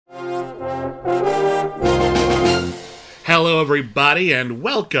Hello, everybody, and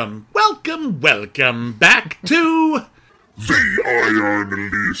welcome back to The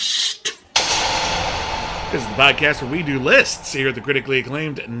Iron List. This is the podcast where we do lists here at the critically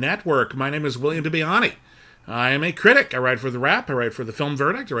acclaimed network. My name is William DiBiani. I am a critic. I write for The Wrap. I write for The Film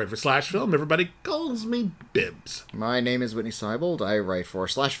Verdict. I write for Slash Film. Everybody calls me Bibbs. My name is Whitney Seibold. I write for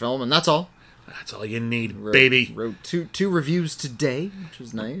Slash Film, and that's all. That's all you need, baby. Wrote two reviews today, which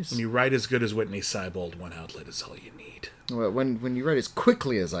is nice. When you write as good as Whitney Seibold, one outlet is all you need. Well, when you write as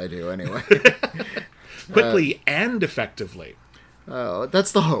quickly as I do, anyway. Quickly and effectively.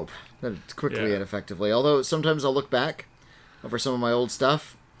 That's the hope, that it's quickly and effectively. Although sometimes I'll look back over some of my old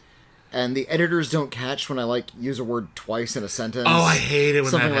stuff, and the editors don't catch when I, use a word twice in a sentence. Oh, I hate it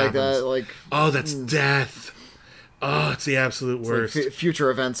when something that happens. like that. Oh, that's death. Oh, it's the absolute worst.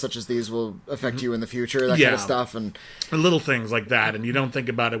 Future events such as these will affect you in the future, that kind of stuff. And little things like that, and you don't think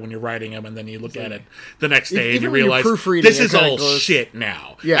about it when you're writing them, and then you look at it the next day and you when you're realize, proofreading, this is all shit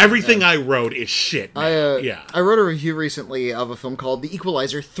now. Yeah, Everything I wrote is shit now. I wrote a review recently of a film called The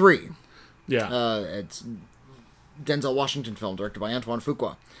Equalizer 3. Yeah. It's Denzel Washington film directed by Antoine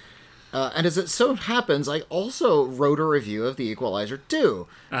Fuqua. And as it so happens, I also wrote a review of The Equalizer 2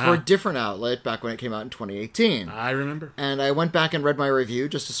 for a different outlet back when it came out in 2018. I remember. And I went back and read my review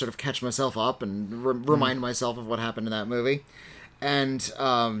just to sort of catch myself up and remind myself of what happened in that movie. And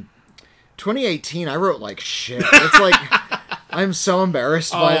 2018, I wrote like shit. It's like... I'm so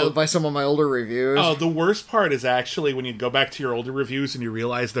embarrassed by some of my older reviews. Oh, the worst part is actually when you go back to your older reviews and you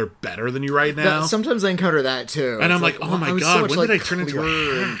realize they're better than you right now. Sometimes I encounter that, too. And I'm like, oh my god, when did I turn into a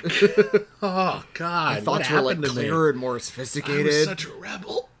hack? Oh god, my thoughts were clearer and more sophisticated. I was such a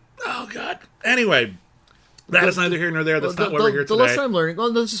rebel. Oh god. Anyway, that is neither here nor there. That's not why we're here today. The lesson I'm learning,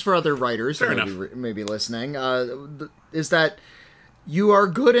 well, this is for other writers Fair who may be listening, is that you are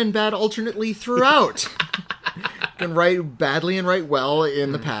good and bad alternately throughout. You can write badly and write well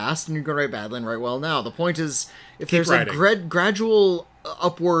in the past, and you can write badly and write well now. The point is, if there's a gradual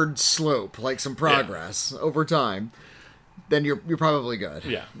upward slope, like some progress over time, then you're probably good.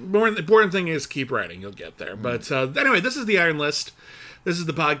 Yeah. The important thing is keep writing. You'll get there. But anyway, this is the Iron List. This is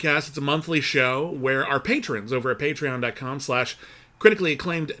the podcast. It's a monthly show where our patrons over at patreon.com/critically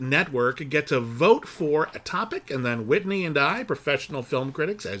acclaimed network get to vote for a topic, and then Whitney and I, professional film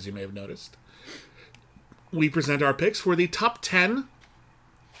critics, as you may have noticed, we present our picks for the top 10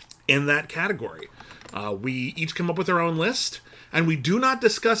 in that category. We each come up with our own list, and we do not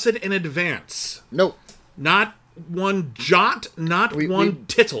discuss it in advance. Nope. Not one jot, not one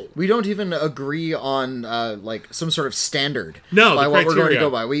tittle. We don't even agree on some sort of standard. No, by the what criteria. We're going to go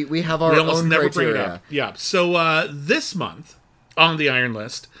by. We have our own never criteria. Bring it up. Yeah. So this month on the Iron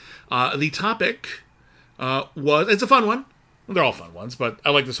List, the topic it's a fun one. They're all fun ones, but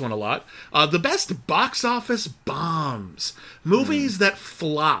I like this one a lot. The best box office bombs. Movies that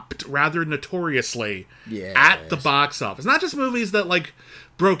flopped rather notoriously at the box office. Not just movies that,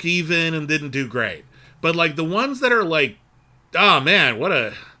 broke even and didn't do great. But, the ones that are oh, man, what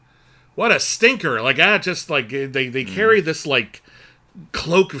a stinker. They carry this,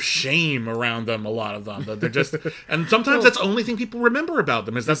 cloak of shame around them, a lot of them. They're just... And sometimes that's the only thing people remember about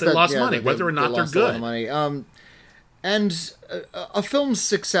them, is that they lost money, whether or not they're good. A lot of money. And a film's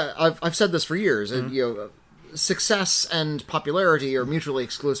success, I've said this for years, success and popularity are mutually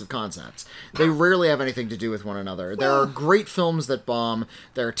exclusive concepts. They rarely have anything to do with one another. There are great films that bomb,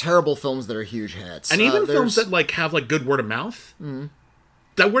 there are terrible films that are huge hits. And even films that have good word of mouth,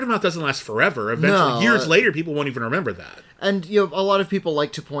 that word of mouth doesn't last forever. Eventually, years later, people won't even remember that. And a lot of people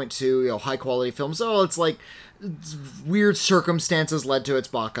like to point to high quality films. Oh, it's weird circumstances led to its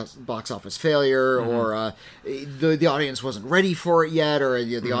box office failure, or the audience wasn't ready for it yet, or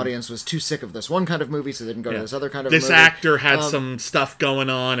the audience was too sick of this one kind of movie, so they didn't go to this other kind of movie. This actor had some stuff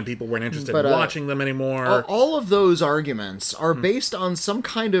going on, and people weren't interested in watching them anymore. All of those arguments are based on some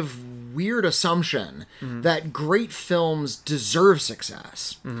kind of weird assumption that great films deserve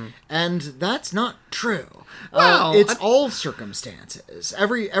success. And that's not true. Well, it's all circumstances.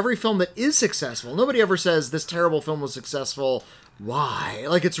 Every film that is successful, nobody ever says this terrible film was successful. Why?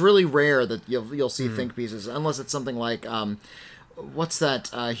 It's really rare that you'll see think pieces, unless it's something like what's that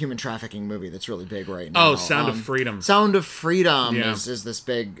human trafficking movie that's really big right now? Oh, Sound of Freedom. Sound of Freedom is this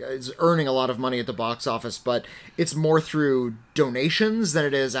big, is earning a lot of money at the box office, but it's more through donations than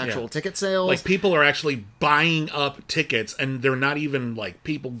it is actual ticket sales. People are actually buying up tickets, and they're not even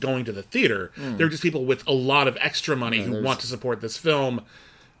people going to the theater. They're just people with a lot of extra money who want to support this film,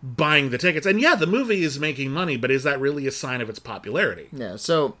 buying the tickets. And the movie is making money, but is that really a sign of its popularity? Yeah,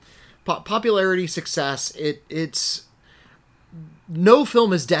 so popularity, success, it's... No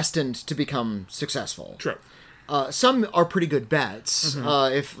film is destined to become successful. True. some are pretty good bets.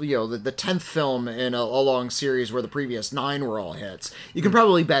 Mm-hmm. If the 10th film in a long series where the previous 9 were all hits, you can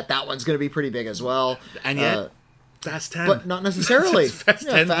probably bet that one's going to be pretty big as well. And yet, Fast 10. But not necessarily. Fast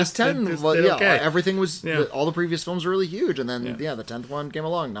 10. Fast 10. Just Well, did yeah, okay. everything was. Yeah. All the previous films were really huge, and then the 10th one came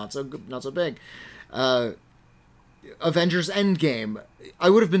along, not so good, not so big. Avengers Endgame. I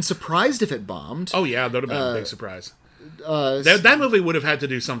would have been surprised if it bombed. Oh, yeah, that would have been a big surprise. That movie would have had to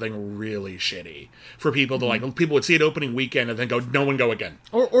do something really shitty for people to like. People would see it opening weekend and then go, no one go again.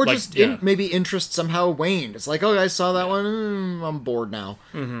 Or Like, just yeah. maybe interest somehow waned. It's like, oh, I saw that one. I'm bored now.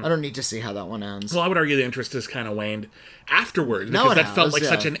 I don't need to see how that one ends. Well, I would argue the interest has kind of waned afterwards Now because it that felt has, like yeah.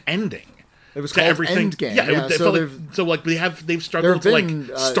 such an ending. It was To called everything. Endgame. Yeah, it so felt like, so like they've struggled there to have been,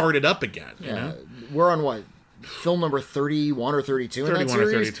 like start it up again. You know? we're on what? Film number 31 or 32 in that 31 or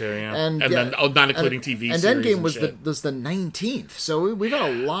series? 32, yeah. And then, not including TV and series Endgame and was shit. was the 19th, so we've had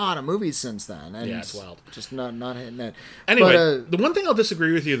a lot of movies since then. And Yeah, it's wild. Just not hitting it. Anyway, But, the one thing I'll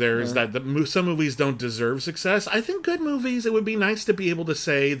disagree with you there is that some movies don't deserve success. I think good movies, it would be nice to be able to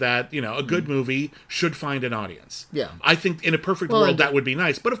say that, a good movie should find an audience. Yeah. I think in a perfect Well, world and- that would be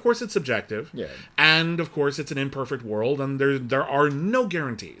nice. But of course it's subjective. Yeah. And of course it's an imperfect world and there are no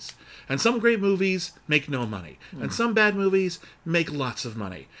guarantees. And some great movies make no money. And some bad movies make lots of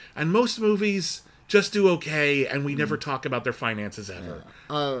money. And most movies just do okay and we never talk about their finances ever.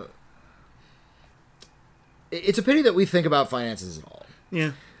 it's a pity that we think about finances at all.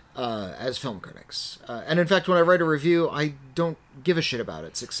 Yeah. As film critics. And in fact, when I write a review, I don't give a shit about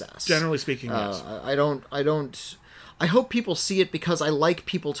its success. Generally speaking, yes. I don't. I hope people see it because I like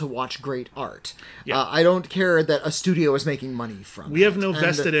people to watch great art. Yeah. I don't care that a studio is making money from it. We have no And-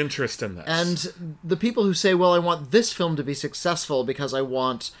 vested interest in this. And the people who say, well, I want this film to be successful because I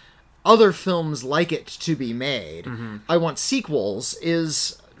want other films like it to be made, I want sequels,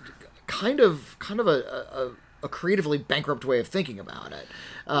 is kind of a creatively bankrupt way of thinking about it.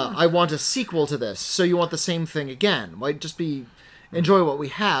 I want a sequel to this, so you want the same thing again. Why just enjoy what we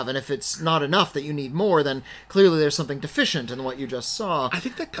have, and if it's not enough that you need more, then clearly there's something deficient in what you just saw. I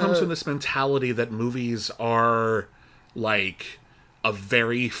think that comes from this mentality that movies are like a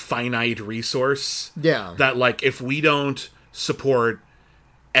very finite resource. Yeah. That like if we don't support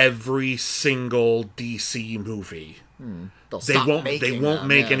every single DC movie, They'll they stop won't making them,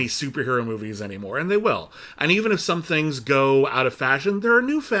 make yeah. any superhero movies anymore, and they will. And even if some things go out of fashion, there are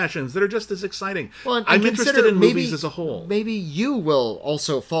new fashions that are just as exciting. Well, and I'm consider interested in maybe- movies as a whole. Maybe you will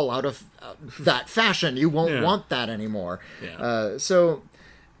also fall out of that fashion. You won't Yeah. want that anymore. Yeah.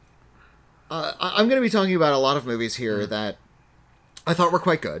 I'm going to be talking about a lot of movies here that I thought were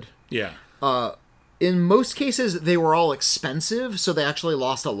quite good. Yeah. In most cases, they were all expensive, so they actually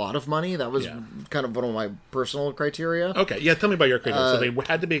lost a lot of money. That was Yeah. kind of one of my personal criteria. Okay. Yeah. Tell me about your critics. So they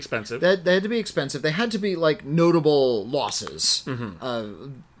had to be expensive. They had to be expensive. They had to be like notable losses.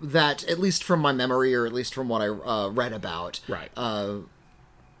 That, at least from my memory, or at least from what I read about, Right.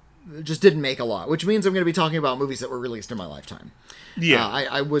 just didn't make a lot. Which means I'm going to be talking about movies that were released in my lifetime. Yeah.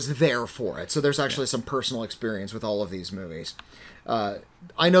 I was there for it, so there's actually some personal experience with all of these movies.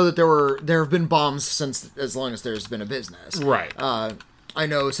 I know that there have been bombs since as long as there's been a business. Right. I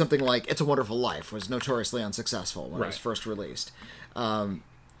know something like It's a Wonderful Life was notoriously unsuccessful when it was Right. first released.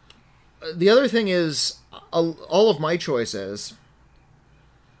 The other thing is, all of my choices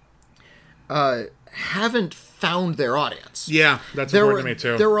haven't found their audience. Yeah, that's There important were, to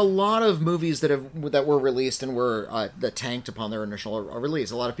me too. there were a lot of movies that were released and were that tanked upon their initial release.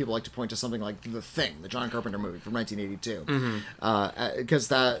 A lot of people like to point to something like The Thing, the John Carpenter movie from 1982, because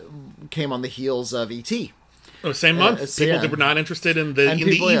that came on the heels of E.T. Oh, same month. so, People yeah. were not interested in the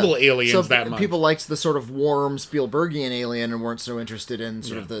People, yeah. evil aliens so that month. people liked the sort of warm Spielbergian alien and weren't so interested in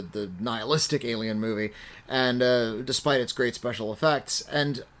sort of the nihilistic alien movie, and despite its great special effects.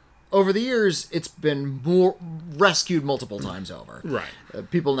 And over the years, it's been rescued multiple times over. Right.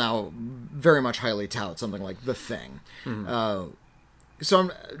 People now very much highly tout something like The Thing.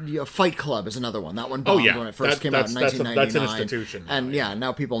 Fight Club is another one. That one bombed yeah. when it first came out in That's 1999. an institution. And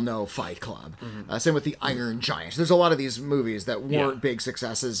now people know Fight Club. Same with The Iron Giant. There's a lot of these movies that weren't big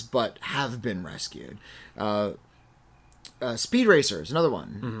successes but have been rescued. Speed Racer is another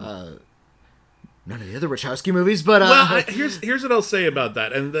one. None of the other Wachowski movies, but here's what I'll say about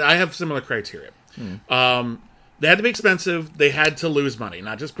that, and I have similar criteria. They had to be expensive. They had to lose money,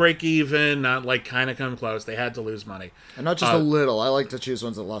 not just break even, not like kind of come close. They had to lose money. and not just a little. I like to choose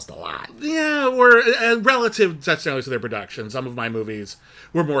ones that lost a lot. Yeah, or relative necessarily to their production. Some of my movies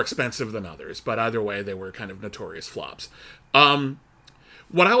were more expensive than others, but either way, they were kind of notorious flops.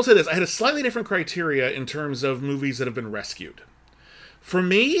 What I will say is, I had a slightly different criteria in terms of movies that have been rescued. For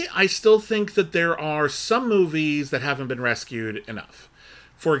me, I still think that there are some movies that haven't been rescued enough.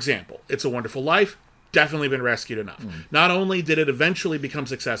 For example, It's a Wonderful Life, definitely been rescued enough. Not only did it eventually become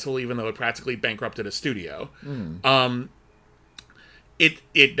successful, even though it practically bankrupted a studio,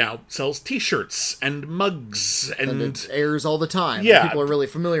 it now sells T-shirts and mugs And it airs all the time. Yeah. People are really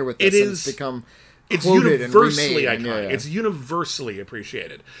familiar with this. It and is- it's become it's quoted universally and remade. iconic. It's universally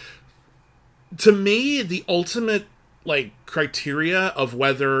appreciated. To me, the ultimate criteria of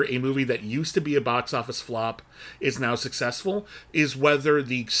whether a movie that used to be a box office flop is now successful is whether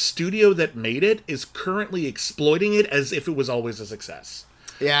the studio that made it is currently exploiting it as if it was always a success.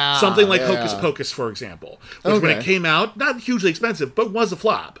 Yeah. Something like yeah. Hocus Pocus, for example, which when it Okay. came out, not hugely expensive, but was a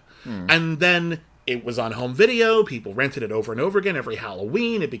flop. And then it was on home video. People rented it over and over again every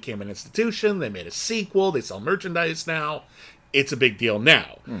Halloween. It became an institution. They made a sequel. They sell merchandise now. It's a big deal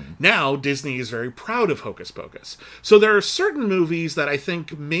now. Now, Disney is very proud of Hocus Pocus. So there are certain movies that I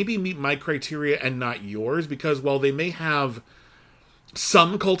think maybe meet my criteria and not yours, because while they may have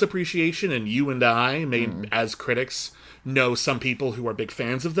some cult appreciation, and you and I may, as critics, know some people who are big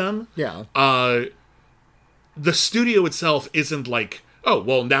fans of them, Yeah. the studio itself isn't like, oh,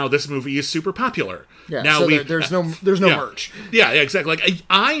 well, now this movie is super popular. Yeah. Now so there's no yeah. merch. Yeah, exactly. Like,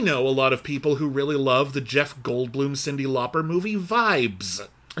 I know a lot of people who really love the Jeff Goldblum, Cyndi Lauper movie Vibes.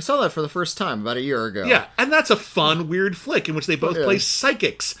 I saw that for the first time about a year ago. Yeah, and that's a fun, weird flick in which they both Yeah. play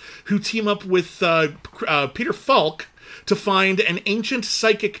psychics who team up with Peter Falk to find an ancient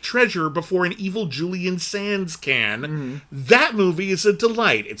psychic treasure before an evil Julian Sands can. That movie is a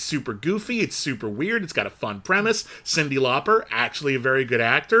delight. It's super goofy. It's super weird. It's got a fun premise. Cyndi Lauper, actually a very good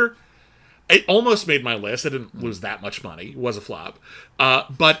actor. It almost made my list. I didn't lose that much money. It was a flop.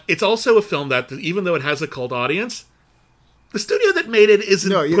 But it's also a film that, even though it has a cult audience, the studio that made it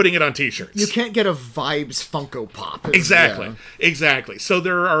isn't putting it on T-shirts. You can't get a Vibes Funko Pop. Exactly. Yeah. Exactly. So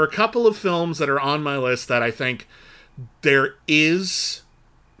there are a couple of films that are on my list that I think there is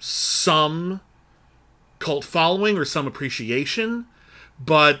some cult following or some appreciation,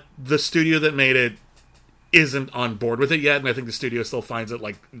 but the studio that made it isn't on board with it yet, and I think the studio still finds it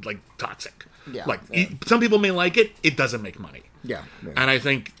like toxic. Yeah, Like, yeah. some people may like it, it doesn't make money. Yeah. And I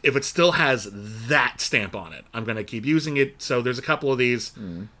think if it still has that stamp on it, I'm going to keep using it. So there's a couple of these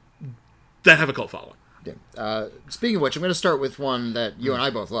that have a cult following. Yeah. Speaking of which, I'm going to start with one that you and I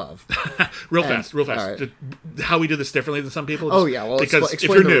both love. Real fast. all right. How we do this differently than some people? Oh, yeah, well, because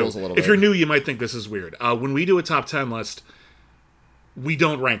explain if you're the new, rules a little if bit. you're new, you might think this is weird. When we do a top 10 list, we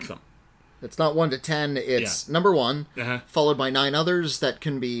don't rank them. It's not 1 to 10. It's Yeah. number 1, Uh-huh. followed by 9 others that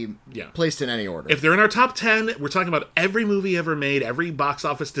can be Yeah. placed in any order. If they're in our top 10, we're talking about every movie ever made, every box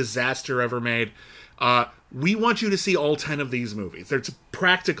office disaster ever made. We want you to see all 10 of these movies. There's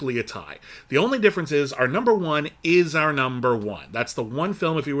practically a tie. The only difference is our number 1 is our number 1. That's the one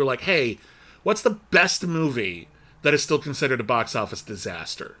film, if you were like, hey, what's the best movie that is still considered a box office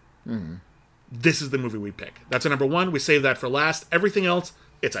disaster? This is the movie we pick. That's our number 1. We save that for last. Everything else,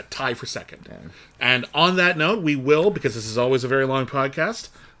 it's a tie for second. And on that note, we will, because this is always a very long podcast,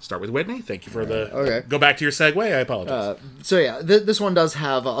 start with Whitney. Thank you for the... Okay. Go back to your segue. I apologize. So yeah, this one does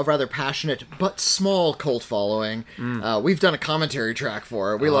have a rather passionate but small cult following. We've done a commentary track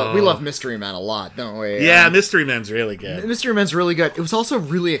for it. We love Mystery Men a lot, don't we? Yeah, Mystery Men's really good. Mystery Men's really good. It was also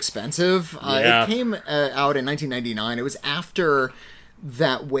really expensive. Yeah. It came out in 1999. It was after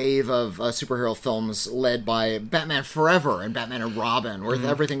that wave of superhero films led by Batman Forever and Batman and Robin, where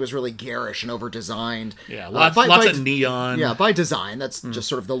everything was really garish and over-designed. Yeah, lots of neon. Yeah, by design. That's just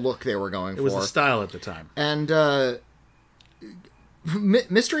sort of the look they were going for. It was the style at the time. And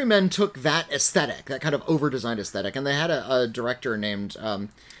Mystery Men took that aesthetic, that kind of over-designed aesthetic, and they had a director named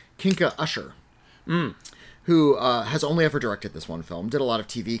Kinka Usher, who has only ever directed this one film, did a lot of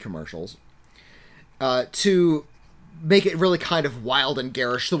TV commercials, to make it really kind of wild and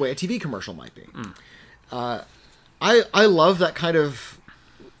garish the way a TV commercial might be. I love that kind of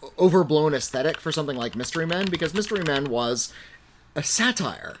overblown aesthetic for something like Mystery Men, because Mystery Men was a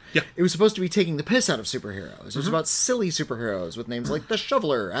satire. Yeah. It was supposed to be taking the piss out of superheroes. It was about silly superheroes with names like the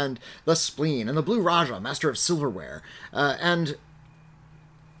Shoveler and the Spleen and the Blue Raja, Master of Silverware. And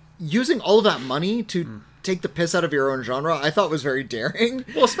using all of that money to take the piss out of your own genre, I thought was very daring.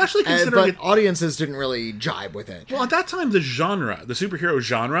 Well, especially considering... but audiences didn't really jibe with it. Well, at that time, the superhero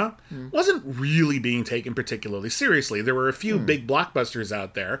genre, wasn't really being taken particularly seriously. There were a few big blockbusters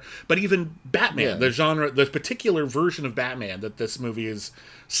out there, but even Batman, the particular version of Batman that this movie is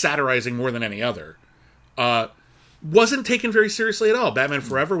satirizing more than any other, wasn't taken very seriously at all. Batman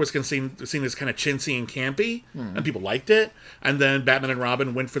Forever was seen as kind of chintzy and campy, and people liked it. And then Batman and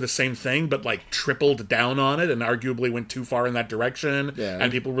Robin went for the same thing, but like tripled down on it, and arguably went too far in that direction. Yeah.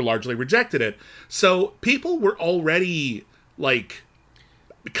 And people were largely rejected it. So people were already like,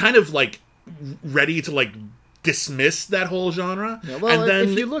 kind of like ready to like dismiss that whole genre. Yeah, well, and then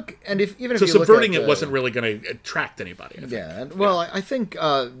if you look, and even if so you look subverting at, it wasn't really going to attract anybody. I think. Yeah, well, I think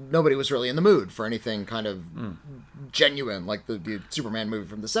nobody was really in the mood for anything kind of genuine like the Superman movie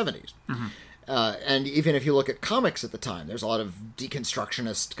from the 70s. And even if you look at comics at the time, there's a lot of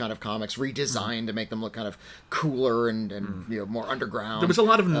deconstructionist kind of comics redesigned to make them look kind of cooler and more underground. There was a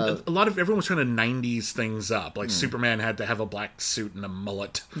lot of everyone was trying to 90s things up. Like Superman had to have a black suit and a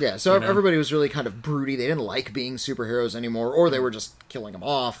mullet. Yeah, so everybody was really kind of broody. They didn't like being superheroes anymore, or they were just killing them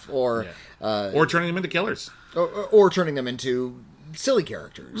off, or turning them into killers. or turning them into silly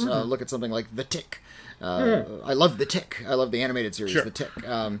characters. Look at something like The Tick. I love The Tick. I love the animated series, Sure. The Tick.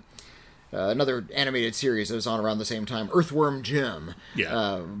 Another animated series that was on around the same time, Earthworm Jim.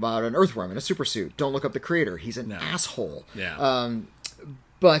 Yeah. About an earthworm in a super suit. Don't look up the creator. He's an asshole. Yeah.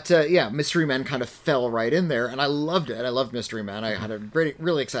 But Mystery Men kind of fell right in there, and I loved it. I loved Mystery Men. I had a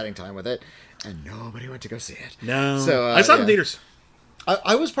really exciting time with it, and nobody went to go see it. No. So I saw it in theaters.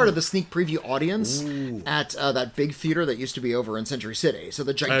 I was part of the sneak preview audience at that big theater that used to be over in Century City. So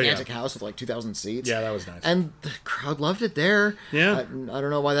the gigantic house with like 2,000 seats. Yeah, that was nice. And the crowd loved it there. Yeah. I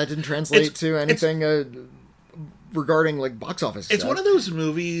don't know why that didn't translate to anything regarding like box office. It's one of those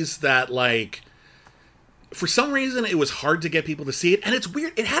movies that like, for some reason, it was hard to get people to see it. And it's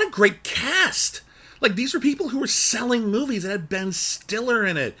weird. It had a great cast. Like, these were people who were selling movies. It had Ben Stiller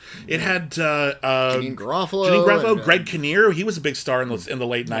in it. It had Janine Garofalo. and, Greg Kinnear. He was a big star in the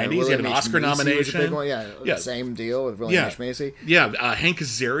late 90s. He had an Oscar nomination. Was a big one. Yeah, same deal with William H. Macy. Yeah, Hank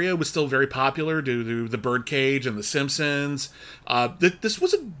Azaria was still very popular due to The Birdcage and The Simpsons. This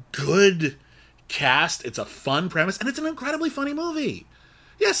was a good cast. It's a fun premise, and it's an incredibly funny movie.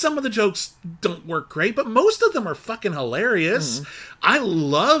 Yeah, some of the jokes don't work great, but most of them are fucking hilarious. I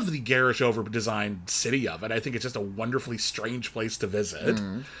love the garish, over-designed city of it. I think it's just a wonderfully strange place to visit.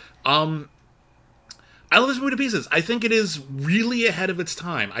 I love this movie to pieces. I think it is really ahead of its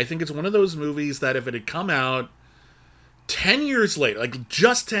time. I think it's one of those movies that if it had come out 10 years later, like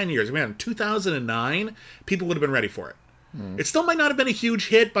just 10 years, man, 2009, people would have been ready for it. It still might not have been a huge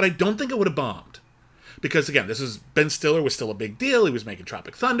hit, but I don't think it would have bombed. Because, again, Ben Stiller was still a big deal. He was making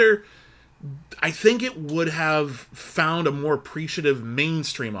Tropic Thunder. I think it would have found a more appreciative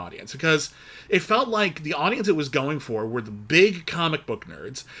mainstream audience. Because it felt like the audience it was going for were the big comic book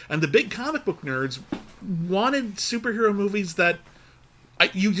nerds. And the big comic book nerds wanted superhero movies that...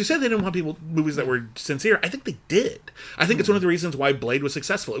 You said they didn't want movies that were sincere. I think they did. I think it's one of the reasons why Blade was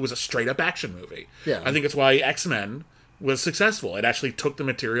successful. It was a straight-up action movie. Yeah. I think it's why X-Men was successful. It actually took the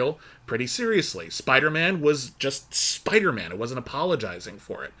material pretty seriously. Spider-Man was just Spider-Man. It wasn't apologizing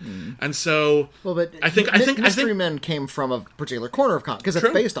for it. And so I think Mystery Men came from a particular corner of comic because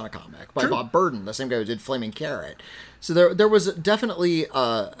it's based on a comic by Bob Burden, the same guy who did Flaming Carrot. So there was definitely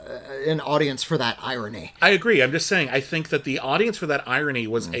an audience for that irony. I agree. I'm just saying I think that the audience for that irony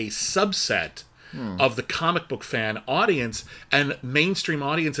was a subset of the comic book fan audience, and mainstream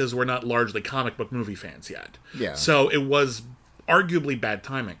audiences were not largely comic book movie fans yet. Yeah. So it was arguably bad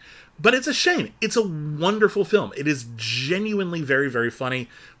timing. But it's a shame. It's a wonderful film. It is genuinely very, very funny.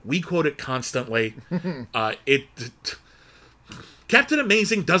 We quote it constantly. Captain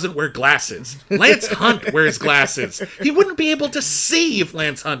Amazing doesn't wear glasses. Lance Hunt wears glasses. He wouldn't be able to see if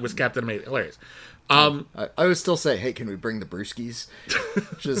Lance Hunt was Captain Amazing. Hilarious. I would still say, hey, can we bring the Brewskis?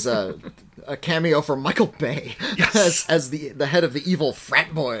 Which is a cameo from Michael Bay as the head of the evil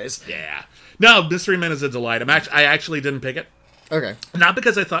frat boys. Yeah. No, Mystery Men is a delight. I actually didn't pick it. Okay. Not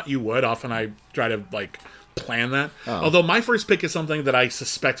because I thought you would. Often I try to, plan that. Although my first pick is something that I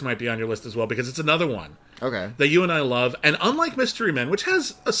suspect might be on your list as well, because it's another one. Okay. That you and I love. And unlike Mystery Men, which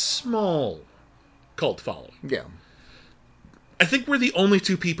has a small cult following. Yeah. I think we're the only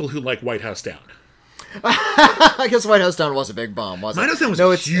two people who like White House Down. I guess White House Down was a big bomb, wasn't it? White House Down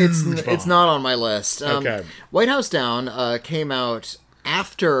was a huge bomb. It's not on my list. Okay. White House Down came out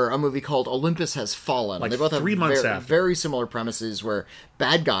after a movie called Olympus Has Fallen. Like they both 3 have months after. very similar premises where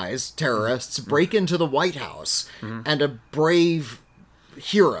bad guys, terrorists, break into the White House, and a brave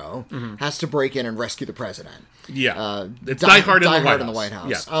hero has to break in and rescue the president. Yeah. It's Die Hard in the White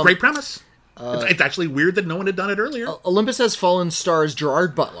House. Yeah. Great premise. It's actually weird that no one had done it earlier. Olympus Has Fallen stars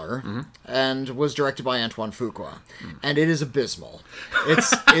Gerard Butler and was directed by Antoine Fuqua, and it is abysmal.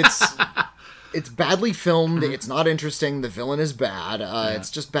 It's badly filmed. It's not interesting. The villain is bad. It's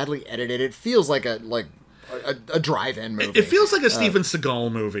just badly edited. It feels like a drive-in movie. It feels like a Steven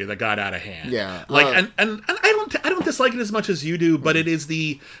Seagal movie that got out of hand. Yeah. Like, and I don't dislike it as much as you do, but it is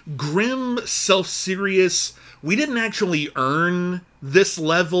the grim, self-serious. We didn't actually earn this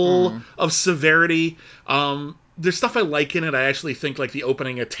level of severity. There's stuff I like in it. I actually think like the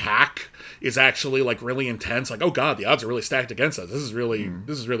opening attack is actually like really intense. Like, oh god, the odds are really stacked against us. This is really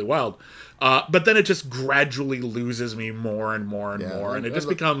wild. But then it just gradually loses me more and more and more, and it just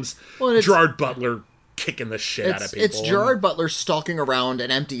becomes Gerard Butler kicking the shit out of people. It's Gerard Butler stalking around an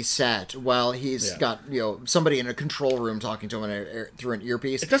empty set while he's got somebody in a control room talking to him through an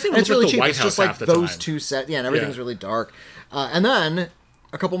earpiece. It doesn't even look like the White House it's just like half the those time. two sets. Yeah, and everything's really dark. And then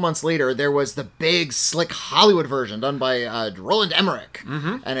a couple months later, there was the big, slick Hollywood version done by Roland Emmerich.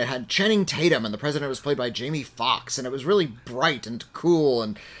 And it had Channing Tatum, and the president was played by Jamie Foxx, and it was really bright and cool,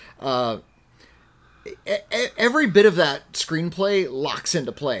 and every bit of that screenplay locks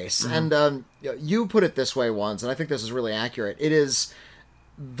into place. And you put it this way once, and I think this is really accurate. It is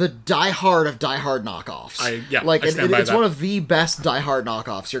the Die Hard of Die Hard knockoffs. It's one of the best Die Hard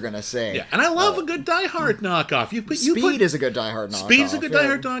knockoffs you're gonna say. Yeah, and I love a good Die Hard knockoff. Speed is a good Die Hard knockoff. Speed's a good Die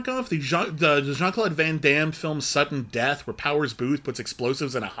Hard knockoff. The Jean-Claude Van Damme film Sudden Death, where Powers Booth puts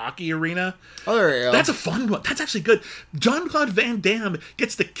explosives in a hockey arena. Oh, there you go. That's a fun one. That's actually good. Jean-Claude Van Damme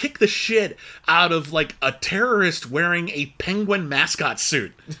gets to kick the shit out of like a terrorist wearing a penguin mascot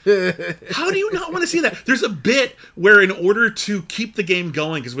suit. How do you not want to see that? There's a bit where in order to keep the game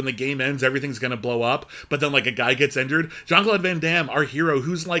going, because when the game ends, everything's going to blow up, but then like a guy gets injured, Jean-Claude Van Damme, our hero,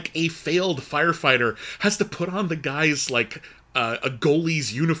 who's like a failed firefighter, has to put on the guy's like a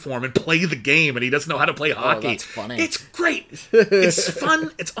goalie's uniform and play the game, and he doesn't know how to play hockey. That's funny. It's great. It's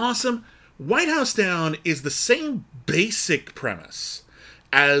fun. It's awesome. White House Down is the same basic premise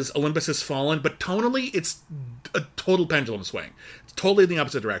as Olympus Has Fallen, but tonally it's a total pendulum swing. It's totally in the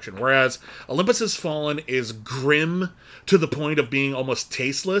opposite direction. Whereas Olympus Has Fallen is grim to the point of being almost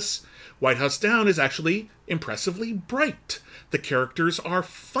tasteless, White House Down is actually impressively bright. The characters are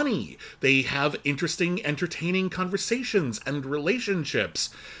funny. They have interesting, entertaining conversations and relationships.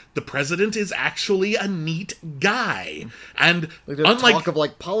 The president is actually a neat guy, and unlike talk of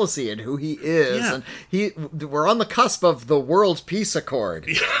like policy and who he is, and we're on the cusp of the World Peace Accord.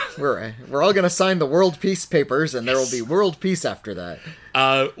 We're all going to sign the World Peace Papers, and there will be world peace after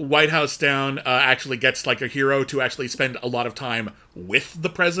that. White House Down actually gets like a hero to actually spend a lot of time with the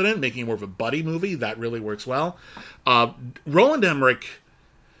president, making more of a buddy movie. That really works well. Roland Emmerich,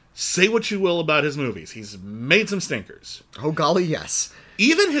 say what you will about his movies, he's made some stinkers. Oh golly, yes.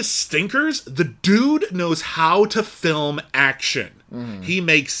 Even his stinkers, the dude knows how to film action. He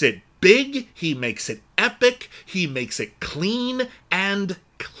makes it big, he makes it epic, he makes it clean and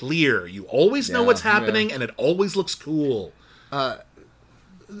clear. You always know what's happening, and it always looks cool.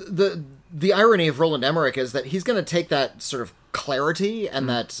 The irony of Roland Emmerich is that he's going to take that sort of clarity and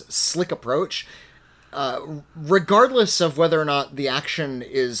that slick approach, regardless of whether or not the action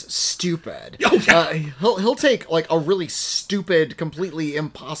is stupid. Oh, yeah. He'll take like a really stupid, completely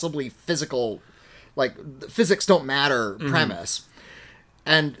impossibly physical, like physics don't matter premise,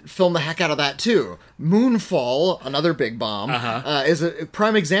 and film the heck out of that too. Moonfall, another big bomb, is a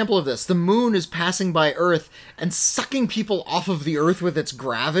prime example of this. The moon is passing by Earth and sucking people off of the Earth with its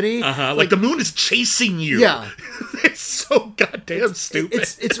gravity. Like the moon is chasing you. Yeah. It's so goddamn stupid.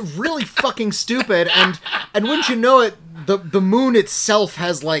 It's really fucking stupid, and wouldn't you know it, the moon itself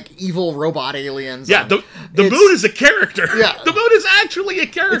has like evil robot aliens. Yeah, the moon is a character. Yeah. The moon is actually a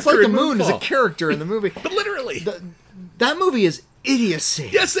character. It's like the in moon is a Moonfall. character in the movie. But literally. That movie is idiocy.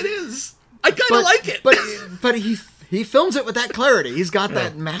 Yes, it is. I kind of like it. But he films it with that clarity. He's got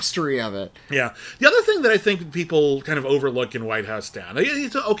that mastery of it. Yeah. The other thing that I think people kind of overlook in White House Down,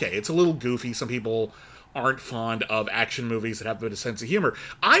 it's a little goofy. Some people aren't fond of action movies that have a bit of sense of humor.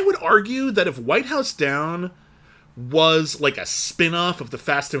 I would argue that if White House Down was like a spin-off of the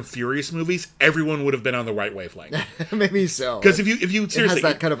Fast and Furious movies, everyone would have been on the right wavelength. Maybe so. Because if you seriously, it has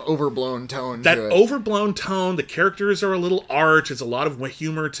that kind of overblown tone. That to it. overblown tone. The characters are a little arch. There's a lot of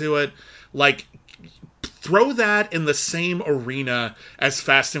humor to it. Like, throw that in the same arena as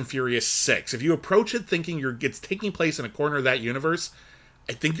Fast and Furious 6. If you approach it thinking it's taking place in a corner of that universe,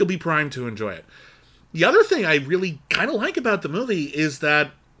 I think you'll be primed to enjoy it. The other thing I really kind of like about the movie is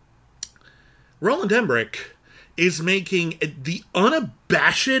that Roland Emmerich is making the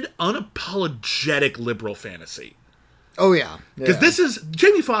unabashed, unapologetic liberal fantasy. Oh, yeah. Because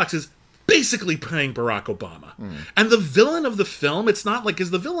Jamie Foxx is basically playing Barack Obama. And the villain of the film, it's not like,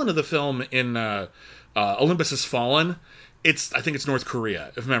 is the villain of the film in Olympus Has Fallen, I think it's North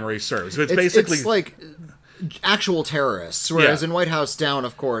Korea, if memory serves. It's basically... It's like... actual terrorists. Whereas Yeah. in White House Down,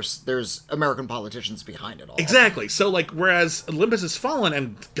 of course, there's American politicians behind it all. Exactly. So, like, whereas Olympus Has Fallen,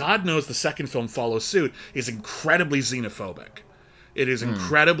 and God knows the second film follows suit, is incredibly xenophobic. It is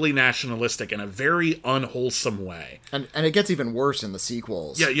incredibly nationalistic in a very unwholesome way. And it gets even worse in the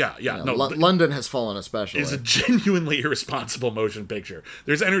sequels. Yeah. You know, No, London Has Fallen especially. it's a genuinely irresponsible motion picture.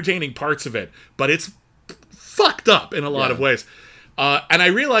 There's entertaining parts of it, but it's fucked up in a lot of ways. And I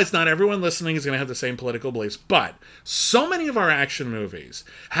realize not everyone listening is going to have the same political beliefs, but so many of our action movies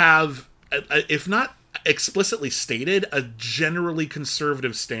have, if not explicitly stated, a generally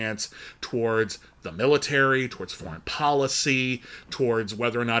conservative stance towards the military, towards foreign policy, towards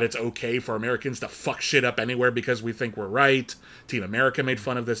whether or not it's okay for Americans to fuck shit up anywhere because we think we're right. Team America made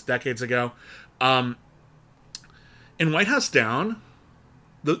fun of this decades ago. In White House Down,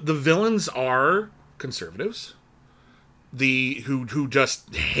 the villains are conservatives, who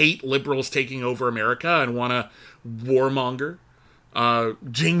just hate liberals taking over America and want to warmonger.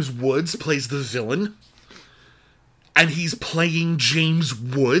 James Woods plays the villain, and he's playing James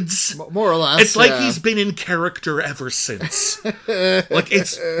Woods. More or less. It's like he's been in character ever since. Like,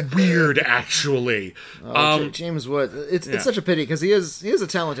 it's weird, actually. James Woods. It's such a pity because he is a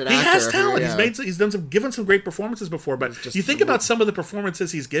talented actor. He has talent. Yeah. He's given some great performances before, but you think about some of the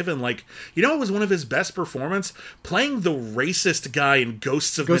performances he's given. Like, you know, it was one of his best performances playing the racist guy in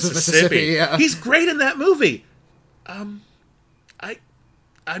Ghosts of Mississippi. Yeah. He's great in that movie. I'm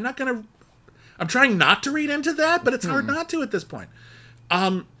not gonna. I'm trying not to read into that, but it's hard not to at this point.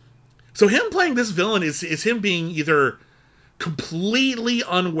 So him playing this villain is him being either completely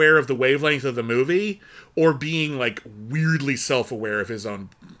unaware of the wavelength of the movie or being like weirdly self-aware of his own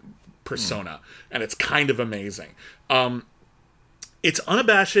persona, and it's kind of amazing. It's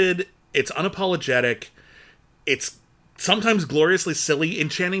unabashed, it's unapologetic, it's sometimes gloriously silly. In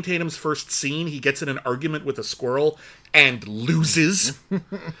Channing Tatum's first scene, he gets in an argument with a squirrel and loses.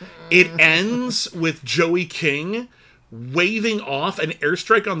 It ends with Joey King waving off an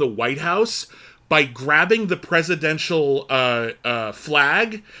airstrike on the White House by grabbing the presidential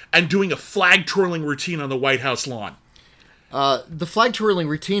flag and doing a flag twirling routine on the White House lawn. The flag twirling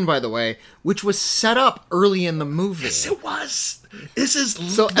routine, by the way, which was set up early in the movie. Yes, it was. This is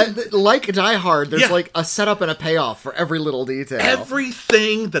So, like Die Hard, there's Yeah. like a setup and a payoff for every little detail.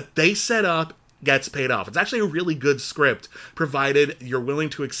 everything that they set up gets paid off. It's actually a really good script, provided you're willing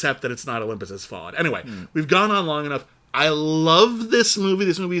to accept that it's not Olympus Has Fallen. Anyway, we've gone on long enough. I love this movie.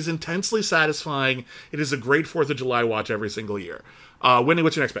 This movie is intensely satisfying. It is a great 4th of July watch every single year. Winnie,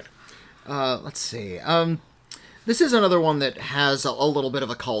 what's your next pick? Let's see. This is another one that has a little bit of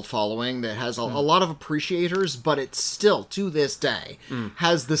a cult following, that has a lot of appreciators, but it still, to this day,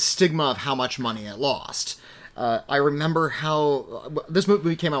 has the stigma of how much money it lost. I remember how this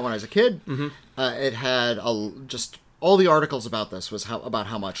movie came out when I was a kid. It had just all the articles about this was about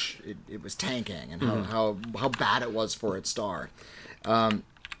how much it was tanking and how bad it was for its star.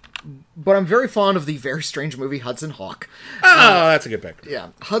 But I'm very fond of the very strange movie Hudson Hawk. Oh, that's a good pick. Yeah,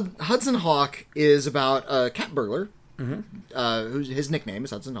 Hudson Hawk is about a cat burglar. Whose his nickname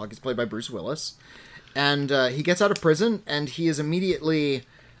is Hudson Hawk. He's played by Bruce Willis, and he gets out of prison, and he is immediately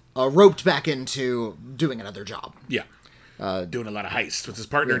roped back into doing another job. Yeah. Doing a lot of heists with his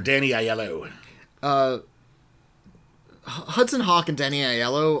partner, Danny Aiello. Hudson Hawk and Danny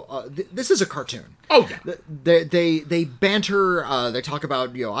Aiello. This is a cartoon. Oh, yeah. They banter. They talk about,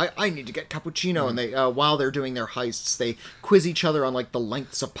 I need to get cappuccino, and they while they're doing their heists, they quiz each other on like the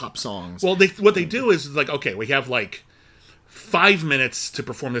lengths of pop songs. Well, what they do is like, okay, we have like 5 minutes to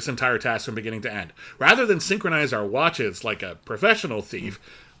perform this entire task from beginning to end. Rather than synchronize our watches like a professional thief,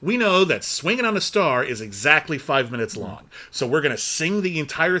 we know that Swinging on a Star is exactly 5 minutes long. So we're going to sing the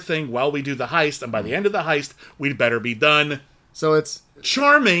entire thing while we do the heist, and by the end of the heist, we'd better be done. So it's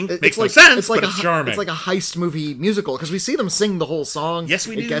charming. Makes no like, sense, like but it's charming. It's like a heist movie musical, because we see them sing the whole song. Yes,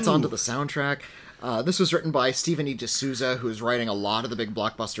 we do. It gets onto the soundtrack. This was written by Stephen E. D'Souza, who was writing a lot of the big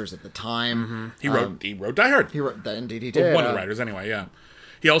blockbusters at the time. He wrote Die Hard. He wrote that, indeed he did. Well, one of the writers, anyway, yeah.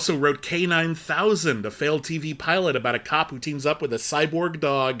 He also wrote K-9000, a failed TV pilot about a cop who teams up with a cyborg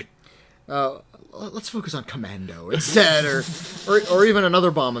dog. Let's focus on Commando instead, or even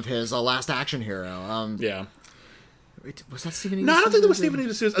another bomb of his, Last Action Hero. Yeah. Wait, was that Stephen E. No, I don't think that was Stephen E.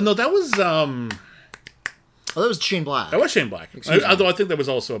 D'Souza. No, that was... Oh, that was Shane Black. That was Shane Black. Although I think there was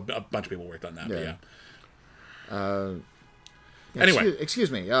also a bunch of people worked on that. Yeah. But anyway. Excuse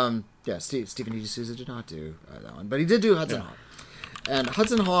me. Stephen E. D'Souza did not do that one, but he did do Hudson Hawk. And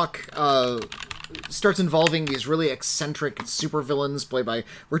Hudson Hawk starts involving these really eccentric supervillains played by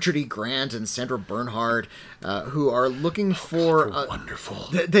Richard E. Grant and Sandra Bernhard, who are looking for wonderful.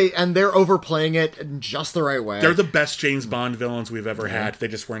 They're overplaying it in just the right way. They're the best James Bond villains we've ever had. They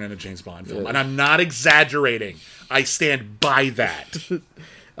just weren't in a James Bond film, and I'm not exaggerating. I stand by that.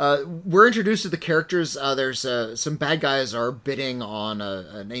 We're introduced to the characters. There's some bad guys are bidding on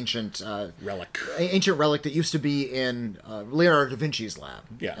an ancient Relic. Ancient relic that used to be in Leonardo da Vinci's lab.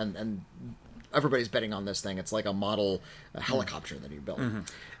 Yeah. And everybody's betting on this thing. It's like a model helicopter that he built.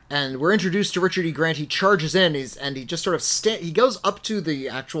 And we're introduced to Richard E. Grant. He charges in, and he just sort of he goes up to the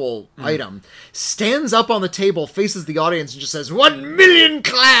actual item, stands up on the table, faces the audience, and just says, 1 million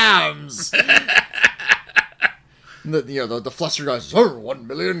clams! The flustered guy says, 1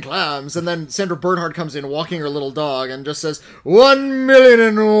 million clams. And then Sandra Bernhard comes in walking her little dog and just says,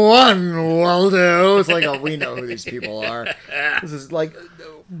 1,000,001, Waldo. It's like, oh, we know who these people are. This is like,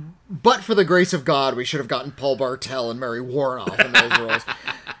 but for the grace of God, we should have gotten Paul Bartel and Mary Warnoff in those roles.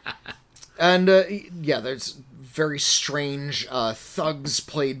 And, there's very strange thugs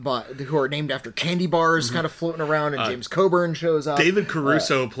played by who are named after candy bars kind of floating around, and James Coburn shows up. David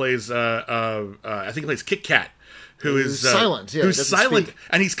Caruso plays, I think he plays Kit Kat. Who's silent, who's silent, speak.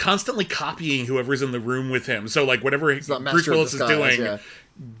 And he's constantly copying whoever's in the room with him. So, like, whatever Bruce Willis is doing,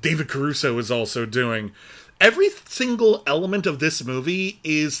 David Caruso is also doing. Every single element of this movie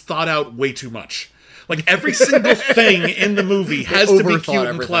is thought out way too much. Like, every single thing in the movie has to be cute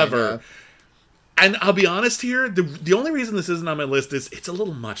and clever. Yeah. And I'll be honest here, the only reason this isn't on my list is it's a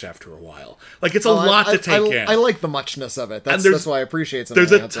little much after a while. Like, it's a lot to take in. I like the muchness of it. That's why I appreciate something.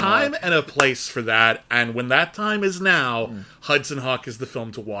 There's a time and a place for that, and when that time is now, Hudson Hawk is the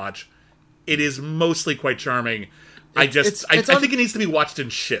film to watch. It is mostly quite charming. I think it needs to be watched in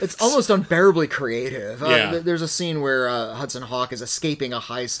shifts. It's almost unbearably creative. There's a scene where Hudson Hawk is escaping a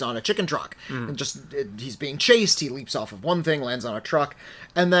heist on a chicken truck. And he's being chased. He leaps off of one thing, lands on a truck.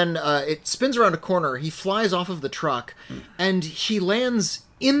 And then it spins around a corner. He flies off of the truck. And he lands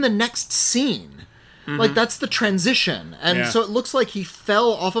in the next scene. Like, that's the transition. And so it looks like he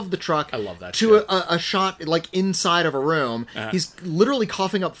fell off of the truck. I love that to a shot, like, inside of a room. He's literally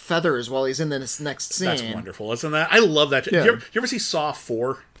coughing up feathers while he's in this next scene. That's wonderful, isn't that? I love that. Yeah. You ever see Saw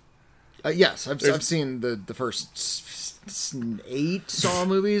 4? Yes, I've seen the first 8 Saw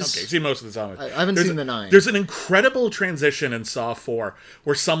movies. Okay, see most of the Saw movies. I haven't seen the 9. There's an incredible transition in Saw 4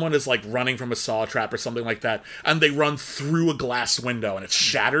 where someone is, like, running from a saw trap or something like that, and they run through a glass window, and it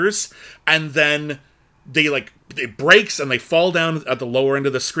shatters, and then it breaks and they fall down at the lower end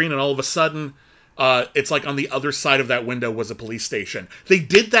of the screen, and all of a sudden it's like on the other side of that window was a police station. They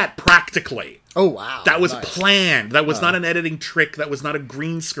did that practically. Oh, wow. That was planned. That was not an editing trick. That was not a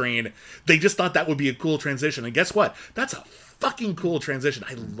green screen. They just thought that would be a cool transition. And guess what? That's a fucking cool transition.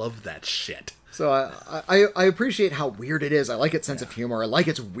 I love that shit. So I appreciate how weird it is. I like its sense of humor. I like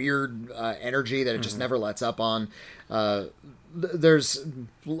its weird energy that it just never lets up on. There's,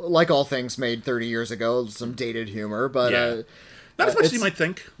 like all things made 30 years ago, some dated humor, but not as much as you might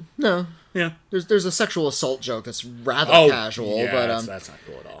think. No, yeah. There's a sexual assault joke that's rather casual, but that's not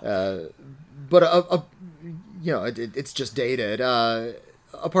cool at all. But it's just dated.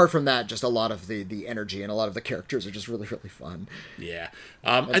 Apart from that, just a lot of the energy and a lot of the characters are just really, really fun. Yeah,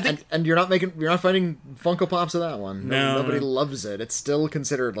 I think, and you're not finding Funko Pops of that one. No, nobody loves it. It's still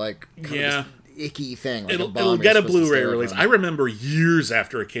considered like kind of this icky thing. Like it'll get a Blu-ray release. I remember years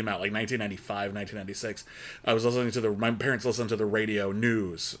after it came out, like 1995, 1996. I was listening my parents listened to the radio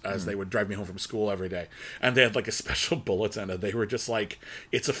news as they would drive me home from school every day, and they had like a special bulletin, and they were just like,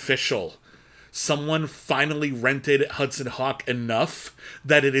 "It's official. Someone finally rented Hudson Hawk enough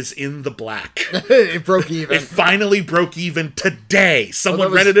that it is in the black." It broke even. It finally broke even today.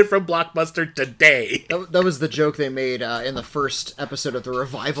 Someone rented it from Blockbuster today. That was the joke they made in the first episode of the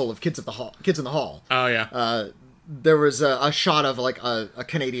revival of Kids in the Hall. Oh, yeah. There was a shot of like a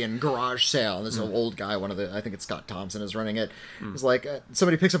Canadian garage sale, and this old guy, I think it's Scott Thompson is running it. It's like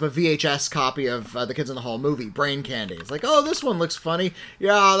somebody picks up a VHS copy of the Kids in the Hall movie, Brain Candy. It's like, oh, this one looks funny.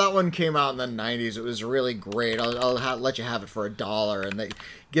 Yeah, that one came out in the 90s. It was really great. I'll let you have it for $1, and they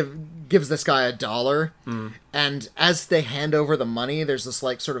gives this guy $1, and as they hand over the money, there's this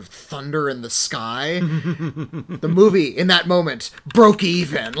like sort of thunder in the sky. The movie in that moment broke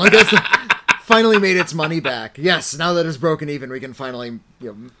even. Like finally made its money back. Yes, now that it's broken even, we can finally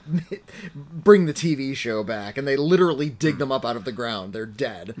bring the TV show back. And they literally dig them up out of the ground. They're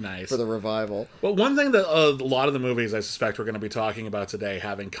dead for the revival. Well, one thing that a lot of the movies I suspect we're going to be talking about today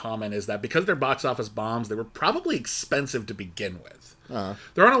have in common is that because they're box office bombs, they were probably expensive to begin with.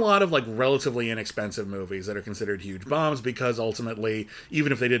 There aren't a lot of relatively inexpensive movies that are considered huge bombs because ultimately,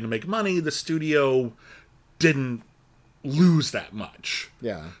 even if they didn't make money, the studio didn't lose that much.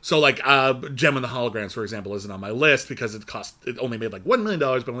 Yeah. So Gem and the Holograms, for example, isn't on my list because it only made $1 million,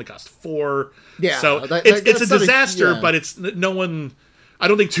 but only cost $4 million. Yeah. So it's a disaster, but it's no one. I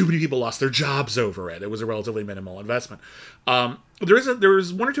don't think too many people lost their jobs over it. It was a relatively minimal investment.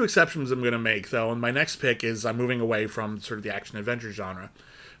 There's one or two exceptions I'm going to make though, and my next pick is I'm moving away from sort of the action adventure genre.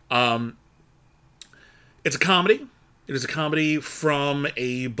 It's a comedy. It is a comedy from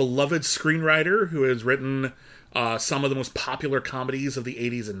a beloved screenwriter who has written some of the most popular comedies of the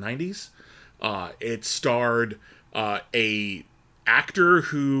 80s and 90s. It starred a actor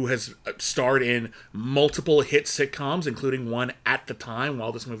who has starred in multiple hit sitcoms, including one at the time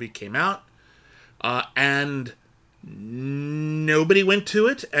while this movie came out. And nobody went to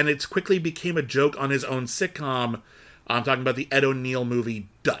it, and it quickly became a joke on his own sitcom. I'm talking about the Ed O'Neill movie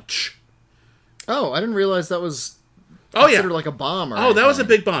Dutch. Oh, I didn't realize that was... Oh yeah, like a bomb. That was a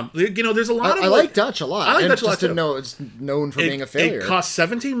big bomb. There's a lot of. I like Dutch a lot. I like Dutch a lot just didn't know it's known for being a failure. It cost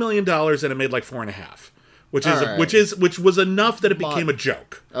 $17 million and it made $4.5 million, which was enough that it became a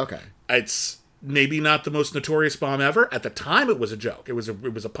joke. Okay, it's maybe not the most notorious bomb ever. At the time, it was a joke. It was a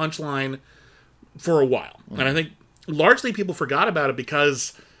punchline for a while, and I think largely people forgot about it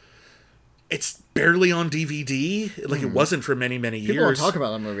because it's barely on DVD. It wasn't for many years. People don't talk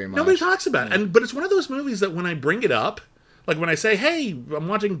about that movie much. Nobody talks about it. But it's one of those movies that when I bring it up, when I say, hey, I'm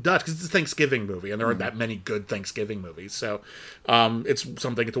watching Dutch, because it's a Thanksgiving movie, and there aren't that many good Thanksgiving movies. So it's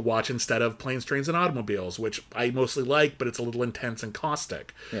something to watch instead of Planes, Trains, and Automobiles, which I mostly like, but it's a little intense and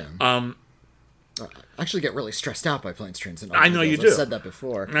caustic. Yeah. I actually get really stressed out by Planes, Trains, and Automobiles. I know you do. I've said that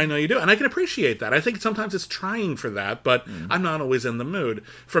before. I know you do, and I can appreciate that. I think sometimes it's trying for that, but I'm not always in the mood.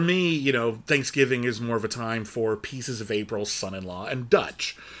 For me, Thanksgiving is more of a time for Pieces of April's Son-in-Law and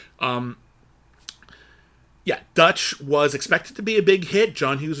Dutch. Dutch was expected to be a big hit.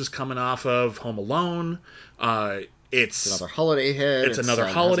 John Hughes was coming off of Home Alone. It's another holiday hit. It's another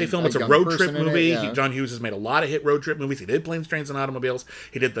holiday film. It's a road trip movie. Yeah. John Hughes has made a lot of hit road trip movies. He did Planes, Trains, and Automobiles.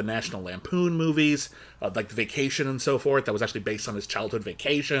 He did the National Lampoon movies, like The Vacation and so forth. That was actually based on his childhood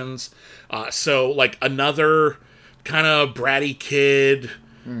vacations. Another kind of bratty kid,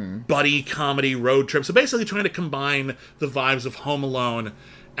 buddy comedy road trip. So basically trying to combine the vibes of Home Alone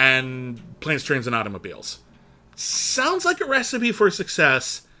and Planes, Trains, and Automobiles. Sounds like a recipe for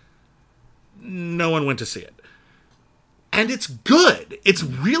success. No one went to see it. And it's good. It's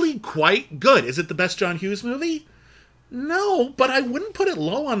really quite good. Is it the best John Hughes movie? No, but I wouldn't put it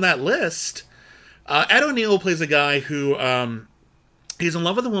low on that list. Ed O'Neill plays a guy who he's in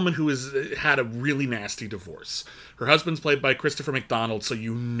love with a woman who has had a really nasty divorce. Her husband's played by Christopher McDonald, so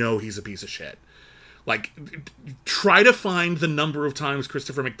he's a piece of shit. Try to find the number of times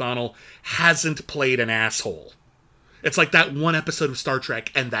Christopher McDonald hasn't played an asshole. It's like that one episode of Star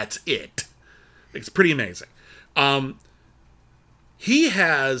Trek, and that's it. It's pretty amazing. He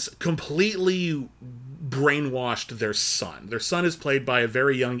has completely brainwashed their son. Their son is played by a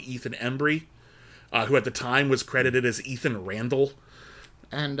very young Ethan Embry, who at the time was credited as Ethan Randall.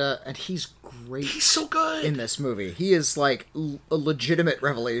 And he's great. He's so good in this movie. He is a legitimate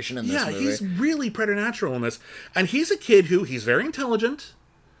revelation in this movie. Yeah, he's really preternatural in this. And he's a kid he's very intelligent,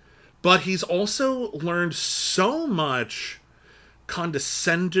 but he's also learned so much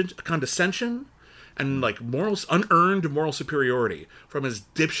condescension and unearned moral superiority from his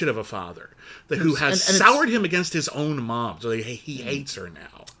dipshit of a father who has soured him against his own mom. So he hates her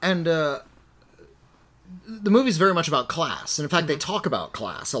now. And the movie's very much about class. And in fact, they talk about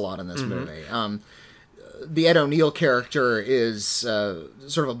class a lot in this movie. The Ed O'Neill character is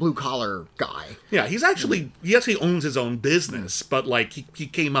sort of a blue-collar guy. Yeah, he actually owns his own business, but he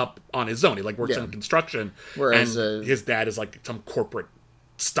came up on his own. He works in construction, whereas his dad is some corporate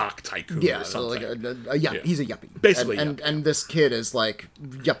stock tycoon or something. He's a yuppie. Basically, and this kid is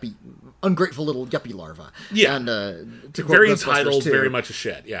yuppie, ungrateful little yuppie larva. Yeah. And to quote very Ghostbusters entitled, 2, very much a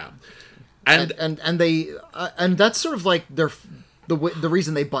shit, yeah. And they and that's sort of the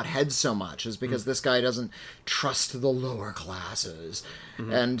reason they butt heads so much is because this guy doesn't trust the lower classes.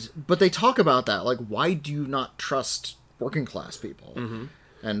 But they talk about that, why do you not trust working class people?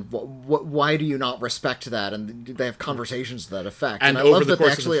 And why do you not respect that? And they have conversations to that effect. And I over love the that they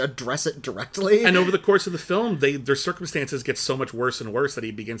course of actually the- address it directly. And over the course of the film, their circumstances get so much worse and worse that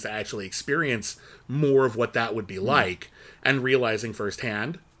he begins to actually experience more of what that would be like, and realizing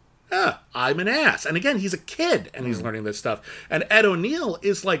firsthand, I'm an ass. And again, he's a kid, and he's learning this stuff. And Ed O'Neill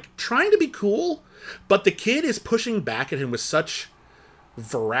is, like, trying to be cool, but the kid is pushing back at him with such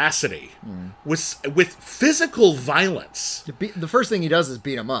veracity, with physical violence. The first thing he does is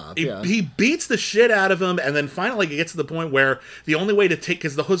beat him up. He beats the shit out of him, and then finally it gets to the point where the only way to take...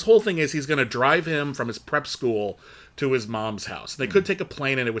 Because his whole thing is he's going to drive him from his prep school to his mom's house. They could take a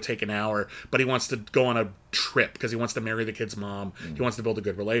plane and it would take an hour, but he wants to go on a trip because he wants to marry the kid's mom. He wants to build a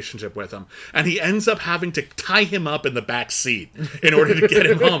good relationship with him. And he ends up having to tie him up in the back seat in order to get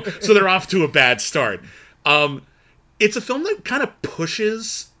him home. So they're off to a bad start. It's a film that kind of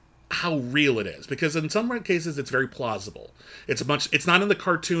pushes how real it is, because in some cases it's very plausible. It's not in the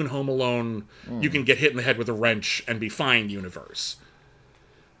cartoon Home Alone, you can get hit in the head with a wrench and be fine universe.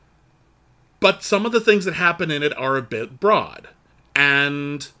 But some of the things that happen in it are a bit broad.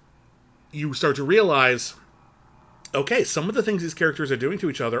 And you start to realize, okay, some of the things these characters are doing to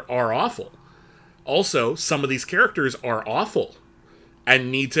each other are awful. Also, some of these characters are awful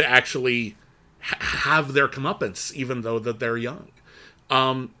and need to actually have their comeuppance, even though that they're young.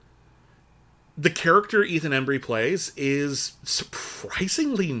 The character Ethan Embry plays is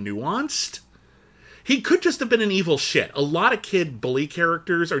surprisingly nuanced. He could just have been an evil shit. A lot of kid bully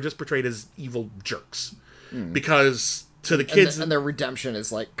characters are just portrayed as evil jerks. Because to the kids... And their redemption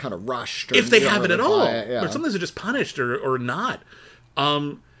is, like, kind of rushed. If they have it really at all. Yeah. Or sometimes they're just punished or not.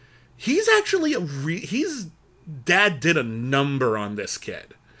 He's actually he's... Dad did a number on this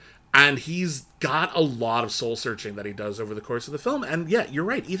kid. And he's got a lot of soul-searching that he does over the course of the film. And yeah, you're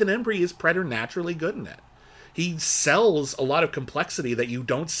right. Ethan Embry is preternaturally good in it. He sells a lot of complexity that you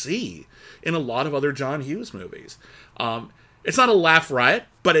don't see in a lot of other John Hughes movies. It's not a laugh riot,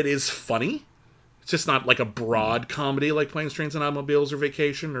 but it is funny. It's just not like a broad comedy like Planes, Trains, and Automobiles or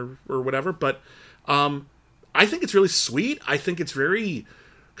Vacation or whatever. But I think it's really sweet. I think it's very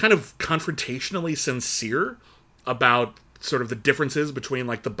kind of confrontationally sincere about sort of the differences between,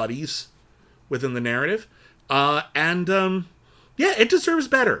 like, the buddies within the narrative. Yeah, it deserves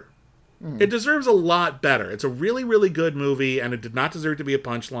better. It deserves a lot better. It's a really, really good movie, and it did not deserve to be a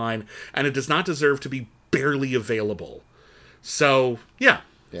punchline, and it does not deserve to be barely available. So, yeah.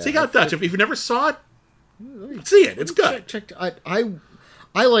 Seek out Dutch. If you never saw it, see it. It's good.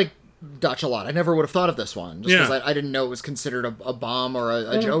 I like Dutch a lot. I never would have thought of this one, just because I didn't know it was considered a bomb or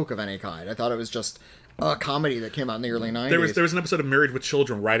a joke of any kind. I thought it was just a comedy that came out in the early 90s. There was an episode of Married with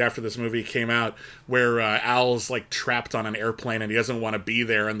Children right after this movie came out where Al's, like, trapped on an airplane and he doesn't want to be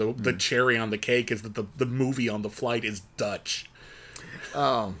there, and the cherry on the cake is that the movie on the flight is Dutch.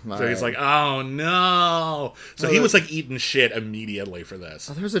 Oh, so he's like, oh no. So he was, like, eating shit immediately for this.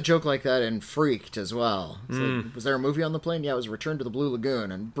 There's a joke like that in Freaked as well. Like, was there a movie on the plane? Yeah, it was Return to the Blue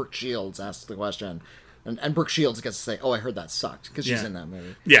Lagoon, and Brooke Shields asks the question. And Brooke Shields gets to say, oh, I heard that sucked, because she's in that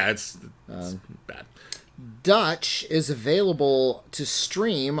movie. Yeah, it's bad. Dutch is available to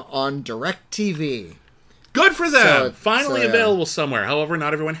stream on DirecTV. Good for them! So, Finally available somewhere. However,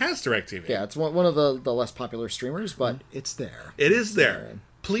 not everyone has DirecTV. Yeah, it's one of the less popular streamers, but it's there. It is there.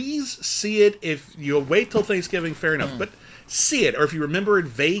 Please see it. If you wait till Thanksgiving, fair enough. But see it, or if you remember it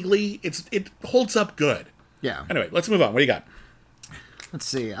vaguely, it holds up good. Yeah. Anyway, let's move on. What do you got? Let's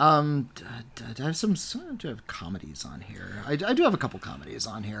see. I have comedies on here. I do have a couple comedies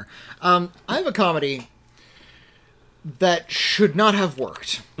on here. I have a comedy that should not have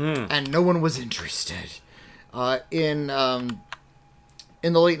worked, and no one was interested. In the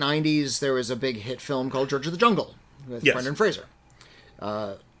late 90s, there was a big hit film called George of the Jungle with Brendan Fraser.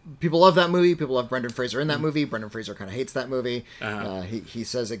 People love that movie. People love Brendan Fraser in that movie. Brendan Fraser kind of hates that movie. He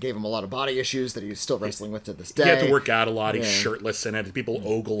says it gave him a lot of body issues that he's still wrestling with to this day. He had to work out a lot. He's shirtless in it. People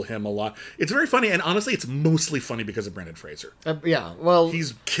ogle him a lot. It's very funny, and honestly, it's mostly funny because of Brendan Fraser. Well...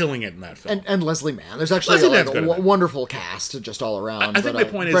 He's killing it in that film. And Leslie Mann. There's actually a wonderful cast just all around. I think my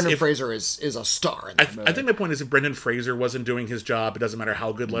point is... Brendan Fraser is a star in that movie. I think my point is if Brendan Fraser wasn't doing his job, it doesn't matter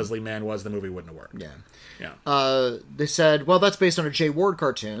how good Leslie Mann was, the movie wouldn't have worked. Yeah. They said, well, that's based on a Jay Ward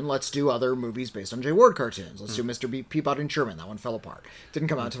cartoon. Let's do other movies based on Jay Ward cartoons. Let's do Mr. Peabody and Sherman. That one fell apart. Didn't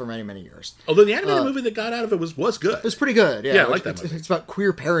come out for many, many years. Although the animated movie that got out of it was good. It was pretty good. Yeah, I like that movie. It's about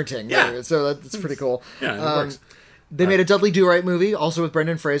queer parenting. Yeah. So that's pretty cool. Yeah, it works. They made a Dudley Do-Right movie, also with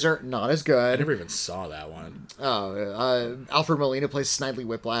Brendan Fraser. Not as good. I never even saw that one. Alfred Molina plays Snidely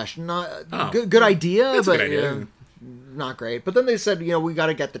Whiplash. Good idea, That's but a good idea. Not great. But then they said, we got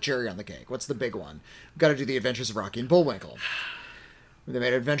to get the cherry on the cake. What's the big one? We've got to do The Adventures of Rocky and Bullwinkle. They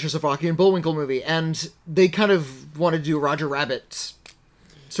made Adventures of Rocky and Bullwinkle movie, and they kind of wanted to do Roger Rabbit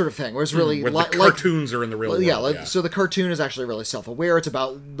sort of thing, where it's really where the cartoons are in the real world. Yeah, so the cartoon is actually really self-aware.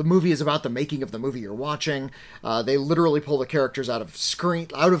 The movie is about the making of the movie you're watching. They literally pull the characters out of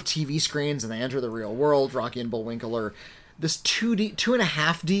TV screens, and they enter the real world. Rocky and Bullwinkle are this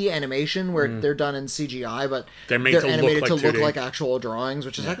 2.5D animation where they're done in CGI, but they're animated to look 2D. like actual drawings,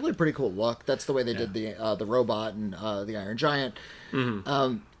 which is actually a pretty cool look. That's the way they did the robot and the Iron Giant.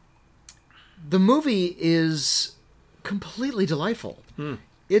 The movie is completely delightful.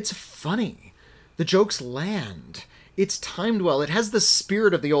 It's funny. The jokes land. It's timed well. It has the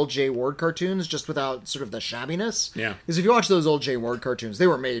spirit of the old Jay Ward cartoons, just without sort of the shabbiness. Yeah. Because if you watch those old Jay Ward cartoons, they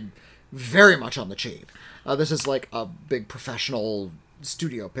were made very much on the cheap. This is like a big professional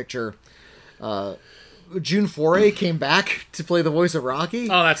studio picture. June Foray came back to play the voice of Rocky.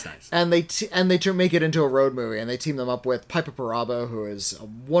 Oh, that's nice. And they make it into a road movie, and they team them up with Piper Perabo, who is a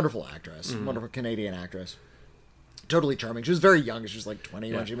wonderful actress, wonderful Canadian actress. Totally charming. She was very young. She was like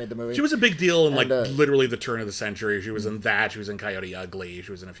 20 when she made the movie. She was a big deal in literally the turn of the century. She was in that. She was in Coyote Ugly.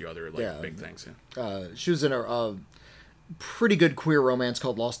 She was in a few other big things. Yeah. She was in a pretty good queer romance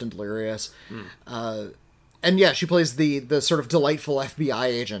called Lost and Delirious. And yeah, she plays the sort of delightful FBI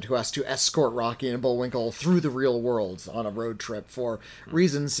agent who has to escort Rocky and Bullwinkle through the real world on a road trip for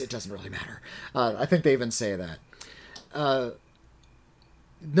reasons it doesn't really matter. I think they even say that.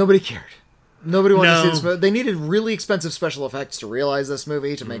 Nobody cared. Nobody wanted to see this movie. They needed really expensive special effects to realize this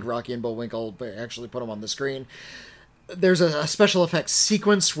movie, to make Rocky and Bullwinkle actually put them on the screen. There's a special effects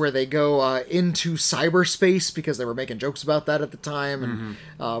sequence where they go into cyberspace because they were making jokes about that at the time,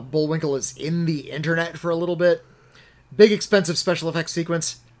 and Bullwinkle is in the internet for a little bit. Big, expensive special effects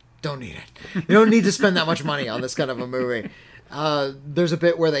sequence. Don't need it. You don't need to spend that much money on this kind of a movie. There's a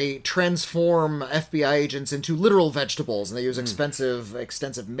bit where they transform FBI agents into literal vegetables, and they use extensive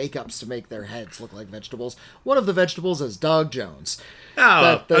makeups to make their heads look like vegetables. One of the vegetables is Doug Jones.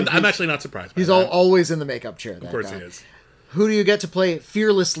 Oh, I'm actually not surprised by he's that. always in the makeup chair. Of course he is. Who do you get to play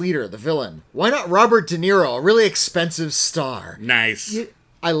Fearless Leader, the villain? Why not Robert De Niro, a really expensive star? Nice.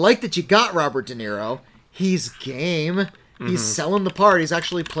 I like that you got Robert De Niro. He's game. He's selling the part. He's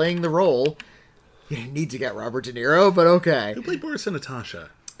actually playing the role. You didn't need to get Robert De Niro, but okay. Who played Boris and Natasha?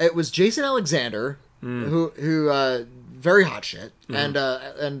 It was Jason Alexander, who very hot shit,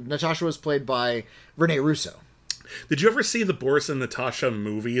 and Natasha was played by Rene Russo. Did you ever see the Boris and Natasha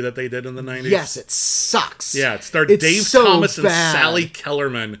movie that they did in the 90s? Yes, it sucks. Yeah, it starred It's Dave so Thomas and bad. Sally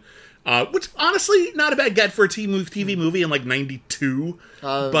Kellerman, which honestly not a bad get for a TV movie in like '92.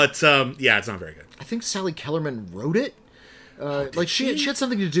 But yeah, it's not very good. I think Sally Kellerman wrote it. She had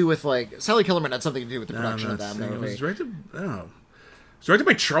something to do with Sally Kellerman had something to do with the production of that movie. It was directed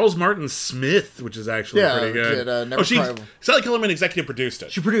by Charles Martin Smith, which is actually pretty good. Sally Kellerman executive produced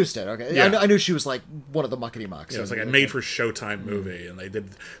it. She produced it. Okay, Yeah. I knew she was like one of the muckety mucks. Yeah, it was like a made-for-Showtime movie, and they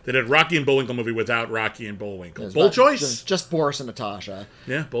did Rocky and Bullwinkle movie without Rocky and Bullwinkle. Bold choice. Just Boris and Natasha.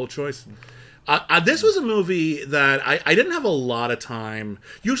 Yeah, bold choice. This was a movie that I didn't have a lot of time.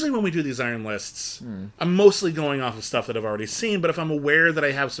 Usually when we do these Iron Lists, I'm mostly going off of stuff that I've already seen, but if I'm aware that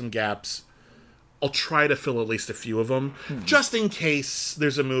I have some gaps, I'll try to fill at least a few of them, just in case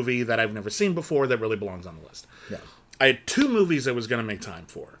there's a movie that I've never seen before that really belongs on the list. Yeah. I had two movies I was going to make time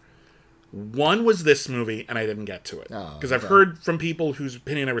for. One was this movie, and I didn't get to it. Because I've heard from people whose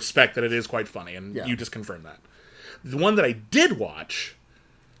opinion I respect that it is quite funny, and you just confirmed that. The one that I did watch,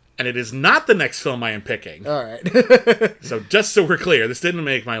 and it is not the next film I am picking. All right. So just so we're clear, this didn't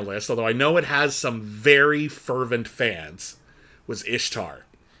make my list, although I know it has some very fervent fans, was Ishtar.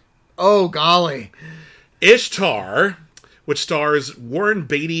 Oh, golly. Ishtar, which stars Warren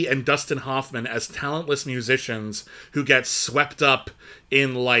Beatty and Dustin Hoffman as talentless musicians who get swept up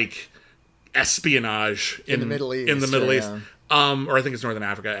in, espionage in the Middle East. In the Middle East. Yeah. Or I think it's Northern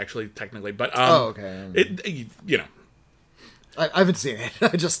Africa, actually, technically. But, okay. I haven't seen it.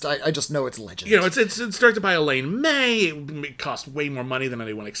 I just know it's legend. It's directed by Elaine May. It cost way more money than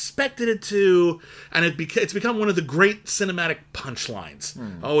anyone expected it to, and it's become one of the great cinematic punchlines.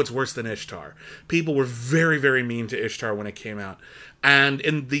 Oh, it's worse than Ishtar. People were very, very mean to Ishtar when it came out, and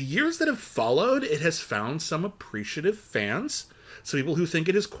in the years that have followed, it has found some appreciative fans. Some people who think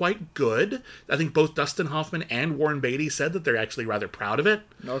it is quite good. I think both Dustin Hoffman and Warren Beatty said that they're actually rather proud of it.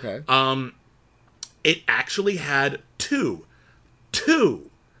 Okay. It actually had two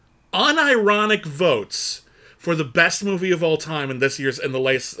unironic votes for the best movie of all time in this year's the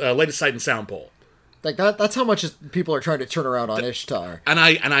latest Sight and Sound poll. That's how much people are trying to turn around on Ishtar. And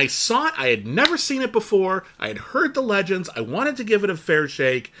I saw it. I had never seen it before. I had heard the legends. I wanted to give it a fair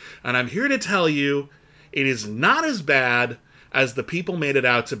shake, and I'm here to tell you, it is not as bad as the people made it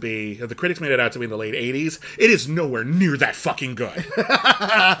out to be, or the critics made it out to be in the late 80s, it is nowhere near that fucking good.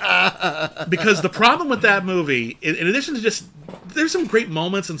 Because the problem with that movie, in addition to just, there's some great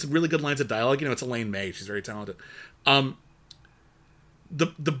moments and some really good lines of dialogue. You know, it's Elaine May. She's very talented. The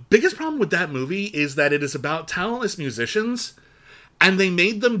biggest problem with that movie is that it is about talentless musicians, and they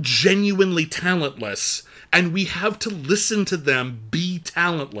made them genuinely talentless, and we have to listen to them be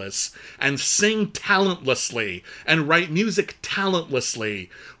talentless, and sing talentlessly, and write music talentlessly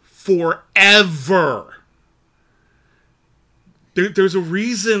forever. There's a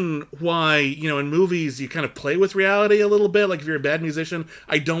reason why, you know, in movies you kind of play with reality a little bit. Like, if you're a bad musician,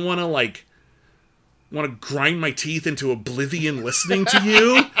 I don't want to grind my teeth into oblivion listening to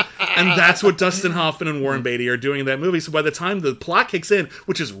you. And that's what Dustin Hoffman and Warren Beatty are doing in that movie. So by the time the plot kicks in,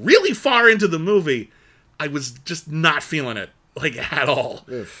 which is really far into the movie, I was just not feeling it, like, at all.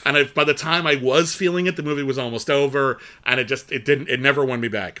 Oof. And by the time I was feeling it, the movie was almost over, and it never won me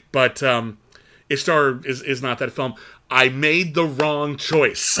back. But Ishtar is not that film. I made the wrong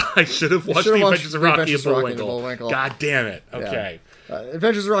choice. I should have watched The Adventures of Rocky and Bullwinkle. God damn it. Okay. Yeah.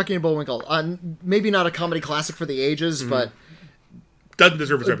 Adventures of Rocky and Bullwinkle. Maybe not a comedy classic for the ages, but doesn't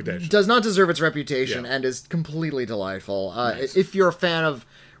deserve its reputation. Does not deserve its reputation, and is completely delightful. Nice. If you're a fan of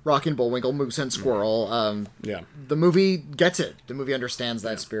Rocky and Bullwinkle, Moose and Squirrel, the movie gets it. The movie understands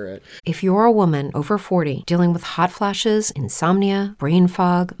that spirit. If you're a woman over 40 dealing with hot flashes, insomnia, brain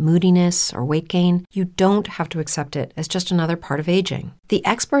fog, moodiness, or weight gain, you don't have to accept it as just another part of aging. The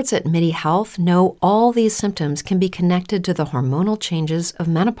experts at MIDI Health know all these symptoms can be connected to the hormonal changes of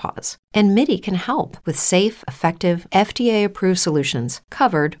menopause. And MIDI can help with safe, effective, FDA-approved solutions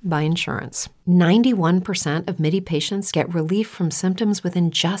covered by insurance. 91% of MIDI patients get relief from symptoms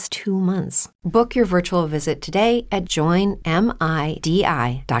within just 2 months. Book your virtual visit today at joinmidi.com.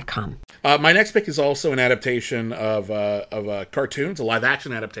 My next pick is also an adaptation of a cartoon. It's a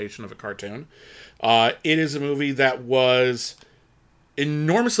live-action adaptation of a cartoon. It is a movie that was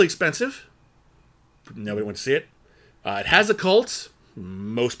enormously expensive. Nobody went to see it. It has a cult.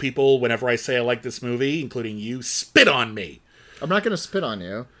 Most people, whenever I say I like this movie, including you, spit on me. I'm not going to spit on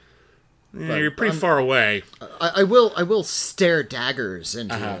you. Yeah, you're pretty far away. I will stare daggers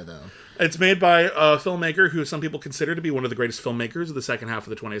into you, though. It's made by a filmmaker who some people consider to be one of the greatest filmmakers of the second half of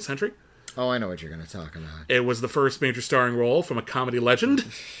the 20th century. Oh, I know what you're going to talk about. It was the first major starring role from a comedy legend.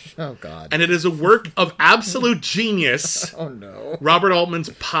 Oh, God. And it is a work of absolute genius. Oh, no. Robert Altman's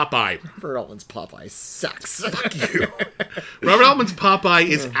Popeye. Robert Altman's Popeye sucks. Fuck you. Robert Altman's Popeye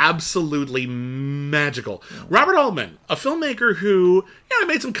is absolutely magical. Robert Altman, a filmmaker who, he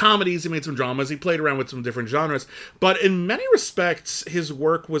made some comedies, he made some dramas, he played around with some different genres, but in many respects, his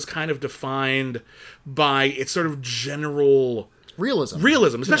work was kind of defined by its sort of general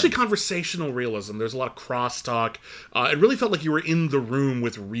realism, especially conversational realism. There's a lot of crosstalk. It really felt like you were in the room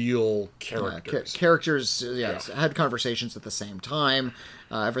with real characters. Characters, had conversations at the same time.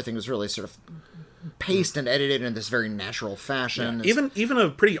 Everything was really sort of paced and edited in this very natural fashion. Yeah. Even a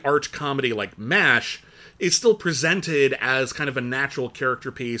pretty arch comedy like MASH is still presented as kind of a natural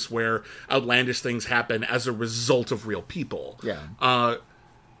character piece where outlandish things happen as a result of real people. Yeah.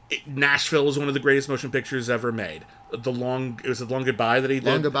 Nashville is one of the greatest motion pictures ever made. It was The Long Goodbye that he did.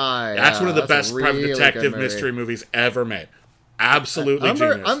 Long Goodbye. That's one of the best private detective mystery movies ever made. Absolutely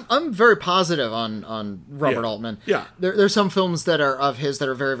genius. I'm very positive on Robert Altman. Yeah. There's some films that are of his that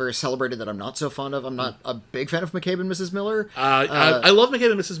are very, very celebrated that I'm not so fond of. I'm not a big fan of McCabe and Mrs. Miller. I love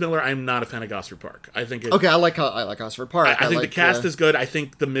McCabe and Mrs. Miller. I'm not a fan of Gosford Park. I think I like Gosford Park. I think the cast is good. I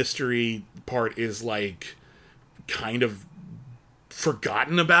think the mystery part is like kind of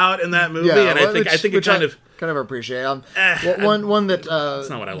forgotten about in that movie, and I think it kind of appreciate. One that that's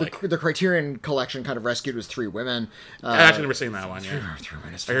not what I like. The Criterion Collection kind of rescued was Three Women. I've actually never seen that one. Yeah, Three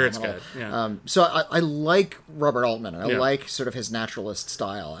Women is I hear it's good. Yeah. So I like Robert Altman. And I like sort of his naturalist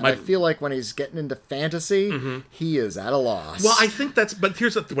style, and I feel like when he's getting into fantasy, he is at a loss. Well, I think but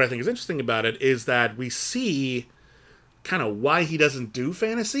here's what I think is interesting about it is that we see kind of why he doesn't do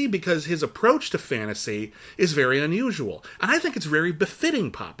fantasy, because his approach to fantasy is very unusual. And I think it's very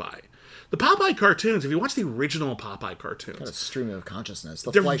befitting Popeye. The Popeye cartoons, if you watch the original Popeye cartoons... Kind of stream of consciousness.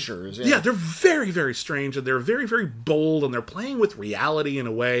 The Fleischers. Yeah, they're very, very strange, and they're very, very bold, and they're playing with reality in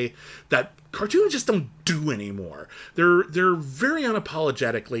a way that cartoons just don't do anymore. They're very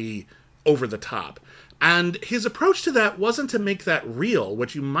unapologetically over the top. And his approach to that wasn't to make that real,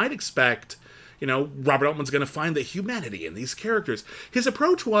 which you might expect... Robert Altman's going to find the humanity in these characters. His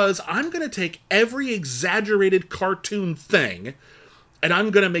approach was, I'm going to take every exaggerated cartoon thing, and I'm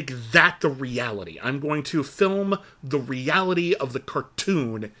going to make that the reality. I'm going to film the reality of the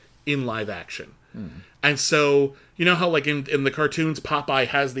cartoon in live action. And so, you know how, like, in the cartoons, Popeye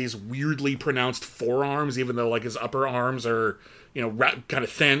has these weirdly pronounced forearms, even though, like, his upper arms are, you know, kind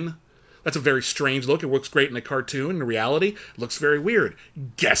of thin? That's a very strange look. It works great in a cartoon. In reality, it looks very weird.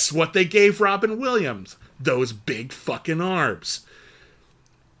 Guess what they gave Robin Williams? Those big fucking arms.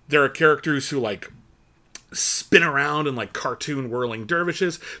 There are characters who, like, spin around in, like, cartoon whirling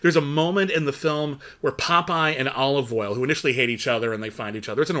dervishes. There's a moment in the film where Popeye and Olive Oyl, who initially hate each other and they find each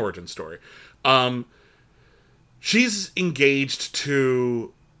other. It's an origin story. She's engaged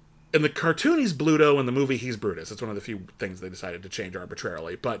to... In the cartoon, he's Bluto. In the movie, he's Brutus. It's one of the few things they decided to change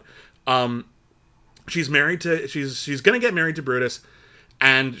arbitrarily. But she's married to... She's going to get married to Brutus.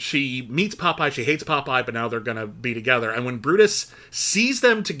 And she meets Popeye. She hates Popeye, but now they're going to be together. And when Brutus sees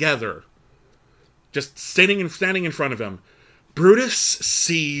them together, just standing in front of him, Brutus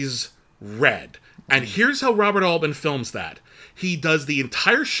sees red. And here's how Robert Altman films that. He does the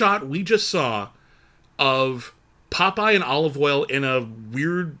entire shot we just saw of Popeye and Olive Oyl in a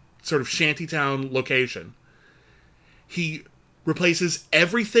weird sort of shantytown location. He replaces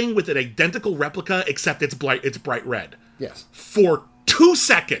everything with an identical replica, except it's bright red. Yes. For 2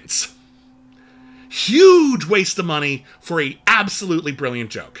 seconds. Huge waste of money for a absolutely brilliant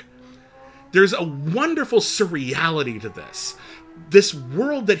joke. There's a wonderful surreality to this. This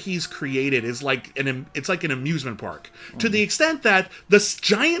world that he's created is like it's like an amusement park. To the extent that this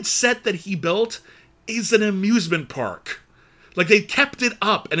giant set that he built is an amusement park. Like, they kept it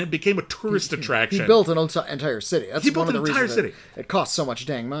up, and it became a tourist attraction. He built an entire city. That's He built one of an the entire reasons city. It cost so much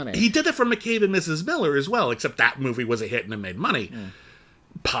dang money. He did that for McCabe and Mrs. Miller as well, except that movie was a hit and it made money.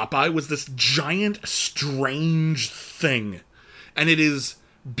 Popeye was this giant, strange thing. And it is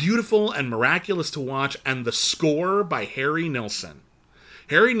beautiful and miraculous to watch, and the score by Harry Nilsson.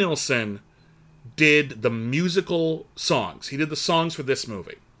 Harry Nilsson did the musical songs. He did the songs for this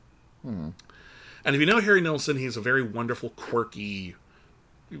movie. And if you know Harry Nilsson, he's a very wonderful, quirky,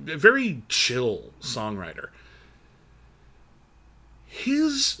 very chill songwriter.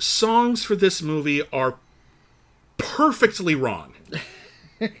 His songs for this movie are perfectly wrong.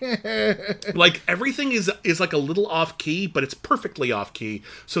 Like, everything is like a little off key, but it's perfectly off key,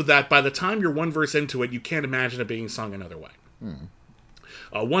 so that by the time you're one verse into it, you can't imagine it being sung another way.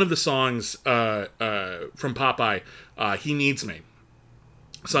 One of the songs from Popeye, He Needs Me,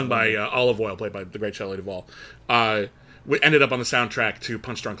 sung by Olive Oyl, played by the great Shelley Duvall, ended up on the soundtrack to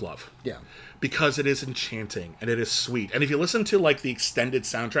Punch Drunk Love. Yeah. Because it is enchanting, and it is sweet. And if you listen to, like, the extended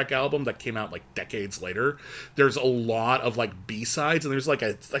soundtrack album that came out, like, decades later, there's a lot of, like, B-sides, and there's, like,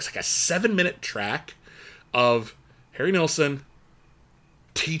 a 7-minute track of Harry Nilsson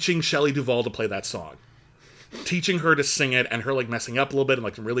teaching Shelley Duvall to play that song. Teaching her to sing it, and her, like, messing up a little bit in,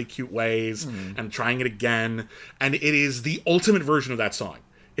 like, really cute ways, and trying it again. And it is the ultimate version of that song.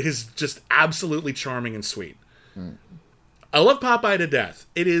 It is just absolutely charming and sweet. I love Popeye to death.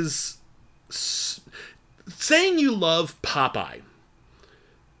 It is... saying you love Popeye,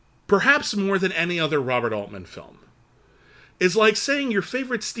 perhaps more than any other Robert Altman film, is like saying your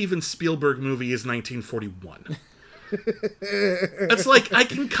favorite Steven Spielberg movie is 1941. It's like, I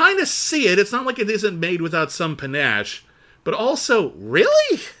can kind of see it. It's not like it isn't made without some panache, but also,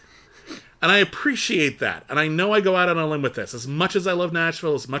 really? And I appreciate that. And I know I go out on a limb with this. As much as I love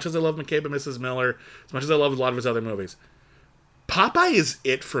Nashville, as much as I love McCabe and Mrs. Miller, as much as I love a lot of his other movies, Popeye is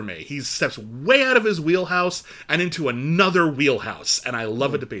it for me. He steps way out of his wheelhouse and into another wheelhouse, and I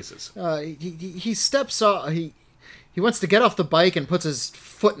love it to pieces. He steps off. He wants to get off the bike and puts his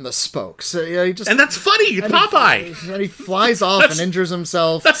foot in the spokes. He just, and that's funny. It's Popeye. And he flies off and injures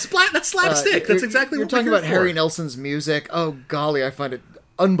himself. That's slapstick. That's exactly you're what talking we're about. here Harry for. Nelson's music. Oh golly, I find it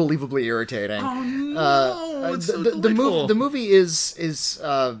unbelievably irritating. Oh no! It's so delightful. The movie is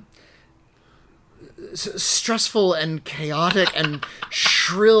stressful and chaotic and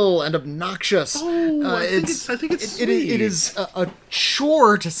shrill and obnoxious. I think it's sweet. It is a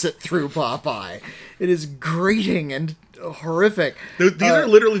chore to sit through Popeye. It is grating and horrific. These are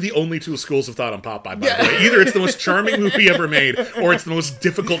literally the only two schools of thought on Popeye, by the way. Either it's the most charming movie ever made, or it's the most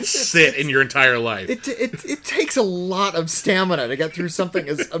difficult sit in your entire life. It takes a lot of stamina to get through something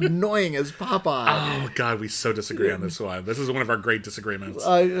as annoying as Popeye. Oh, God, we so disagree on this one. This is one of our great disagreements.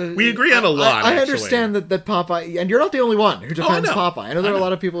 We agree on a lot, I understand that Popeye, and you're not the only one who defends no. Popeye. I know there are a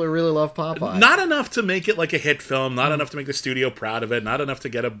lot of people who really love Popeye. Not enough to make it like a hit film, not enough to make the studio proud of it, not enough to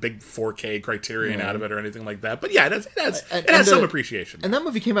get a big 4K Criterion out of it or anything like that. But yeah, it has some appreciation. And that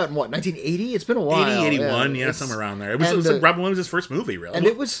movie came out in what, 1980? It's been a while. 80, 81, somewhere around there. It was Robin Williams' first movie, really. And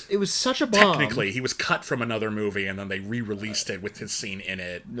it was such a bomb. Technically, he was cut from another movie, and then they re-released it with his scene in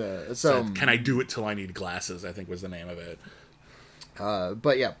it. So Can I Do It Till I Need Glasses, I think was the name of it.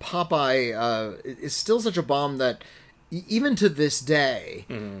 But yeah, Popeye is still such a bomb that even to this day,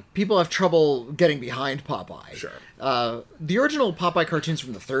 people have trouble getting behind Popeye. Sure. The original Popeye cartoons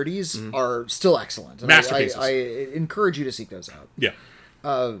from the 30s are still excellent. And Masterpieces. I encourage you to seek those out. Yeah.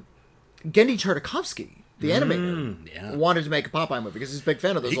 Gendy Tartakovsky, the animator, wanted to make a Popeye movie because he's a big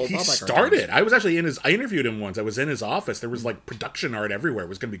fan of those old He Popeye started. cartoons. I was actually I interviewed him once. I was in his office. There was like production art everywhere. It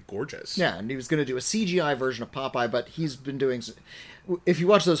was going to be gorgeous. Yeah, and he was going to do a CGI version of Popeye, but he's been doing... If you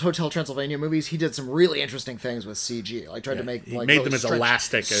watch those Hotel Transylvania movies, he did some really interesting things with CG. Like tried to make... He like, made really them as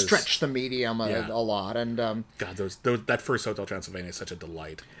elastic as... Stretch the medium a lot. And God, that first Hotel Transylvania is such a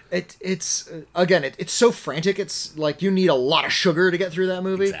delight. it's so frantic. It's like you need a lot of sugar to get through that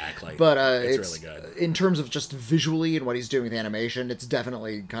movie. Exactly. But it's really good. In terms of just visually and what he's doing with animation, it's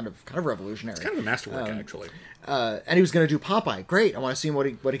definitely kind of revolutionary. It's kind of a masterwork, actually. And he was going to do Popeye. Great. I want to see what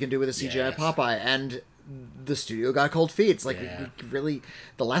he can do with a CGI Yes. Popeye. And the studio got cold feet. It's like, Yeah. we really...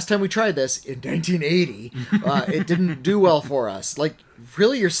 The last time we tried this, in 1980, it didn't do well for us. Like,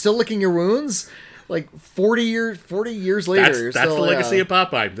 really? You're still licking your wounds? Like, 40 years later, That's you're the still... legacy of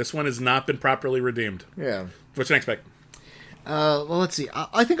Popeye. This one has not been properly redeemed. Yeah. What's your next pick? Well, let's see.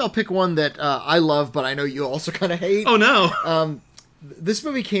 I think I'll pick one that I love, but I know you also kind of hate. Oh, no. This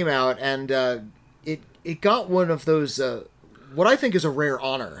movie came out, and it got one of those... what I think is a rare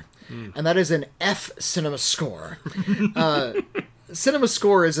honor. And that is an F Cinema Score. Cinema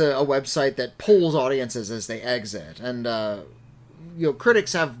Score is a website that polls audiences as they exit, and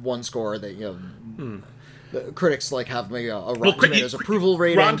critics have one score that the critics like have maybe a Rotten Tomatoes approval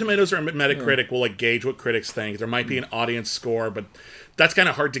rating. Rotten Tomatoes or Metacritic will like gauge what critics think. There might be an audience score, but that's kind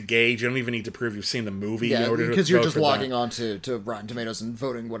of hard to gauge. You don't even need to prove you've seen the movie in order to because you're vote just for logging that. on to Rotten Tomatoes and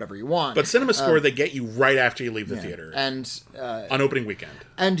voting whatever you want. But Cinema Score, they get you right after you leave the theater and on opening weekend.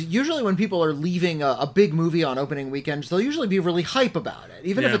 And usually when people are leaving a big movie on opening weekend, they'll usually be really hype about it.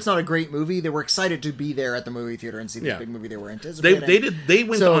 Even if Yeah. it's not a great movie, they were excited to be there at the movie theater and see the big movie they were anticipating. They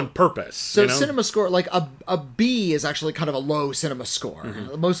went on purpose. So you know? Cinema Score, like a B is actually kind of a low Cinema Score.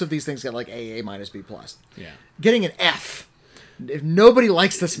 Mm-hmm. Most of these things get like A minus B plus. Yeah. Getting an F, if nobody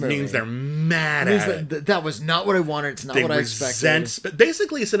likes this movie, means they're mad means at it. that was not what I wanted. It's not They what I resent. expected. But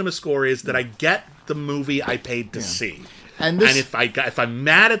basically, a Cinema Score is that I get the movie I paid to see, And this- if I'm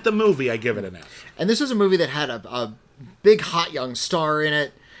mad at the movie, I give it an F. And this was a movie that had a big hot young star in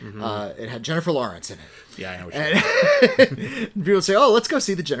it. It had Jennifer Lawrence in it. Yeah, I know what you mean. People say, "Oh, let's go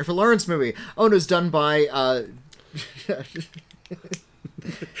see the Jennifer Lawrence movie." Oh, and it was done by a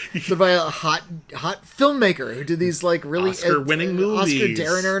hot filmmaker who did these like really Oscar-winning movies.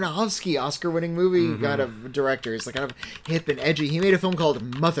 Darren Aronofsky, Oscar-winning movie kind of director. He's like kind of hip and edgy. He made a film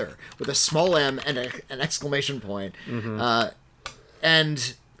called Mother with a small M and an exclamation point,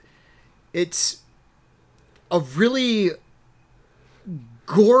 and it's a really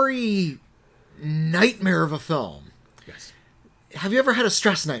gory nightmare of a film. Yes. Have you ever had a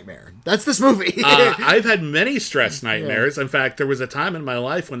stress nightmare? That's this movie. I've had many stress nightmares. In fact, there was a time in my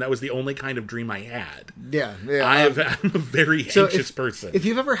life when that was the only kind of dream I had. Yeah. I'm a very anxious person. If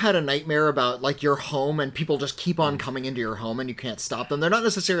you've ever had a nightmare about like your home and people just keep on coming into your home and you can't stop them, they're not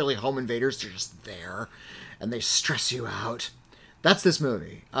necessarily home invaders, they're just there and they stress you out. That's this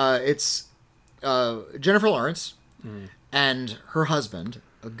movie. It's Jennifer Lawrence and her husband,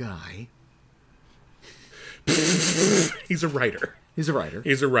 a guy. He's a writer. He's a writer.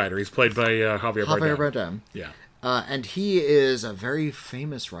 He's a writer. He's played by Javier Javier Bardem. Bardem. Yeah. And he is a very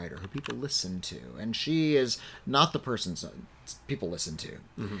famous writer who people listen to. And she is not the person people listen to.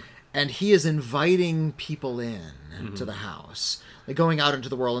 And he is inviting people in to the house. Like going out into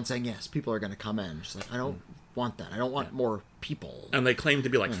the world and saying, yes, people are going to come in. She's like, I don't want that. I don't want more people. And they claim to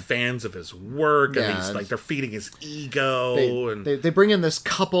be like fans of his work, and he's like they're feeding his ego. They bring in this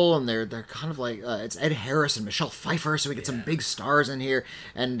couple, and they're kind of like it's Ed Harris and Michelle Pfeiffer, so we get some big stars in here.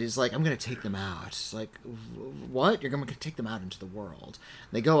 And he's like, I'm going to take them out. It's like, what? You're going to take them out into the world?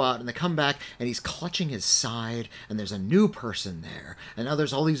 And they go out and they come back, and he's clutching his side, and there's a new person there, and now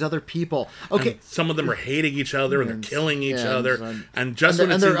there's all these other people. Okay, and some of them are hating each other, and they're killing each other, and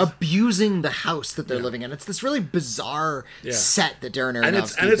they're abusing the house that they're living in. It's this really bizarre set that Darren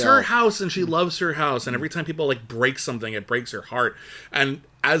Aronofsky and it's her built. house, and she loves her house, and every time people like break something, it breaks her heart. And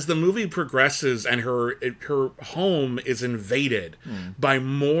as the movie progresses and her home is invaded by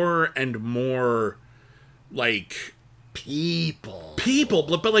more and more like people,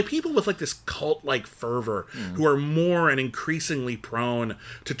 but like people with like this cult like fervor who are more and increasingly prone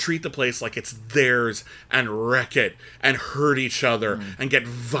to treat the place like it's theirs and wreck it and hurt each other and get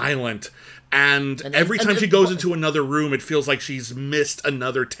violent. And every time she goes into another room, it feels like she's missed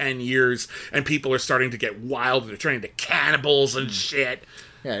another 10 years, and people are starting to get wild. They're turning to cannibals and shit.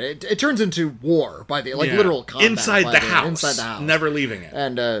 Yeah, it turns into war by the literal combat inside the house, inside the house, never leaving it.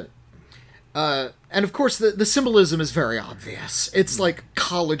 And of course the symbolism is very obvious. It's like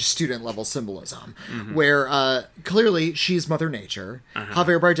college student level symbolism, where clearly she's Mother Nature,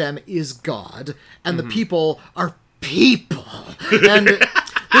 Javier Bardem is God, and the people are people. And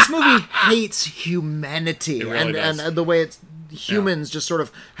this movie hates humanity, really and the way humans just sort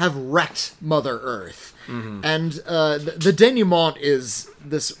of have wrecked Mother Earth. And the denouement is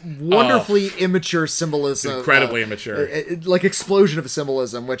this wonderfully immature symbolism. Incredibly immature. Like explosion of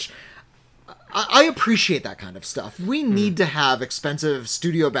symbolism, which I appreciate that kind of stuff. We need to have expensive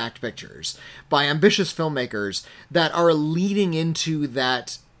studio-backed pictures by ambitious filmmakers that are leading into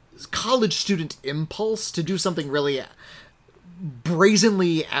that college student impulse to do something really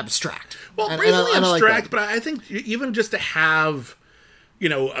brazenly abstract. Well, And brazenly I like abstract, that. but I think even just to have,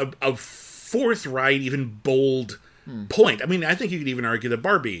 a forthright, even bold point. I mean, I think you could even argue that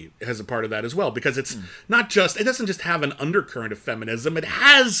Barbie has a part of that as well, because it's it doesn't just have an undercurrent of feminism, it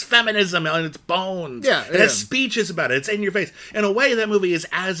has feminism on its bones. Yeah, it has speeches about it. It's in your face. In a way, that movie is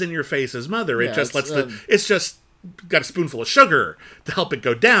as in your face as Mother. It just it's just got a spoonful of sugar to help it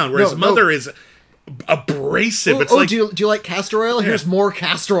go down, whereas Mother is abrasive. It's like, do you like castor oil? Here's more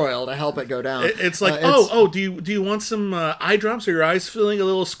castor oil to help it go down. It's like, do you want some eye drops? Are your eyes feeling a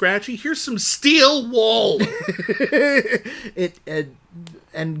little scratchy? Here's some steel wool.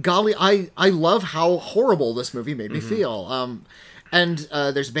 And golly, I love how horrible this movie made me feel. And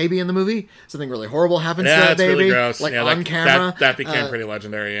there's a baby in the movie. Something really horrible happens to that baby. Really gross. Like on camera. That became pretty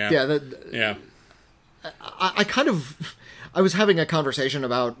legendary. Yeah. I kind of... I was having a conversation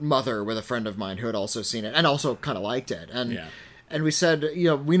about Mother with a friend of mine who had also seen it and also kind of liked it. And we said,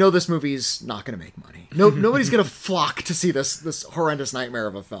 we know this movie's not going to make money. Nobody's going to flock to see this horrendous nightmare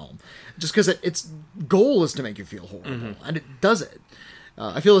of a film. Just because its goal is to make you feel horrible. And it does it.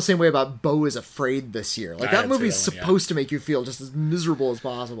 I feel the same way about Beau is Afraid this year. Like, that movie's supposed to make you feel just as miserable as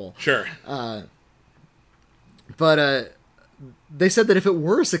possible. Sure. But they said that if it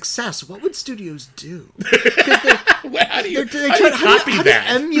were a success, what would studios do? How do you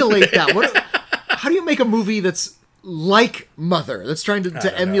emulate that? How do you make a movie that's like Mother, that's trying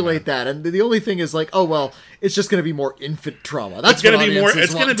to emulate that? And the only thing is like, oh well, it's just going to be more infant trauma. That's going to be more.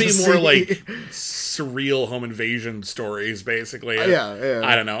 It's going to be more like surreal home invasion stories, basically. Yeah.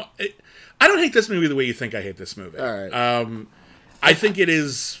 I don't know. I don't hate this movie the way you think I hate this movie. All right. I think it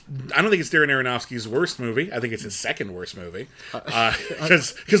is. I don't think it's Darren Aronofsky's worst movie. I think it's his second worst movie,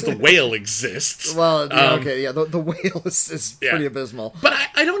 because The Whale exists. Well, the Whale is pretty abysmal. But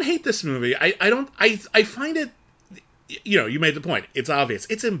I don't hate this movie. I don't. I find it. You made the point. It's obvious.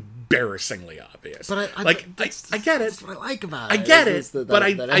 It's embarrassingly obvious. But I get it. That's what I like about it. I get it. But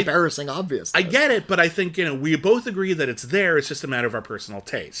embarrassing obvious. I get it. But I think we both agree that it's there. It's just a matter of our personal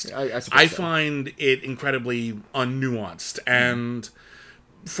taste. I find it incredibly unnuanced and.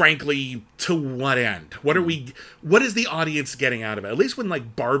 Frankly, to what end? What is the audience getting out of it? At least when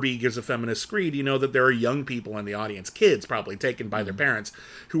like Barbie gives a feminist screed, you know that there are young people in the audience, kids probably taken by their parents,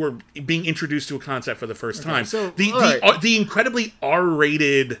 who are being introduced to a concept for the first time. So, the incredibly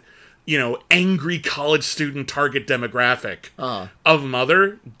R-rated, angry college student target demographic of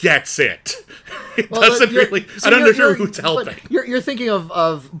Mother gets it. It doesn't really. So I don't know who's helping. You're thinking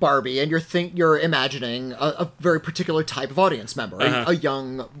of Barbie, and you're imagining a very particular type of audience member, a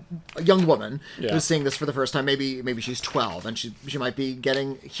young woman who's seeing this for the first time. Maybe she's 12, and she might be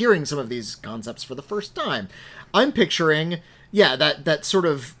hearing some of these concepts for the first time. I'm picturing that sort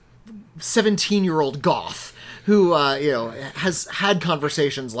of 17-year-old goth who has had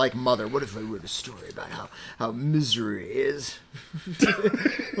conversations like Mother. What if I wrote a story about how misery is?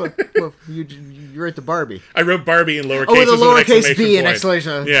 well, you wrote the Barbie. I wrote Barbie in lowercase. Oh, with a lowercase b and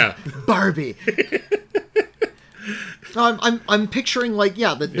exclamation. Yeah, Barbie. I'm picturing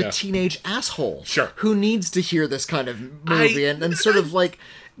the teenage asshole who needs to hear this kind of movie and sort of like.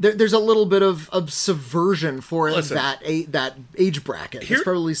 There's a little bit of subversion for that age bracket. He's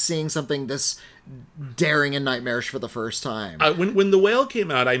probably seeing something this daring and nightmarish for the first time. When The Whale came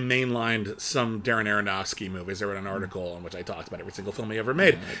out, I mainlined some Darren Aronofsky movies. I wrote an article in which I talked about every single film he ever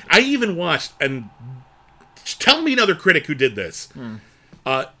made. I even watched, and tell me another critic who did this.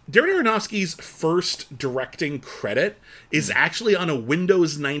 Darren Aronofsky's first directing credit is actually on a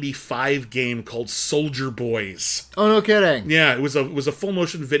Windows 95 game called Soldier Boys. Oh, no kidding. Yeah, it was a full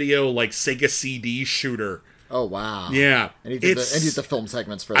motion video like Sega CD shooter. Oh wow! Yeah, and he did the film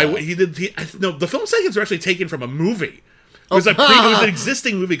segments for that. The film segments are actually taken from a movie. It was, it was an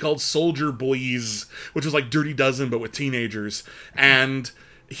existing movie called Soldier Boys, which was like Dirty Dozen, but with teenagers. And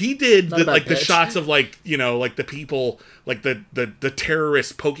he did the shots of like, you know, like the people, like the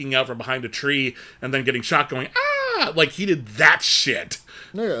terrorists poking out from behind a tree and then getting shot going, ah! Like he did that shit.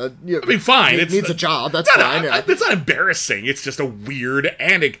 Yeah, I mean, fine. It needs a job. That's fine. It's not embarrassing. It's just a weird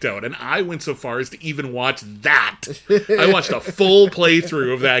anecdote. And I went so far as to even watch that. I watched a full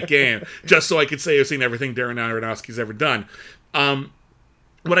playthrough of that game just so I could say I've seen everything Darren Aronofsky's ever done.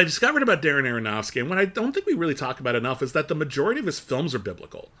 What I discovered about Darren Aronofsky, and what I don't think we really talk about enough, is that the majority of his films are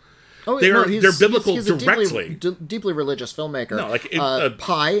biblical. Oh, they're biblical he's directly. A deeply religious filmmaker. No, like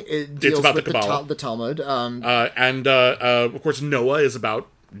Pi deals about with the Kabbalah. the Talmud, and of course Noah is about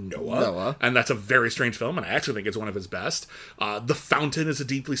Noah, and that's a very strange film, and I actually think it's one of his best. The Fountain is a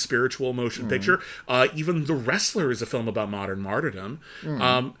deeply spiritual motion picture. Even The Wrestler is a film about modern martyrdom.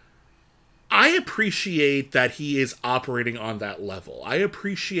 I appreciate that he is operating on that level. I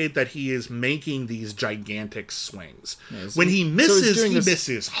appreciate that he is making these gigantic swings. When he misses, he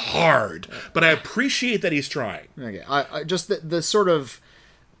misses hard. But I appreciate that he's trying. Okay, I just the sort of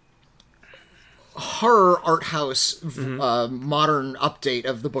horror art house modern update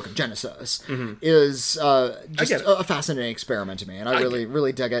of the Book of Genesis is just a fascinating experiment to me, and I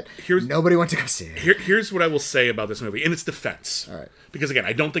really dig it. Nobody went to go see it. Here's what I will say about this movie in its defense. All right. Because again,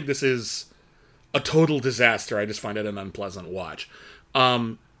 I don't think this is a total disaster. I just find it an unpleasant watch.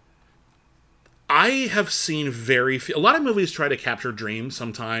 I have seen very few. A lot of movies try to capture dreams,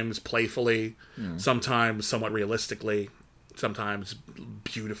 sometimes playfully, sometimes somewhat realistically, sometimes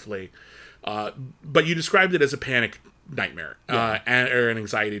beautifully. But you described it as a panic nightmare or an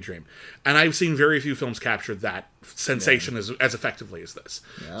anxiety dream. And I've seen very few films capture that sensation as effectively as this.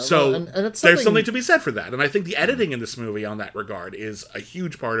 Yeah, so and there's something to be said for that. And I think the editing in this movie on that regard is a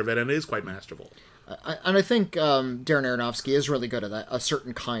huge part of it, and it is quite masterful. And I think Darren Aronofsky is really good at that, a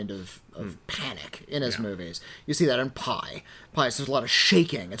certain kind of panic in his movies. You see that in Pi. There's a lot of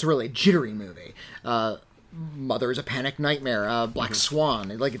shaking. It's a really jittery movie. Mother is a panic nightmare. Black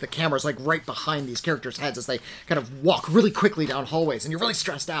Swan, like the camera's like right behind these characters' heads as they kind of walk really quickly down hallways, and you're really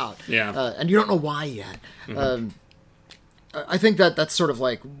stressed out. And you don't know why yet. I think that's sort of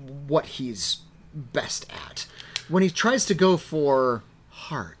like what he's best at. When he tries to go for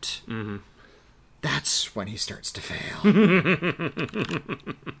heart, that's when he starts to fail.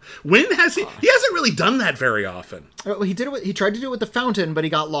 When has he? He hasn't really done that very often. He did it. He tried to do it with The Fountain, but he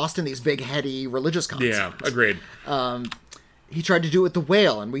got lost in these big, heady religious concepts. Yeah, agreed. He tried to do it with The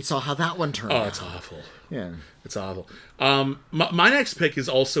Whale, and we saw how that one turned out. Oh, it's awful. Yeah, it's awful. My next pick is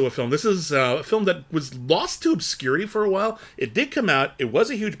also a film. This is a film that was lost to obscurity for a while. It did come out. It was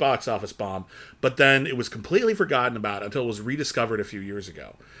a huge box office bomb, but then it was completely forgotten about until it was rediscovered a few years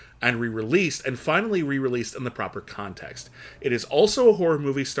ago. And re-released, and finally re-released in the proper context. It is also a horror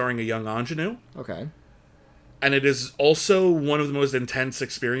movie starring a young ingenue. Okay. And it is also one of the most intense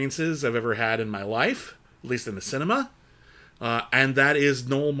experiences I've ever had in my life, at least in the cinema. And that is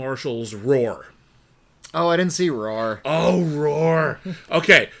Noel Marshall's Roar. Oh, I didn't see Roar. Oh, Roar.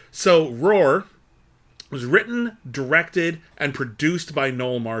 Okay, so Roar was written, directed, and produced by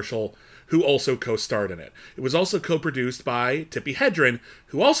Noel Marshall, who also co-starred in it. It was also co-produced by Tippi Hedren,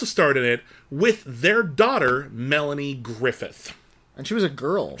 who also starred in it, with their daughter, Melanie Griffith. And she was a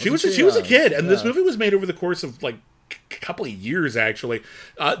girl. She was a kid, and this movie was made over the course of, like, a couple of years, actually.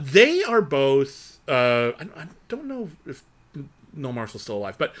 They are both... I don't know if Noel Marshall's still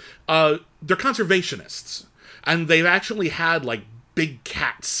alive, but they're conservationists. And they've actually had, like, big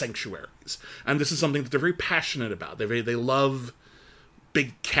cat sanctuaries. And this is something that they're very passionate about. They love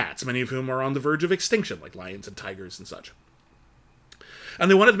big cats, many of whom are on the verge of extinction, like lions and tigers and such.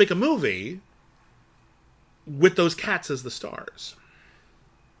 And they wanted to make a movie with those cats as the stars.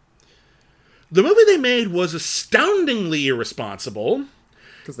 The movie they made was astoundingly irresponsible.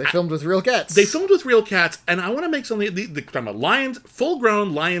 Because they filmed with real cats. They filmed with real cats, and I want to make something... They're talking about lions,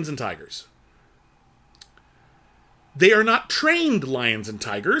 full-grown lions and tigers. They are not trained lions and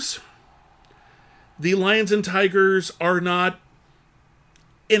tigers. The lions and tigers are not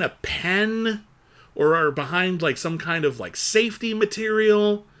in a pen or are behind like some kind of like safety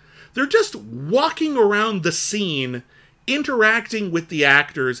material. They're just walking around the scene, interacting with the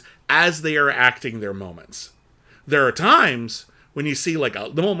actors as they are acting their moments. There are times when you see like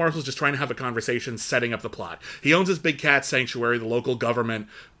Noel Marshall's just trying to have a conversation, setting up the plot. He owns this big cat sanctuary. The local government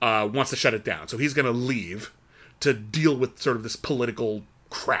wants to shut it down, so he's going to leave to deal with sort of this political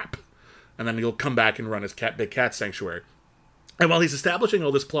crap, and then he'll come back and run his big cat sanctuary. And while he's establishing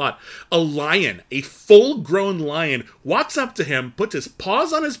all this plot, a lion, a full-grown lion, walks up to him, puts his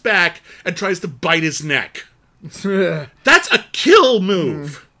paws on his back, and tries to bite his neck. That's a kill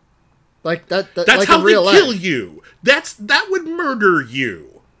move. Like that That's like how in they real kill life. you. That would murder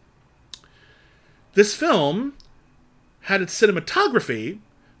you. This film had its cinematography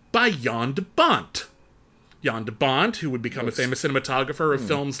by Jan de Bont. Jan de Bont, who would become a famous cinematographer of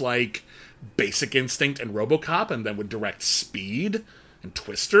films like Basic Instinct and RoboCop, and then would direct Speed and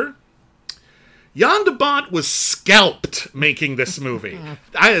Twister. Jan de Bont was scalped making this movie.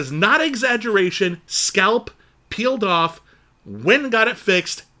 That is not exaggeration. Scalp, peeled off, went and got it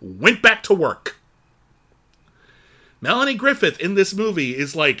fixed, went back to work. Melanie Griffith in this movie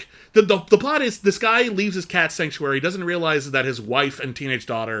is like... The plot is this guy leaves his cat sanctuary, doesn't realize that his wife and teenage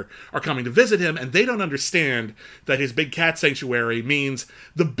daughter are coming to visit him, and they don't understand that his big cat sanctuary means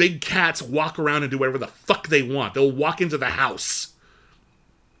the big cats walk around and do whatever the fuck they want. They'll walk into the house.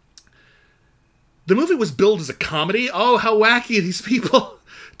 The movie was billed as a comedy. Oh, how wacky these people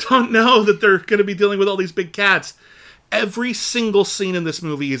don't know that they're going to be dealing with all these big cats. Every single scene in this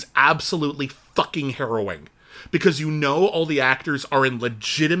movie is absolutely fucking harrowing. Because you know all the actors are in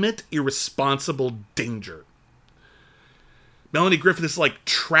legitimate, irresponsible danger. Melanie Griffith is, like,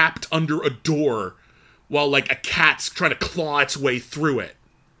 trapped under a door while, like, a cat's trying to claw its way through it.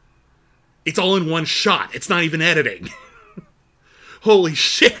 It's all in one shot. It's not even editing. Holy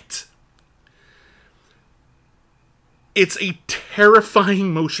shit. It's a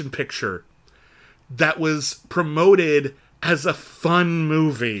terrifying motion picture that was promoted as a fun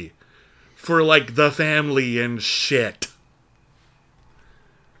movie for, like, the family and shit.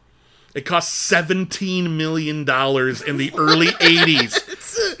 It cost $17 million in the early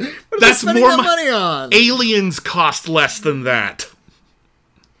 80s. That's more money on. Aliens cost less than that.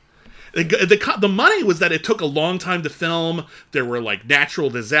 The money was that it took a long time to film. There were, like, natural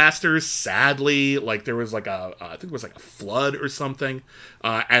disasters. Sadly, like, there was, like, I think it was, like, a flood or something.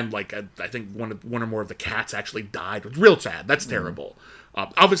 And, like, I think one or more of the cats actually died. It was real sad. That's terrible.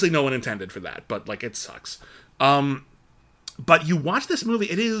 Obviously, no one intended for that, but, like, it sucks. But you watch this movie,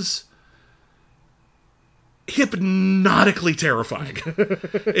 it is hypnotically terrifying.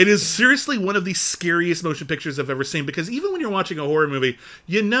 It is seriously one of the scariest motion pictures I've ever seen, because even when you're watching a horror movie,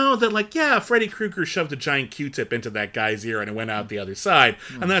 you know that, like, yeah, Freddy Krueger shoved a giant Q-tip into that guy's ear and it went out the other side,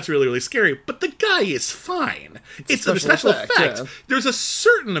 and that's really, really scary, but the guy is fine. It's a special effect. Yeah. There's a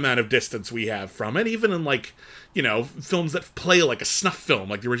certain amount of distance we have from it, even in, like, you know, films that play like a snuff film,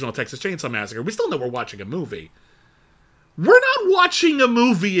 like the original Texas Chainsaw Massacre. We still know we're watching a movie. We're not watching a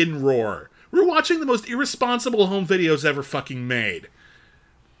movie in Roar. We're watching the most irresponsible home videos ever fucking made.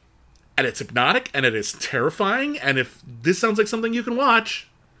 And it's hypnotic, and it is terrifying, and if this sounds like something you can watch,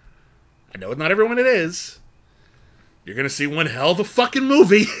 I know not everyone it is, you're gonna see one hell of a fucking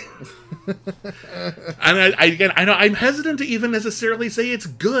movie. And I know I'm hesitant to even necessarily say it's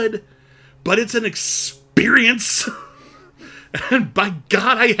good, but it's an experience. And by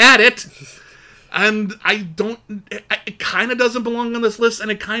God, I had it. And it kind of doesn't belong on this list, and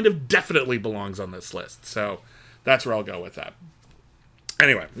it kind of definitely belongs on this list. So that's where I'll go with that.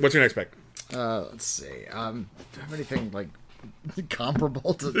 Anyway, what's your next pick? Let's see. Do I have anything, like,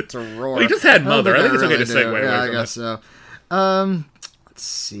 comparable to Roar? Well, you just had Mother. I think it's okay to segue away from I guess so. Let's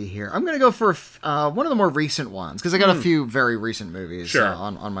see here. I'm going to go for one of the more recent ones, because I got a few very recent movies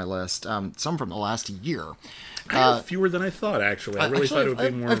on my list. Some from the last year. I have fewer than I thought, actually. I really thought it would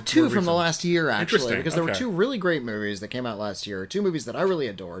be more. I have two more from recent. the last year, actually, because there were Okay. two really great movies that came out last year. Two movies that I really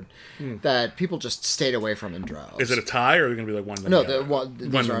adored, that people just stayed away from in droves. Is it a tie, or are we going to be like one? Then No, the other?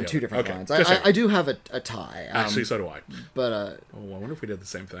 these are on two different Okay. lines. Just I do have a tie. Actually, so do I. But Oh, I wonder if we did the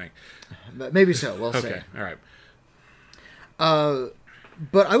same thing. maybe so. We'll see. Okay, all right.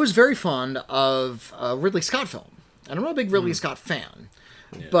 But I was very fond of a Ridley Scott film, and I'm not a big Ridley Scott fan.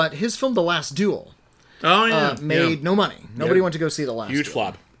 Yeah. But his film, The Last Duel, made no money. Nobody went to go see The Last Huge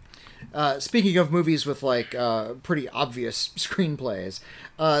Duel. flop. Speaking of movies with, like, pretty obvious screenplays,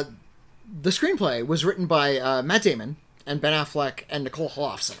 the screenplay was written by Matt Damon and Ben Affleck and Nicole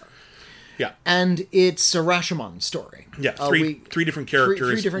Holofcener. Yeah. And it's a Rashomon story. Yeah, three different characters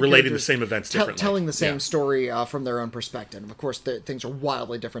three different relating characters the same events differently. Telling the same story from their own perspective. Of course, things are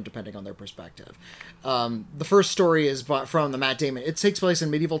wildly different depending on their perspective. The first story is from the Matt Damon. It takes place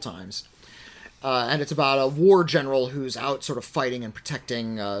in medieval times. And it's about a war general who's out sort of fighting and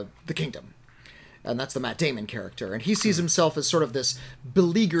protecting the kingdom. And that's the Matt Damon character. And he sees himself as sort of this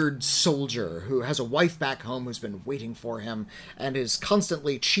beleaguered soldier who has a wife back home who's been waiting for him and is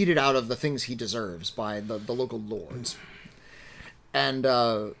constantly cheated out of the things he deserves by the local lords. And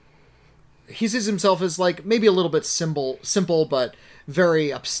he sees himself as, like, maybe a little bit simple but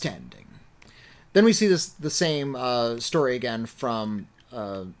very upstanding. Then we see the same story again from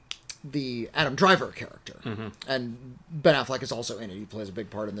the Adam Driver character, and Ben Affleck is also in it. He plays a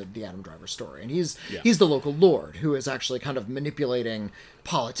big part in the Adam Driver story, and he's the local lord who is actually kind of manipulating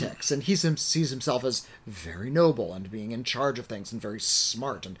politics, and he sees himself as very noble and being in charge of things, and very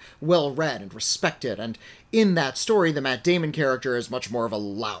smart and well read and respected. And in that story, the Matt Damon character is much more of a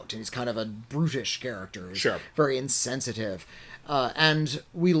lout, and he's kind of a brutish character. He's very insensitive. And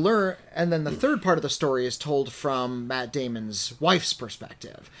we learn, and then the third part of the story is told from Matt Damon's wife's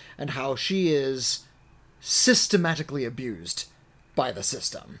perspective, and how she is systematically abused by the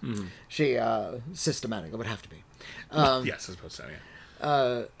system. She, systematic, it would have to be. Yes, I suppose so,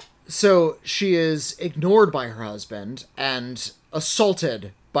 yeah. So she is ignored by her husband and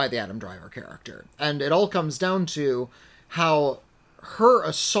assaulted by the Adam Driver character. And it all comes down to how her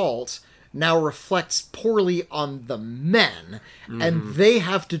assault now reflects poorly on the men, and they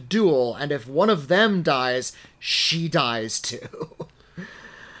have to duel, and if one of them dies, she dies too.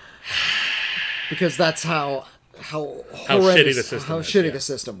 Because that's how shitty the system is, the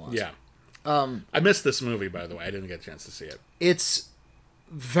system was. Yeah. I missed this movie, by the way. I didn't get a chance to see it. It's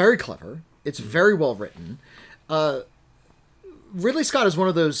very clever. It's very well written. Ridley Scott is one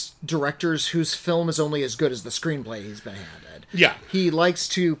of those directors whose film is only as good as the screenplay he's been handed. Yeah. He likes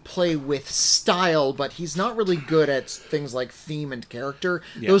to play with style, but he's not really good at things like theme and character.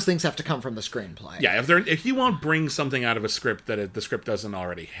 Yeah. Those things have to come from the screenplay. Yeah, if he won't bring something out of a script that the script doesn't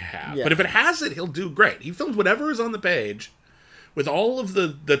already have. Yeah. But if it has it, he'll do great. He films whatever is on the page with all of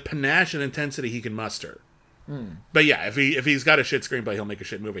the panache and intensity he can muster. But yeah, if he's got a shit screenplay, he'll make a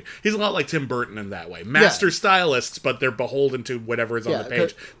shit movie. He's a lot like Tim Burton in that way. Master stylists, but they're beholden to whatever is on the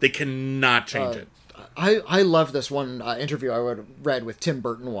page. They cannot change it. I love this one interview I read with Tim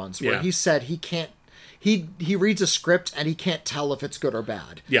Burton once, where he said he can't. He reads a script and he can't tell if it's good or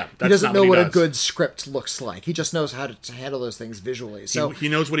bad. Yeah, he doesn't know what a good script looks like. He just knows how to handle those things visually. So he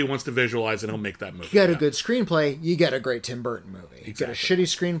knows what he wants to visualize, and he'll make that movie. You get a good screenplay, you get a great Tim Burton movie. You get a shitty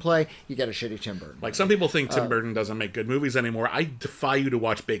screenplay, you get a shitty Tim Burton movie. Like, some people think Tim Burton doesn't make good movies anymore. I defy you to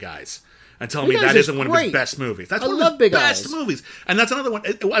watch Big Eyes and tell me that isn't one of his best movies. That's one of his best movies. And that's another one.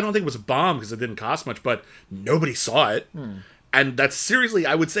 I don't think it was a bomb because it didn't cost much, but nobody saw it. And that's seriously,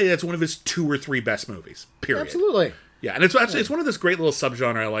 I would say that's one of his 2 or 3 best movies, period. Absolutely. Yeah, and it's one of this great little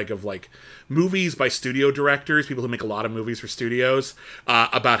subgenre I like of, like, movies by studio directors, people who make a lot of movies for studios,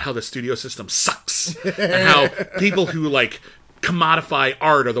 about how the studio system sucks. And how people who, like, commodify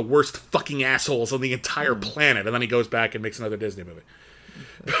art are the worst fucking assholes on the entire planet. And then he goes back and makes another Disney movie.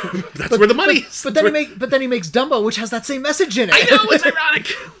 That's where the money is. But then he makes Dumbo, which has that same message in it. I know, it's ironic.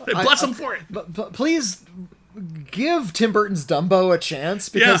 Bless him for it. But please give Tim Burton's Dumbo a chance,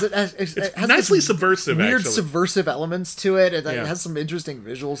 because it has nicely subversive, weird actually. Subversive elements to it. It has some interesting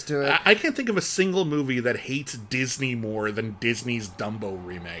visuals to it. I can't think of a single movie that hates Disney more than Disney's Dumbo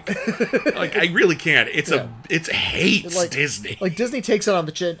remake. Like, I really can't. It hates Disney. Like, Disney takes it on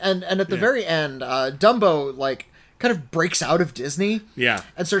the chin, and at the very end, Dumbo, like, kind of breaks out of Disney,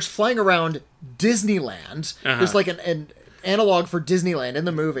 and starts flying around Disneyland. There's like an analog for Disneyland in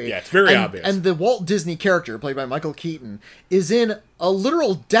the movie. Yeah, it's very obvious. And the Walt Disney character, played by Michael Keaton, is in a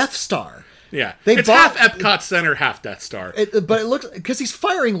literal Death Star. Yeah, it's half Epcot Center, half Death Star. But it looks, because he's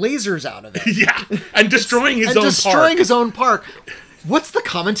firing lasers out of it. Yeah, and destroying his own park. What's the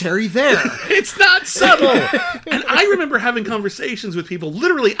commentary there? It's not subtle. And I remember having conversations with people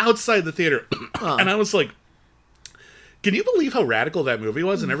literally outside the theater, and I was like, can you believe how radical that movie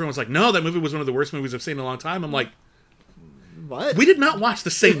was? And everyone's like, no, that movie was one of the worst movies I've seen in a long time. I'm like, what? We did not watch the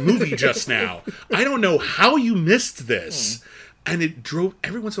same movie just now. I don't know how you missed this. And it drove,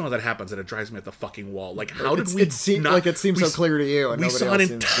 every once in a while that happens, and it drives me at the fucking wall. Like, how did we it seems so clear to you, and we saw an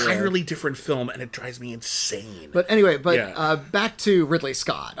entirely different film, and it drives me insane. But anyway, back to Ridley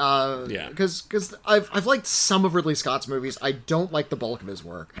Scott. Because I've liked some of Ridley Scott's movies. I don't like the bulk of his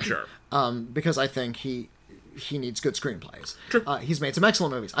work. Sure. Because I think he needs good screenplays. Sure. He's made some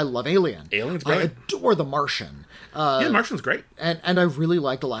excellent movies. I love Alien. Alien's great. I adore The Martian. Martian's great. And I really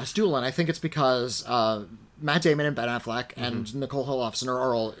like The Last Duel, and I think it's because Matt Damon and Ben Affleck and Nicole Holofcener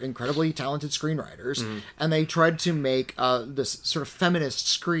are all incredibly talented screenwriters, and they tried to make this sort of feminist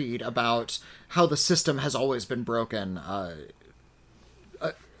screed about how the system has always been broken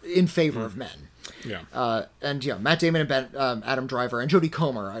in favor of men. Yeah. And Matt Damon and Adam Driver and Jodie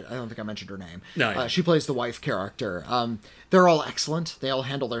Comer, I don't think I mentioned her name. No, yeah. She plays the wife character. They're all excellent. They all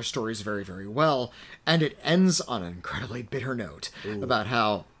handle their stories very, very well. And it ends on an incredibly bitter note about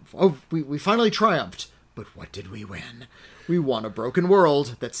how, we finally triumphed, but what did we win? We won a broken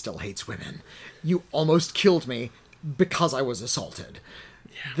world that still hates women. You almost killed me because I was assaulted.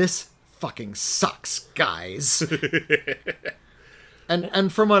 Yeah. This fucking sucks, guys.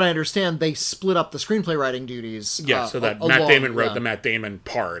 And from what I understand, they split up the screenplay writing duties. Yeah, so that Matt Damon wrote the Matt Damon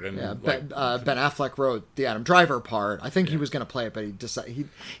part, and Ben Affleck wrote the Adam Driver part. I think he was going to play it, but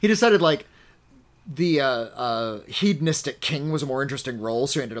he decided like the hedonistic king was a more interesting role,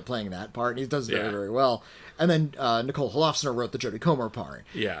 so he ended up playing that part, and he does very, very well. And then Nicole Holofcener wrote the Jodie Comer part.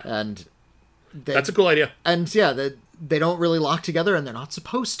 Yeah, and that's a cool idea. And yeah, they don't really lock together, and they're not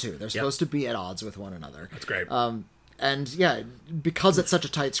supposed to. They're supposed to be at odds with one another. That's great. And yeah, because it's such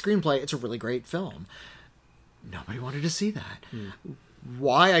a tight screenplay, it's a really great film. Nobody wanted to see that.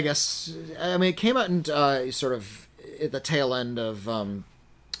 Why? I guess. I mean, it came out in sort of at the tail end of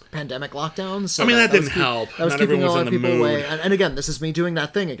pandemic lockdowns. So I mean, that didn't help. That was Not keeping everyone a was lot in of the people mood. away. And again, this is me doing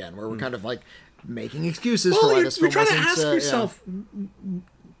that thing again, where we're kind of like making excuses for why this film you're trying wasn't. to ask yourself,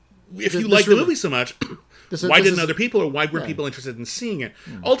 if you This like the really- movie so much, this why didn't is- other people, or why were people interested in seeing it?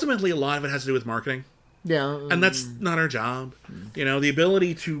 Ultimately, a lot of it has to do with marketing. Yeah, And that's not our job. You know, the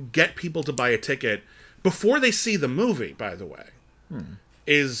ability to get people to buy a ticket before they see the movie, by the way,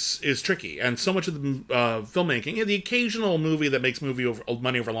 is tricky. And so much of the filmmaking, the occasional movie that makes money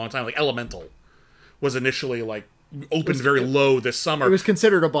over a long time, like Elemental, was initially like opened very low this summer. it was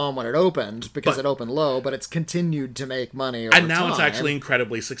considered a bomb when it opened because it opened low, but it's continued to make money over And now it's time. actually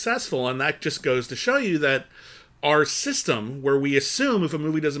incredibly successful. And that just goes to show you that our system, where we assume if a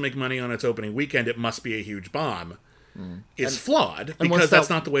movie doesn't make money on its opening weekend, it must be a huge bomb, is flawed, because that's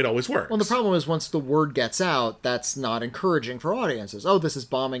not the way it always works. Well, the problem is once the word gets out, that's not encouraging for audiences. Oh, this is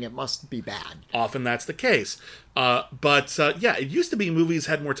bombing, it must be bad. Often that's the case. But it used to be movies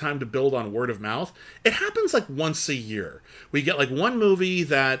had more time to build on word of mouth. It happens like once a year. We get like one movie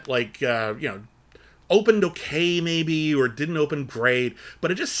that opened okay maybe, or didn't open great, but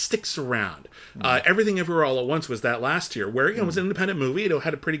it just sticks around. Everything Everywhere All at Once was that last year, where it was an independent movie. It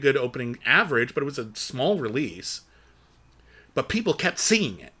had a pretty good opening average, but it was a small release. But people kept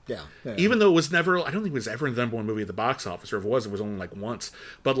seeing it. Yeah. Even though it was never, I don't think it was ever the number one movie at the box office, or if it was only like once.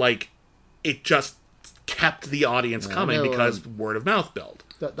 But like, it just kept the audience coming because word of mouth built.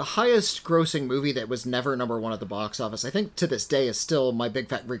 The highest grossing movie that was never number one at the box office, I think to this day, is still My Big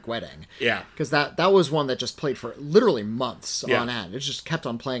Fat Greek Wedding. Yeah. Because that was one that just played for literally months Yeah. on end. It just kept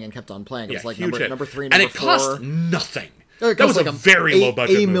on playing and kept on playing. It was like huge hit. number 3, and number it 4. cost nothing. It That was cost a very low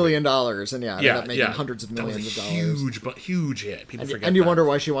budget $8 movie. million, and it ended up making hundreds of millions of dollars. Huge hit. People forget And you that. wonder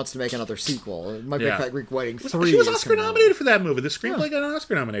why she wants to make another sequel. My Big Fat Greek Wedding 3. She was is Oscar coming out. nominated for that movie. The screenplay got an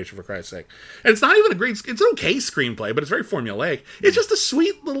Oscar nomination, for Christ's sake. And it's not even a great... It's an okay screenplay, but it's very formulaic. It's just a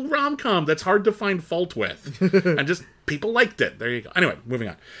sweet little rom-com that's hard to find fault with. And just, people liked it. There you go. Anyway, moving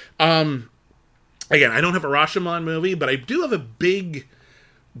on. Again, I don't have a Rashomon movie, but I do have a big,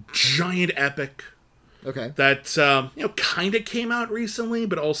 giant epic Okay. that kind of came out recently,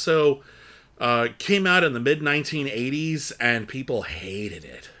 but also came out in the mid-1980s, and people hated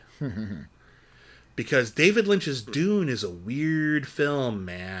it. Because David Lynch's Dune is a weird film,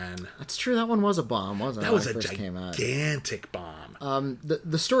 man. That's true. That one was a bomb, wasn't it? That was when a it first came out. gigantic bomb.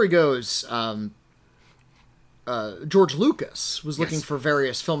 The story goes, George Lucas was looking for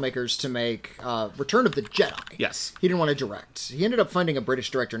various filmmakers to make Return of the Jedi. Yes. He didn't want to direct. He ended up finding a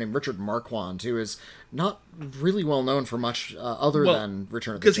British director named Richard Marquand, who is not really well known for much other than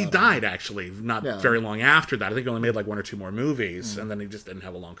Return of the Jedi. Because he died, actually, not very long after that. I think he only made like 1 or 2 more movies, and then he just didn't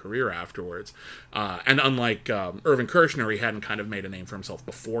have a long career afterwards. And unlike Irvin Kershner, he hadn't kind of made a name for himself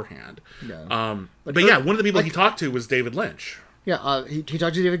beforehand. Yeah. But yeah, one of the people he talked to was David Lynch. Yeah, he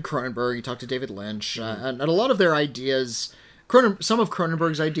talked to David Cronenberg, he talked to David Lynch, and a lot of their ideas, some of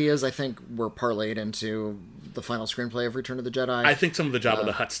Cronenberg's ideas, I think, were parlayed into the final screenplay of Return of the Jedi. I think some of the Jabba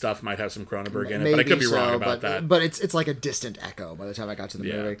the Hutt stuff might have some Cronenberg in it, but I could be wrong about that. But it's like a distant echo by the time I got to the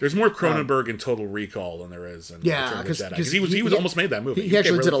movie. There's more Cronenberg in Total Recall than there is in Return of the Jedi. Because he was almost made that movie. He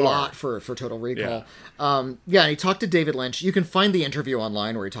actually did a lot for Total Recall. And he talked to David Lynch. You can find the interview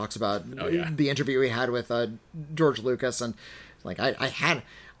online where he talks about the interview he had with George Lucas, and like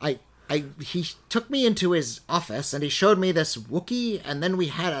he took me into his office and he showed me this Wookiee, and then we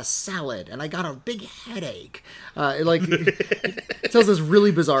had a salad and I got a big headache. It tells this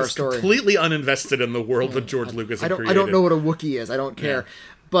really bizarre story. Completely uninvested in the world that George Lucas had created. I don't know what a Wookiee is. I don't care.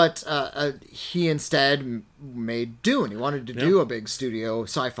 But he instead made Dune. He wanted to do a big studio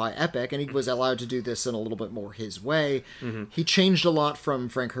sci-fi epic, and he was allowed to do this in a little bit more his way. Mm-hmm. He changed a lot from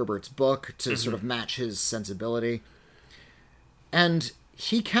Frank Herbert's book to sort of match his sensibility. And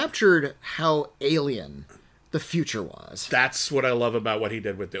he captured how alien the future was. That's what I love about what he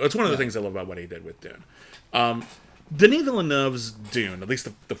did with Dune. It's one of the things I love about what he did with Dune. Denis Villeneuve's Dune, at least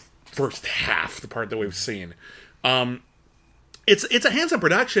the first half, the part that we've seen, it's a handsome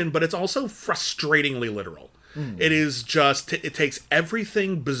production, but it's also frustratingly literal. It is just, it takes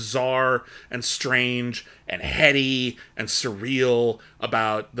everything bizarre and strange and heady and surreal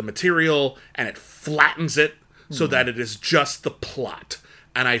about the material, and it flattens it so that it is just the plot.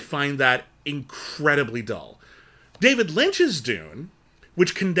 And I find that incredibly dull. David Lynch's Dune,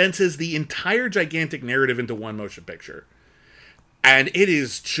 which condenses the entire gigantic narrative into one motion picture, and it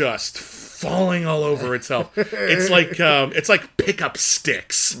is just falling all over itself. It's like pickup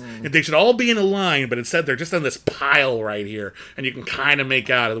sticks. They should all be in a line, but instead they're just on this pile right here, and you can kind of make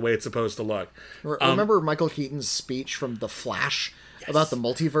out of the way it's supposed to look. Remember Michael Keaton's speech from The Flash about the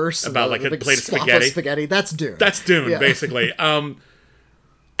multiverse? About the, like the a big plate of slop spaghetti? That's Dune. That's Dune, Yeah. basically. And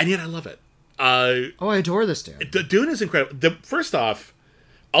yet I love it. I adore this Dune. Dune is incredible. First off,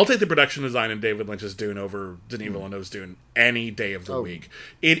 I'll take the production design in David Lynch's Dune over Denis Villeneuve's Dune any day of the week.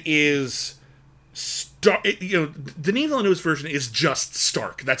 It is Denis Villeneuve's version is just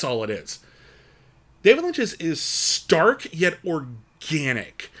stark. That's all it is. David Lynch's is stark yet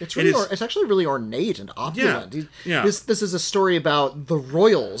organic. It's really, it's actually really ornate and opulent. Yeah. This is a story about the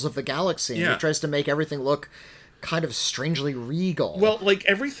royals of the galaxy. And Yeah. he tries to make everything look kind of strangely regal. Well, like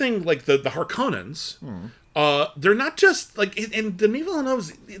everything, like the Harkonnens, they're not just like in Denis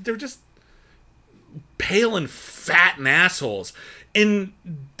Villeneuve's. They're just pale and fat and assholes. In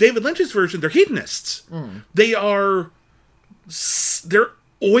David Lynch's version, they're hedonists. They're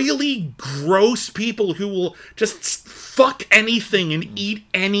oily, gross people who will just fuck anything and eat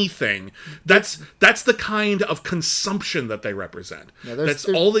anything. That's the kind of consumption that they represent. Yeah,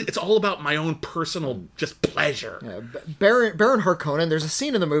 it's all about my own personal just pleasure. Baron Harkonnen, there's a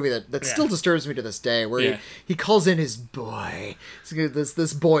scene in the movie that still disturbs me to this day where he calls in his boy.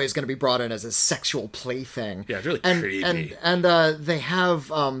 This boy is going to be brought in as a sexual plaything. Yeah, it's really creepy. And they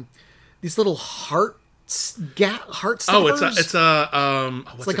have these little heart stoppers. It's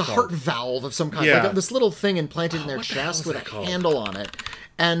like a heart valve of some kind. Yeah. Like this little thing implanted in their what the hell chest is with a that called? handle on it.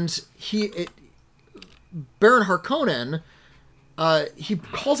 And Baron Harkonnen, he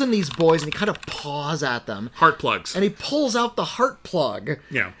calls in these boys and he kind of paws at them. Heart plugs. And he pulls out the heart plug.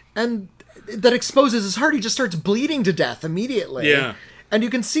 Yeah. And that exposes his heart. He just starts bleeding to death immediately. Yeah. And you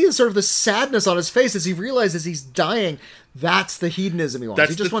can see sort of the sadness on his face as he realizes he's dying. That's the hedonism he wants.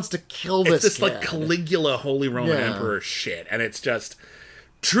 He just wants to kill this It's this kid. like Caligula, Holy Roman Emperor shit. And it's just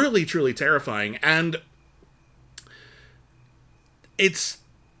truly, truly terrifying. And it's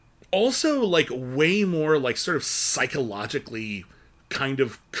also like way more like sort of psychologically kind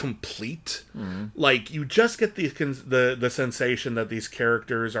of complete. Like you just get the sensation that these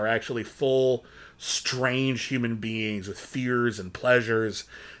characters are actually full, strange human beings with fears and pleasures.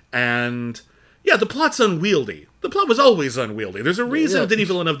 And yeah, the plot's unwieldy. The plot was always unwieldy. There's a reason Denis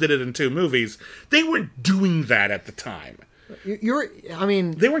Villeneuve did it in 2 movies. They weren't doing that at the time. They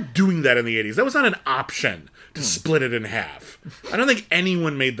weren't doing that in the 80s. That was not an option to split it in half. I don't think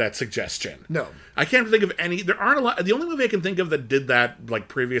anyone made that suggestion. No. I can't think of any. There aren't a lot. The only movie I can think of that did that like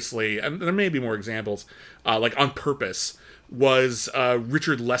previously, and there may be more examples, like on purpose, was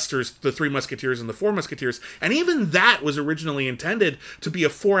Richard Lester's The Three Musketeers and the Four Musketeers. And even that was originally intended to be a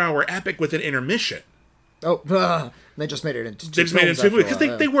 4-hour epic with an intermission. They just made it into 2 They just made it into 2 movies because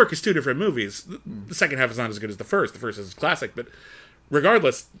they yeah. work as 2 different movies. The second half is not as good as the first. The first is classic, but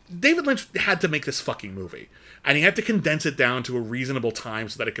regardless, David Lynch had to make this fucking movie, and he had to condense it down to a reasonable time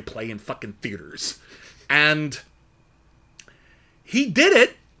so that it could play in fucking theaters. And he did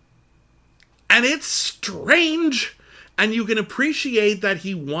it, and it's strange, and you can appreciate that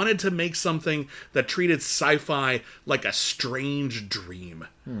he wanted to make something that treated sci-fi like a strange dream.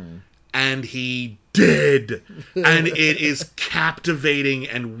 And he did. And it is captivating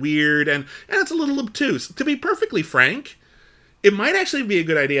and weird, and it's a little obtuse. To be perfectly frank, it might actually be a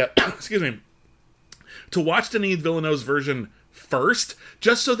good idea, excuse me, to watch Denis Villeneuve's version first,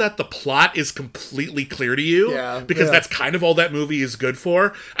 just so that the plot is completely clear to you, because that's kind of all that movie is good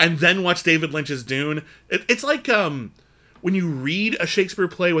for, and then watch David Lynch's Dune. It's like when you read a Shakespeare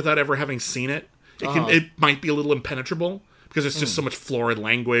play without ever having seen it, it might be a little impenetrable, because it's just so much florid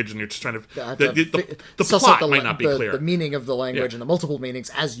language, and you're just trying to... The plot might not be clear. The meaning of the language and the multiple meanings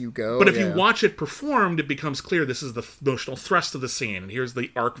as you go. But if you watch it performed, it becomes clear this is the emotional thrust of the scene, and here's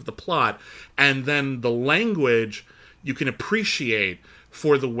the arc of the plot. And then the language you can appreciate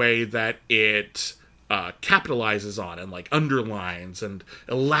for the way that it capitalizes on and like underlines and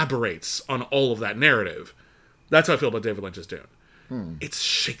elaborates on all of that narrative. That's how I feel about David Lynch's Dune. It's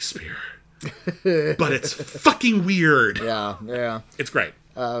Shakespeare. But it's fucking weird. Yeah. It's great.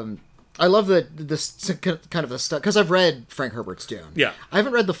 I love this kind of the stuff, because I've read Frank Herbert's Dune. Yeah. I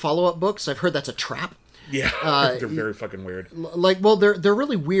haven't read the follow-up books. I've heard that's a trap. Yeah, they're very fucking weird. They're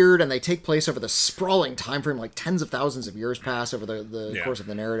really weird, and they take place over the sprawling time frame, like tens of thousands of years pass over the course of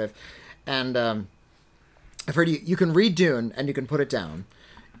the narrative. And I've heard you can read Dune and you can put it down.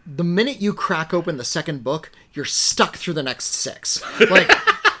 The minute you crack open the second book, you're stuck through the next 6. Like,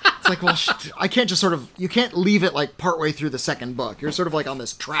 it's like, well, I can't just sort of, you can't leave it like partway through the second book. You're sort of like on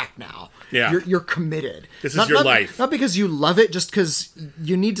this track now. Yeah. You're committed. This is your life. Not because you love it, just because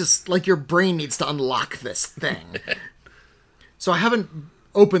you need to, like, your brain needs to unlock this thing. So I haven't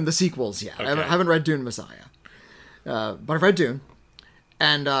opened the sequels yet. Okay. I haven't read Dune Messiah. But I've read Dune.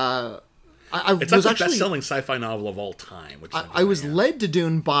 And, It's like the best-selling sci-fi novel of all time. Which I was led to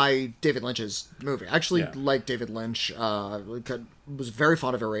Dune by David Lynch's movie. I actually like David Lynch. Was very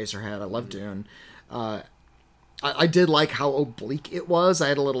fond of Eraserhead. I love Dune. I did like how oblique it was. I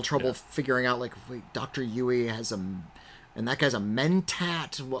had a little trouble figuring out, like, wait, Dr. Yui has and that guy's a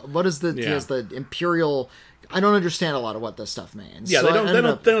mentat. What is the? He has the Imperial. I don't understand a lot of what this stuff means. Yeah, so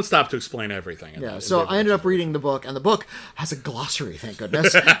they don't stop to explain everything. So I ended up reading the book, and the book has a glossary, thank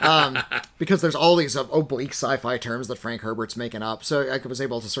goodness, because there's all these oblique sci-fi terms that Frank Herbert's making up. So I was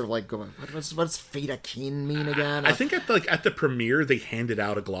able to sort of like go, what does Feta Keen mean again? I think at the premiere they handed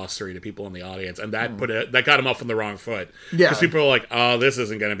out a glossary to people in the audience, and that that got them off on the wrong foot. Yeah, because people were like, "Oh, this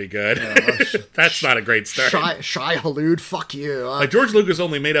isn't going to be good." That's not a great start. Shai Halud, fuck you. Like George Lucas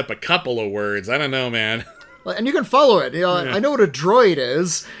only made up a couple of words. I don't know, man. And you can follow it. You know, I know what a droid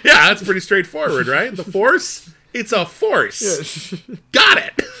is. Yeah, that's pretty straightforward, right? The Force? It's a force. Got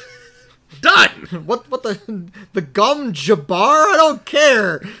it. Done. What the Gum Jabbar? I don't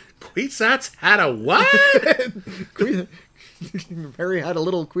care. Kwisatz had a what? Harry had a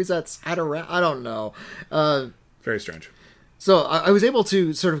little Kwisatz had a rat. I don't know. Very strange. So I was able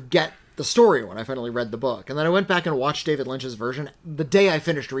to sort of get the story when I finally read the book, and then I went back and watched David Lynch's version the day I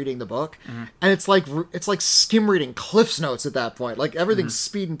finished reading the book, and it's like skim reading Cliff's Notes at that point. Like everything's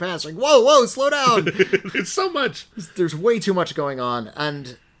speeding past. Like whoa, slow down. It's so much. There's way too much going on,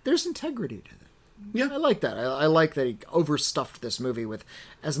 and there's integrity to it. Yeah, I like that. I like that he overstuffed this movie with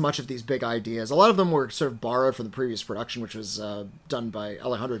as much of these big ideas. A lot of them were sort of borrowed from the previous production, which was done by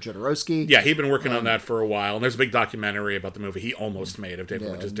Alejandro Jodorowsky. Yeah, he'd been working on that for a while, and there's a big documentary about the movie he almost made of David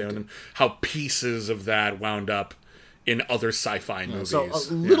Lynch's Dune, and how pieces of that wound up in other sci-fi movies. So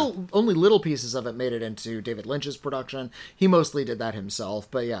only little pieces of it made it into David Lynch's production. He mostly did that himself,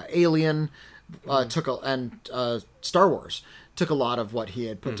 but yeah, Alien Star Wars took a lot of what he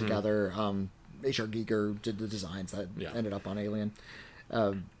had put together. H.R. Giger did the designs that ended up on Alien.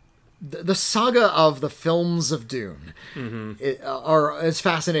 The saga of the films of Dune are as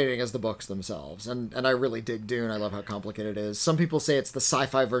fascinating as the books themselves, and I really dig Dune. I love how complicated it is. Some people say it's the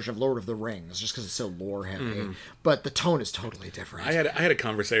sci-fi version of Lord of the Rings, just because it's so lore heavy, but the tone is totally different. I had a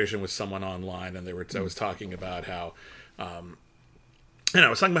conversation with someone online, and I was talking about how, and I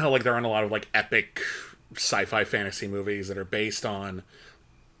was talking about how like there aren't a lot of like epic sci-fi fantasy movies that are based on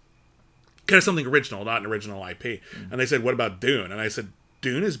kind of something original, not an original IP. And they said, "What about Dune?" And I said,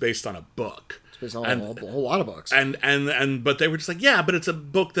 "Dune is based on a book. It's based on a whole lot of books." But they were just like, "Yeah, but it's a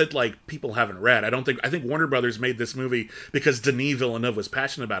book that like people haven't read." I think Warner Brothers made this movie because Denis Villeneuve was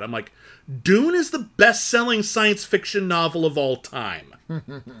passionate about it. I'm like, Dune is the best-selling science fiction novel of all time.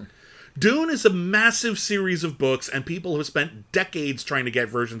 Dune is a massive series of books, and people have spent decades trying to get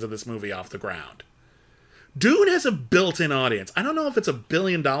versions of this movie off the ground. Dune has a built-in audience. I don't know if it's a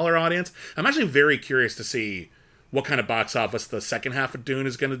billion-dollar audience. I'm actually very curious to see what kind of box office the second half of Dune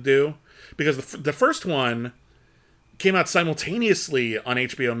is going to do. Because the first one came out simultaneously on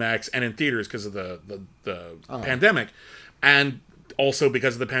HBO Max and in theaters because of the pandemic. And also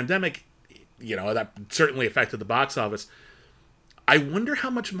because of the pandemic, that certainly affected the box office. I wonder how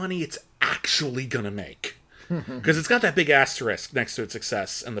much money it's actually going to make. Because it's got that big asterisk next to its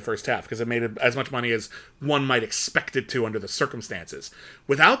success in the first half, because it made as much money as one might expect it to under the circumstances.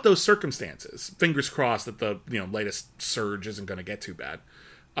 Without those circumstances, fingers crossed that the latest surge isn't going to get too bad.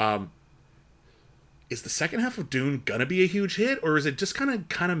 Is the second half of Dune going to be a huge hit, or is it just kind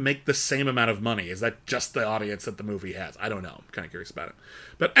of make the same amount of money? Is that just the audience that the movie has? I don't know. I'm kind of curious about it.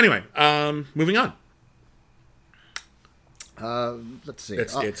 But anyway, moving on. Let's see.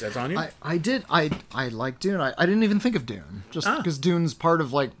 It's on you. I like Dune. I didn't even think of Dune, just because Dune's part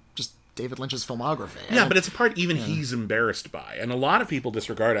of like just David Lynch's filmography. Yeah, but it's a part even he's embarrassed by, and a lot of people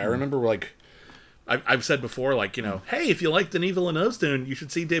disregard it. I remember like I've said before, like hey, if you like Denis Villeneuve's Dune, you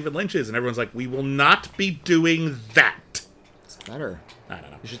should see David Lynch's, and everyone's like, we will not be doing that. It's better. I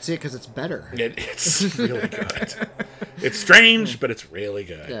don't know. You should see it because it's better. It's really good. It's strange, but it's really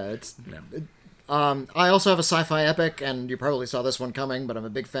good. Yeah, I also have a sci-fi epic, and you probably saw this one coming, but I'm a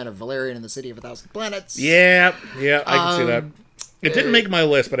big fan of Valerian and the City of a Thousand Planets. Yeah, I can see that. It didn't make my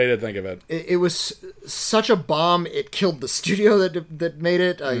list, but I did think of it. It was such a bomb, it killed the studio that made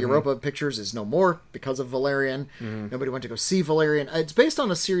it. Europa Pictures is no more because of Valerian. Nobody went to go see Valerian. It's based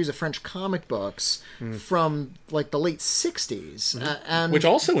on a series of French comic books from like the late 60s. And Which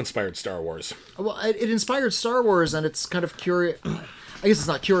also inspired Star Wars. well, it inspired Star Wars, and it's kind of curious. I guess it's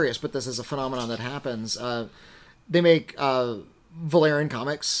not curious, but this is a phenomenon that happens. They make Valerian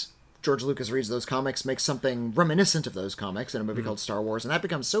comics. George Lucas reads those comics, makes something reminiscent of those comics in a movie called Star Wars, and that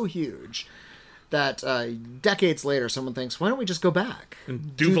becomes so huge that decades later someone thinks, why don't we just go back?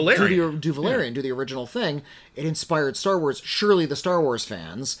 Do Valerian. Do Valerian, do the original thing. It inspired Star Wars. Surely the Star Wars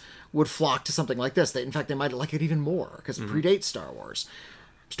fans would flock to something like this. In fact, they might like it even more, because it predates Star Wars.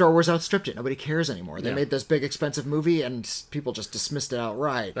 Star Wars outstripped it. Nobody cares anymore. They made this big, expensive movie, and people just dismissed it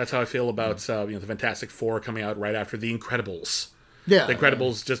outright. That's how I feel about the Fantastic Four coming out right after The Incredibles. Yeah, The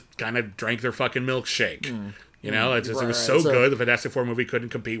Incredibles just kind of drank their fucking milkshake. You know, it was Right. so good. The Fantastic Four movie couldn't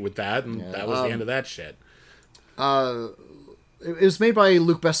compete with that, and that was the end of that shit. It was made by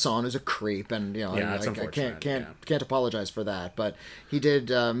Luc Besson, who's a creep, and it's I unfortunate. can't apologize for that. But he did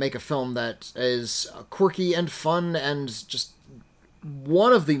make a film that is quirky and fun, and just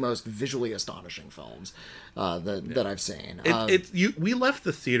one of the most visually astonishing films that I've seen. We left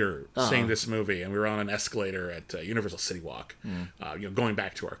the theater seeing this movie, and we were on an escalator at Universal City Walk, going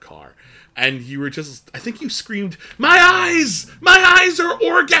back to our car, and you were I think you screamed, "My eyes are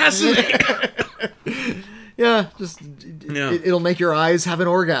orgasming!" Yeah, it'll make your eyes have an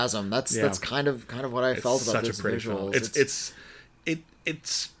orgasm. That's kind of what I felt about this visual. It's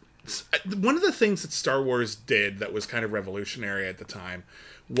one of the things that Star Wars did that was kind of revolutionary at the time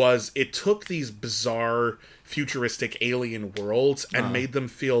was it took these bizarre futuristic alien worlds and made them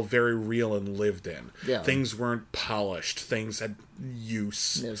feel very real and lived in. Yeah. Things weren't polished. Things had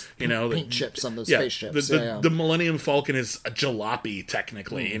use. There's the paint chips on those spaceships. The Millennium Falcon is a jalopy,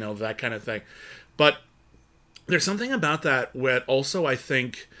 technically, that kind of thing. But there's something about that where also I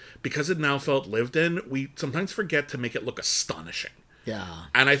think, because it now felt lived in, we sometimes forget to make it look astonishing. Yeah.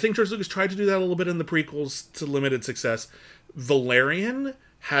 And I think George Lucas tried to do that a little bit in the prequels to limited success. Valerian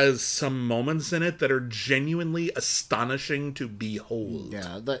has some moments in it that are genuinely astonishing to behold.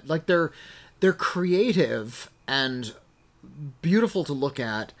 Yeah, like they're creative and beautiful to look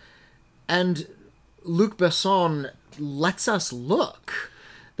at, and Luc Besson lets us look.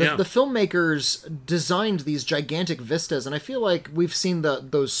 The filmmakers designed these gigantic vistas, and I feel like we've seen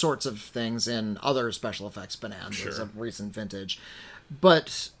those sorts of things in other special effects bonanzas of recent vintage.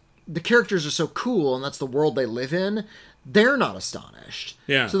 But the characters are so cool, and that's the world they live in. They're not astonished.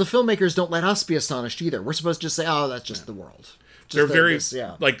 Yeah. So the filmmakers don't let us be astonished either. We're supposed to just say, "Oh, that's just the world." They're very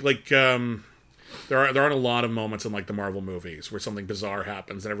there aren't a lot of moments in like the Marvel movies where something bizarre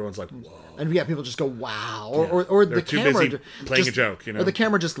happens and everyone's like, "Whoa!" And people just go, "Wow!" Or They're the too camera busy playing a joke, or the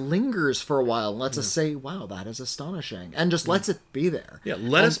camera just lingers for a while and lets us say, "Wow, that is astonishing," and just lets it be there. Yeah,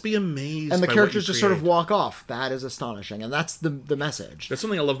 let us be amazed. And the by characters what you just sort of create. walk off. That is astonishing, and that's the message. That's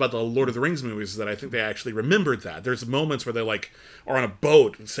something I love about the Lord of the Rings movies, is that I think they actually remembered that. There's moments where they are on a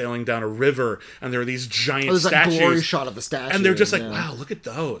boat sailing down a river, and there are these giant There's statues. a glory shot of the statue, and they're just like, wow, look at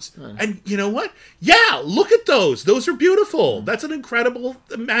those. And you know what? Yeah, look at those. Those are beautiful. That's an incredible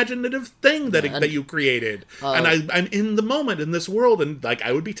imaginative thing that you created. And I'm in the moment in this world, and like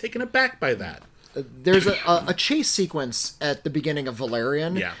I would be taken aback by that. There's a chase sequence at the beginning of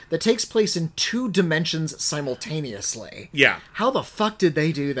Valerian that takes place in 2 dimensions simultaneously. Yeah. How the fuck did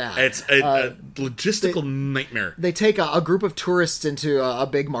they do that? It's a logistical nightmare. They take a group of tourists into a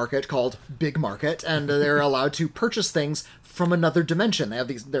big market called Big Market, and they're allowed to purchase things from another dimension.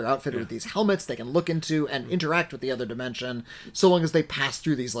 They're outfitted with these helmets they can look into and interact with the other dimension, so long as they pass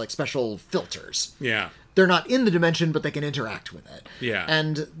through these like special filters. Yeah. They're not in the dimension, but they can interact with it. Yeah.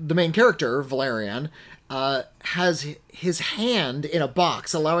 And the main character, Valerian, has his hand in a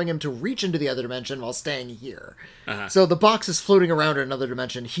box, allowing him to reach into the other dimension while staying here. So the box is floating around in another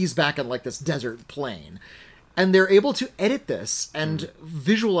dimension. He's back on like this desert plain. And they're able to edit this and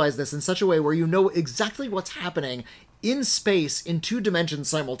visualize this in such a way where you know exactly what's happening in space in 2 dimensions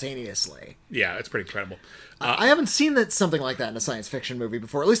simultaneously. Yeah, it's pretty incredible. I haven't seen something like that in a science fiction movie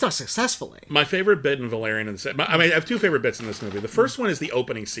before, at least not successfully. My favorite bit in Valerian, I have 2 favorite bits in this movie. The first one is the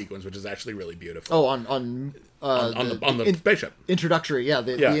opening sequence, which is actually really beautiful. Oh, on the spaceship. Introductory,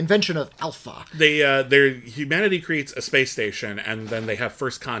 the invention of Alpha. Humanity creates a space station, and then they have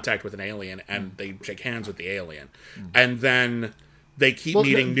first contact with an alien, and they shake hands with the alien. And then they keep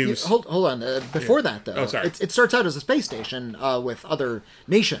meeting new... Hold on. Before that, though, Oh, sorry. it starts out as a space station with other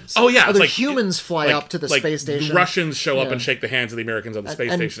nations. Oh, yeah. Other humans fly up to the space station. The Russians show up and shake the hands of the Americans on the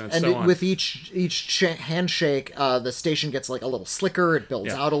space station and so on. With each handshake, the station gets like a little slicker. It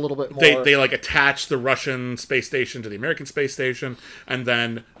builds out a little bit more. They like attach the Russian space station to the American space station, and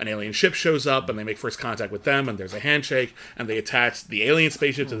then an alien ship shows up, and they make first contact with them, and there's a handshake, and they attach the alien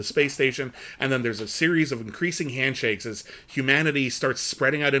spaceship to the space station, and then there's a series of increasing handshakes as humanity starts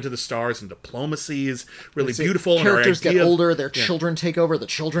spreading out into the stars, and diplomacy is really beautiful. Characters get older, their children take over, the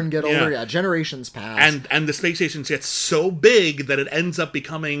children get older, generations pass. And the space station gets so big that it ends up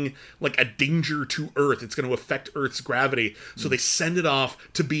becoming like a danger to Earth. It's going to affect Earth's gravity, so they send it off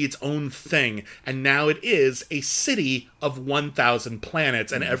to be its own thing, and now it is a city of 1,000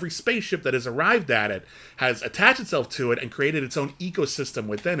 planets, and every spaceship that has arrived at it has attached itself to it and created its own ecosystem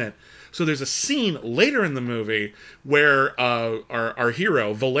within it. So there's a scene later in the movie where our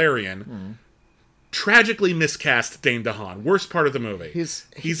hero, Valerian, tragically miscast Dane DeHaan. Worst part of the movie. He's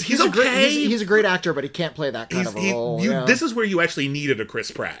okay. He's a great actor, but he can't play that kind of a role. This is where you actually needed a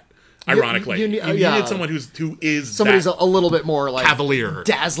Chris Pratt. Ironically, you needed someone who is somebody's a little bit more like cavalier,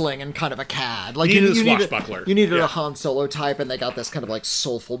 dazzling, and kind of a cad. Like you needed a swashbuckler. You needed a Han Solo type, and they got this kind of like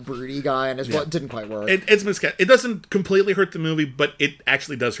soulful, broody guy, and it didn't quite work. It's miscast. It doesn't completely hurt the movie, but it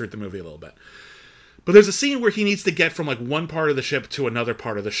actually does hurt the movie a little bit. But there's a scene where he needs to get from like one part of the ship to another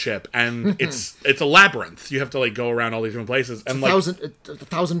part of the ship, and it's a labyrinth. You have to like go around all these different places, and a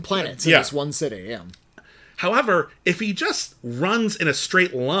thousand planets in this one city. Yeah. However, if he just runs in a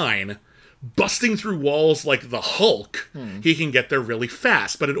straight line, busting through walls like the Hulk, he can get there really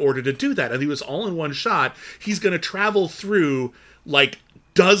fast. But in order to do that, and he was all in one shot, he's going to travel through like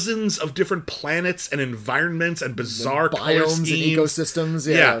dozens of different planets and environments and bizarre biomes and ecosystems.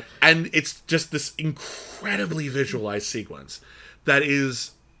 Yeah. And it's just this incredibly visualized sequence that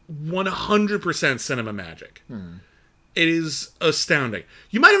is 100% cinema magic. It is astounding.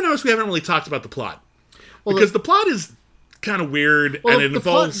 You might have noticed we haven't really talked about the plot. Because the plot is kind of weird, and it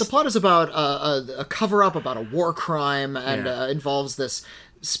involves... The plot is about a cover-up about a war crime, and involves this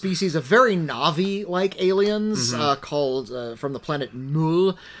species of very Na'vi-like aliens called, from the planet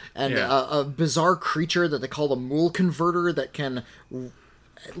Mul, and a bizarre creature that they call the Mul Converter that can...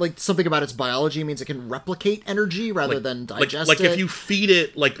 Like, something about its biology means it can replicate energy rather than digest it. Like, if you feed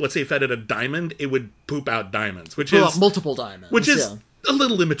it, like, let's say fed it a diamond, it would poop out diamonds, which is... multiple diamonds. Which is... a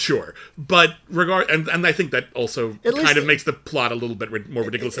little immature, but and I think that also kind of makes the plot a little bit more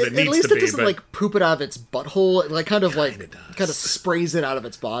ridiculous than it needs to be. At least it doesn't like poop it out of its butthole. It, like kind of sprays it out of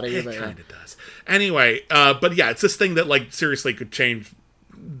its body. It kind of does. Anyway, but yeah, it's this thing that like seriously could change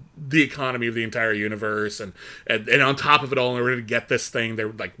the economy of the entire universe, and on top of it all, in order to get this thing,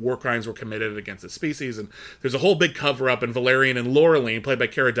 there like war crimes were committed against the species, and there's a whole big cover up. And Valerian and Laureline, played by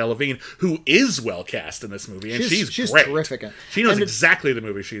Cara Delevingne, who is well cast in this movie, and she's great. Terrific. She knows exactly the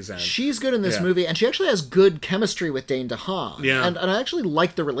movie she's in. She's good in this movie, and she actually has good chemistry with Dane DeHaan. Yeah, and I actually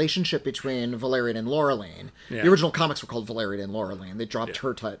like the relationship between Valerian and Laureline. The original comics were called Valerian and Laureline. They dropped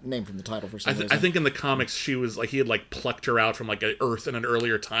her name from the title for some reason. I think in the comics she was like he had like plucked her out from like an Earth in an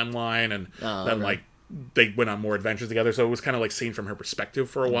earlier timeline, and then like they went on more adventures together, so it was kind of like seen from her perspective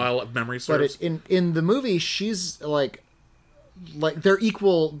for a while, of memory serves. But in the movie, she's like they're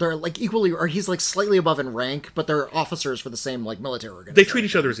equally, or he's like slightly above in rank, but they're officers for the same like military organization. They treat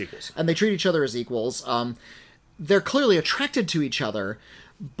each other as equals, and they treat each other as equals. They're clearly attracted to each other,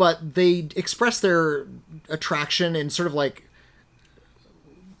 but they express their attraction in sort of like,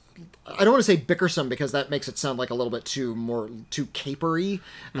 I don't want to say bickersome because that makes it sound like a little bit too capery.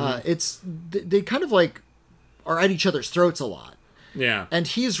 They kind of like are at each other's throats a lot. Yeah. And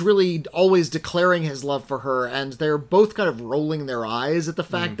he's really always declaring his love for her, and they're both kind of rolling their eyes at the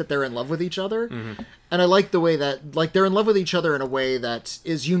fact that they're in love with each other. And I like the way that, like, they're in love with each other in a way that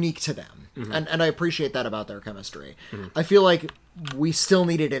is unique to them. And I appreciate that about their chemistry. I feel like we still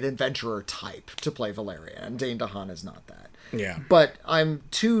needed an adventurer type to play Valerian, and Dane DeHaan is not that. Yeah. But I'm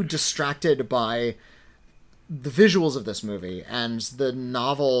too distracted by the visuals of this movie and the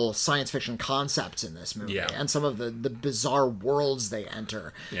novel science fiction concepts in this movie and some of the bizarre worlds they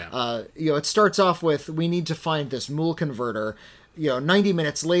enter. It starts off with, we need to find this Mul Converter. 90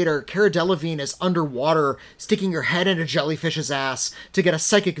 minutes later, Cara Delevingne is underwater, sticking her head in a jellyfish's ass to get a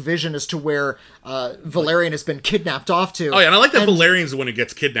psychic vision as to where Valerian has been kidnapped off to. Oh, yeah, and I like that Valerian's the one who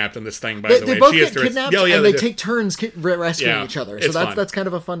gets kidnapped in this thing, by the way. They both get kidnapped, and they take turns rescuing each other. So that's kind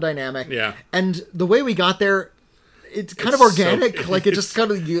of a fun dynamic. Yeah. And the way we got there, it's kind of organic. It just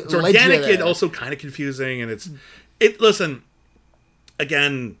kind of it's organic and also kind of confusing, and listen,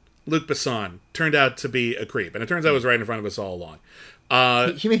 again, Luc Besson turned out to be a creep, and it turns out it was right in front of us all along.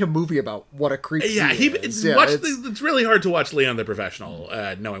 He made a movie about what a creep he is. It's really hard to watch Leon the Professional,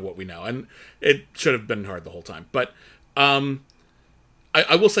 knowing what we know, and it should have been hard the whole time. But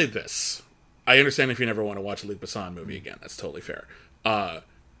I will say this. I understand if you never want to watch a Luc Besson movie again. That's totally fair.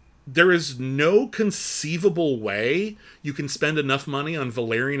 There is no conceivable way you can spend enough money on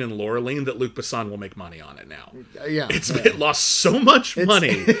Valerian and Laureline that Luc Besson will make money on it now. It lost so much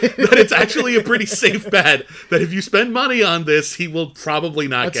money that it's actually a pretty safe bet that if you spend money on this, he will probably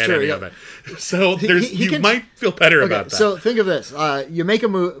not get any of it. So you might feel better about that. So think of this. You make a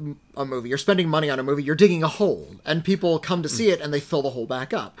movie, you're spending money on a movie, you're digging a hole, and people come to see it and they fill the hole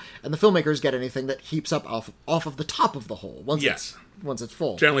back up. And the filmmakers get anything that heaps up off of the top of the hole once it's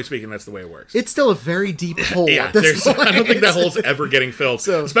full. Generally speaking, that's the way it works. It's still a very deep hole at this point. I don't think that hole's ever getting filled,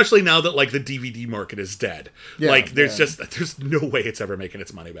 especially now that like the DVD market is dead. There's no way it's ever making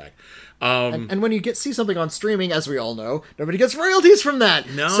its money back. And when you see something on streaming, as we all know, nobody gets royalties from that.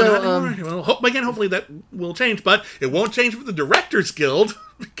 No, not anymore. Hopefully that will change, but it won't change for the Directors Guild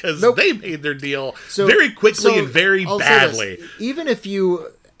because they made their deal very quickly and very badly. Even if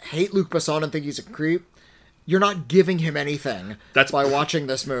you hate Luc Besson and think he's a creep, you're not giving him anything by watching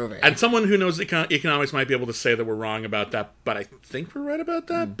this movie. And someone who knows economics might be able to say that we're wrong about that, but I think we're right about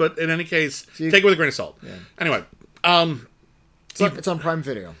that. But in any case, take it with a grain of salt. Yeah. Anyway, it's on Prime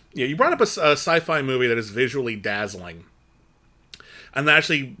Video. Yeah, you brought up a sci-fi movie that is visually dazzling. And that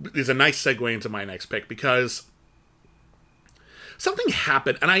actually is a nice segue into my next pick, because something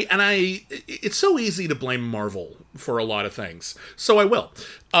happened, and I it's so easy to blame Marvel for a lot of things, so I will.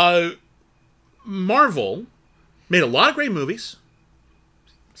 Marvel made a lot of great movies,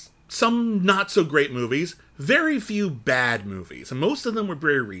 some not so great movies, very few bad movies, and most of them were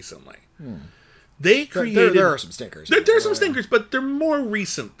very recently. They created... There are some stinkers. There are some stinkers, but they're more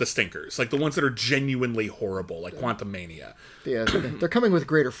recent, the stinkers. Like the ones that are genuinely horrible, like Quantumania. Yeah, they're coming with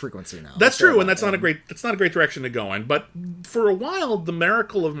greater frequency now. That's true, and that's not a great direction to go in. But for a while, the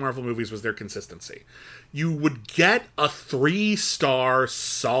miracle of Marvel movies was their consistency. You would get a 3-star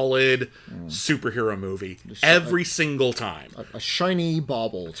solid superhero movie every single time. A shiny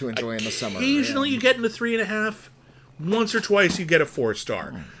bauble to enjoy in the summer. Occasionally you get into 3.5. Once or twice you get a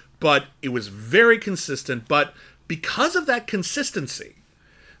 4-star. But it was very consistent. But because of that consistency,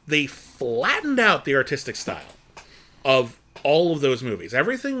 they flattened out the artistic style of all of those movies.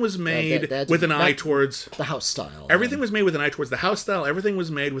 Everything was made with an eye towards... the house style. Everything was made with an eye towards the house style. Everything was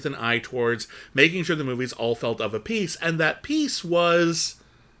made with an eye towards making sure the movies all felt of a piece. And that piece was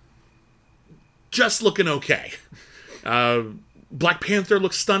just looking okay. Black Panther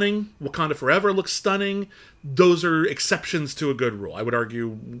looks stunning. Wakanda Forever looks stunning. Those are exceptions to a good rule. I would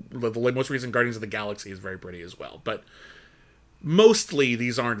argue the most recent Guardians of the Galaxy is very pretty as well. But mostly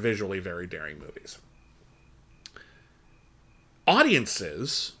these aren't visually very daring movies.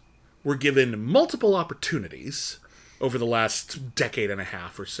 Audiences were given multiple opportunities over the last decade and a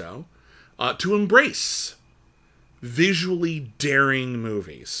half or so to embrace visually daring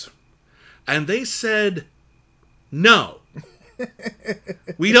movies. And they said, no,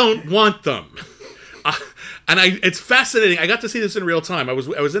 we don't want them. It's fascinating. I got to see this in real time. I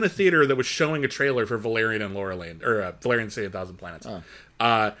was in a theater that was showing a trailer for Valerian and Laureline, or Valerian City of 1,000 Planets.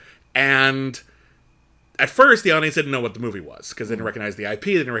 And at first, the audience didn't know what the movie was, because they didn't recognize the IP,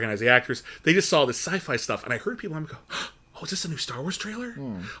 they didn't recognize the actors. They just saw this sci-fi stuff, and I heard people go, oh, is this a new Star Wars trailer?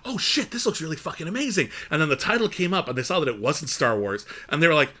 Oh, shit, this looks really fucking amazing. And then the title came up, and they saw that it wasn't Star Wars, and they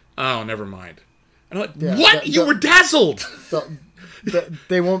were like, oh, never mind. And I'm like, what? You were dazzled!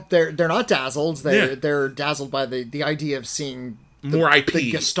 They're not dazzled. They're dazzled by the idea of seeing more IP.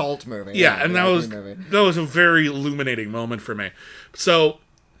 The Gestalt movie. Yeah, and that was a very illuminating moment for me. So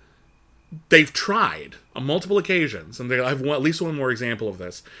they've tried on multiple occasions, and I have at least one more example of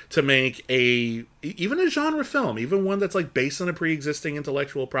this, to make even a genre film, even one that's like based on a pre-existing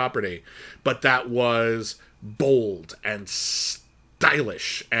intellectual property, but that was bold and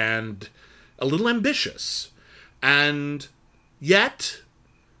stylish and a little ambitious, and yet,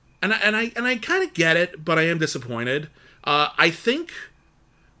 and I kind of get it, but I am disappointed. I think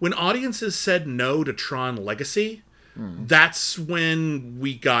when audiences said no to Tron Legacy, that's when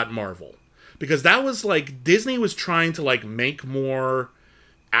we got Marvel. Because that was like, Disney was trying to like make more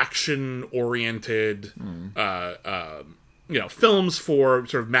action-oriented films for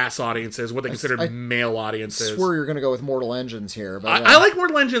sort of mass audiences, what they consider male audiences. I swear you're going to go with Mortal Engines here. But I like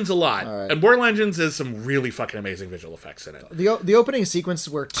Mortal Engines a lot. Right. And Mortal Engines has some really fucking amazing visual effects in it. The opening sequence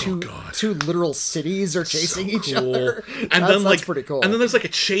where two literal cities are chasing each other. And that's pretty cool. And then there's like a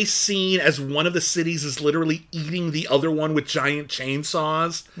chase scene as one of the cities is literally eating the other one with giant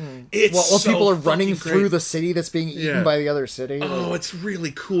chainsaws. It's while so people are fucking running great. through the city that's being eaten by the other city. Oh, it's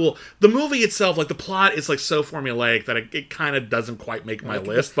really cool. The movie itself, like the plot is like so formulaic that it kind of doesn't quite make my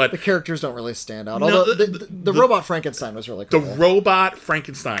list, but the characers don't really stand out. No, Although the robot Frankenstein was really cool. the robot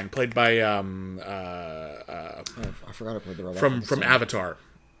Frankenstein, played by I forgot to play the robot from Avatar,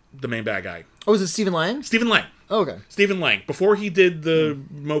 the main bad guy, Oh, was it Stephen Lang? Stephen Lang. Oh, okay. Stephen Lang. Before he did the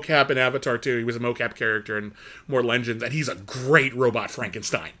mocap in Avatar 2, he was a mocap character in Mortal Engines, and he's a great robot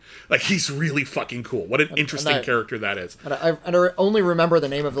Frankenstein. Like, he's really fucking cool. What an interesting character that is. And I only remember the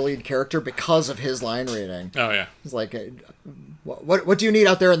name of the lead character because of his line reading. Oh, yeah. He's like, what do you need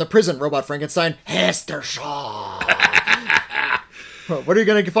out there in the prison, Robot Frankenstein? Hester Shaw. What are you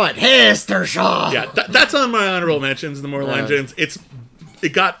going to find? Hester Shaw. Yeah, that's on my honorable mentions in the Mortal Engines.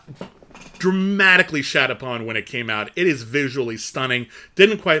 It got dramatically shat upon when it came out. It is visually stunning.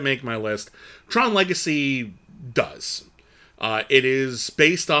 Didn't quite make my list. Tron Legacy does. It is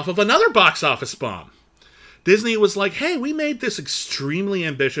based off of another box office bomb. Disney was like, hey, we made this extremely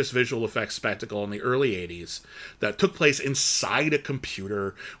ambitious visual effects spectacle in the early 80s that took place inside a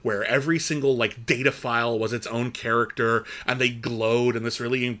computer where every single data file was its own character, and they glowed in this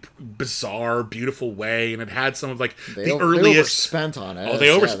really bizarre, beautiful way, and it had some of the earliest... They overspent on it. Oh,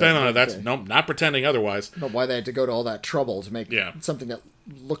 they overspent on it. That's not pretending otherwise. But why they had to go to all that trouble to make something that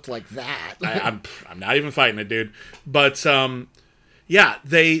looked like that. I'm not even fighting it, dude. But,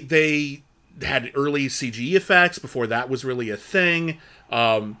 they had early CG effects before that was really a thing.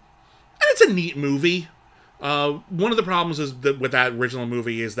 And it's a neat movie. One of the problems with that original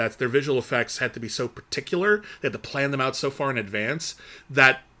movie is that their visual effects had to be so particular. They had to plan them out so far in advance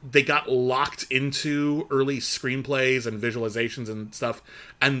that they got locked into early screenplays and visualizations and stuff,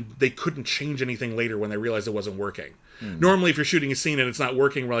 and they couldn't change anything later when they realized it wasn't working. Normally, if you're shooting a scene and it's not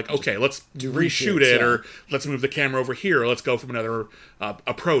working, we're like, okay, let's reshoot it, or let's move the camera over here, or let's go from another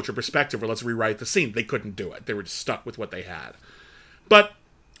approach or perspective, or let's rewrite the scene. They couldn't do it. They were just stuck with what they had. But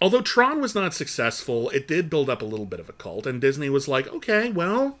although Tron was not successful, it did build up a little bit of a cult, and Disney was like, okay,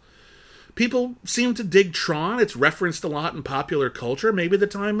 well, people seem to dig Tron. It's referenced a lot in popular culture. Maybe the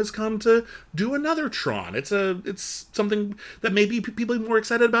time has come to do another Tron. It's something that maybe people are more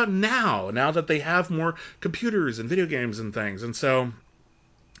excited about now that they have more computers and video games and things. And so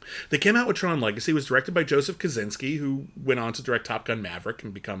they came out with Tron Legacy. It was directed by Joseph Kosinski, who went on to direct Top Gun Maverick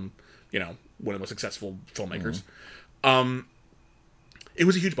and become, one of the most successful filmmakers. It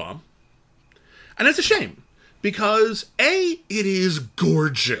was a huge bomb. And it's a shame, because it is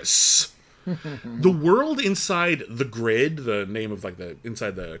gorgeous. The world inside the grid, the name of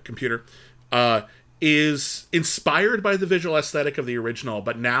inside the computer, is inspired by the visual aesthetic of the original,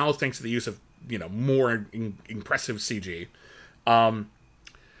 but now thanks to the use of more impressive CG.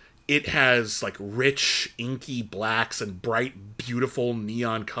 It has rich, inky blacks and bright, beautiful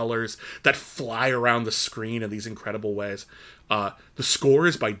neon colors that fly around the screen in these incredible ways. The score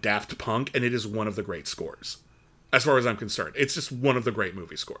is by Daft Punk, and it is one of the great scores. As far as I'm concerned, it's just one of the great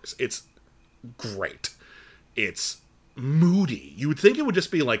movie scores. It's great. It's moody. You would think it would just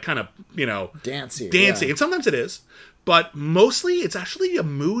be dancey. And sometimes it is. But mostly, it's actually a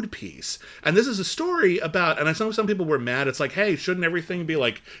mood piece. And this is a story about, and I know some people were mad, it's like, hey, shouldn't everything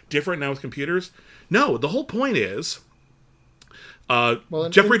be different now with computers? No, the whole point is,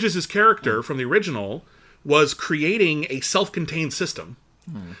 Jeff Bridges' character from the original was creating a self-contained system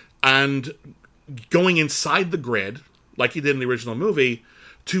and going inside the grid, like he did in the original movie,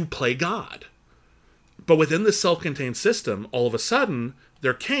 to play God. But within this self-contained system, all of a sudden,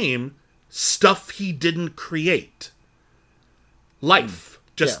 there came stuff he didn't create. Life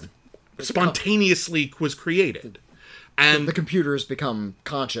just spontaneously was created. And the computers become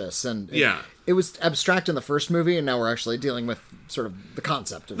conscious, and it was abstract in the first movie, and now we're actually dealing with sort of the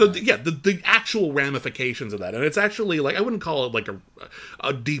concept of the actual ramifications of that. And it's actually I wouldn't call it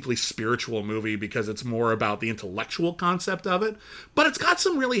a deeply spiritual movie, because it's more about the intellectual concept of it, but it's got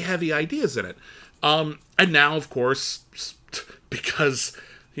some really heavy ideas in it. And now, of course, because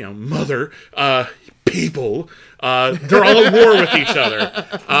mother people, they're all at war with each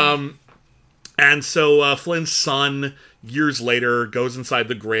other. And so Flynn's son, years later, goes inside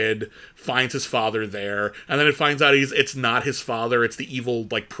the grid, finds his father there, and then it finds out it's not his father, it's the evil,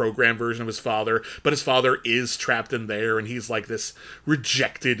 program version of his father, but his father is trapped in there, and he's this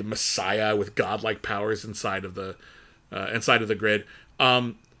rejected messiah with godlike powers inside of the inside of the grid.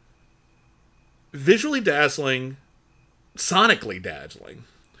 Visually dazzling, sonically dazzling.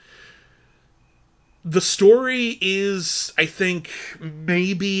 The story is, I think,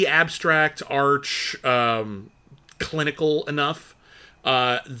 maybe abstract, arch, clinical enough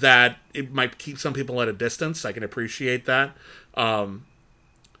that it might keep some people at a distance. I can appreciate that.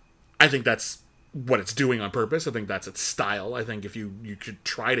 I think that's what it's doing on purpose. I think that's its style. I think if you could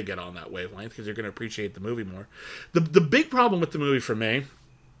try to get on that wavelength, because you're going to appreciate the movie more. The big problem with the movie for me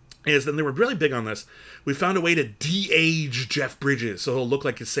is, and they were really big on this, we found a way to de-age Jeff Bridges so he'll look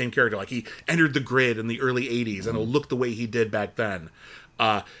like his same character. Like he entered the grid in the early 80s and he'll look the way he did back then.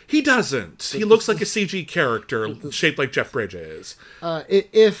 He doesn't. He looks like a CG character shaped like Jeff Bridges.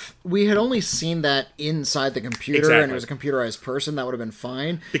 If we had only seen that inside the computer Exactly. and it was a computerized person, that would have been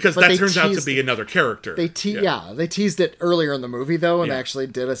fine. Because But that they turns out to teased- be another character. They teased it earlier in the movie though, and Yeah. they actually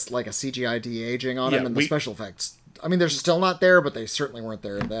did a CGI de-aging on Yeah, him, and the special effects. I mean, they're still not there, but they certainly weren't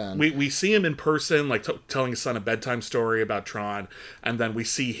there then. We see him in person, like telling his son a bedtime story about Tron, and then we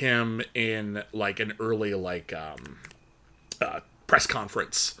see him in like an early press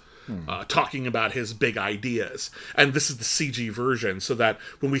conference. Talking about his big ideas, and this is the CG version. So that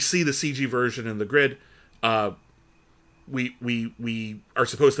when we see the CG version in the grid, we are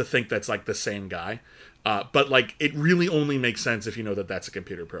supposed to think that's like the same guy, but like it really only makes sense if you know that that's a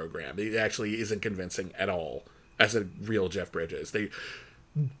computer program. It actually isn't convincing at all as a real Jeff Bridges.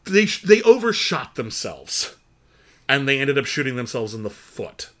 They overshot themselves, and they ended up shooting themselves in the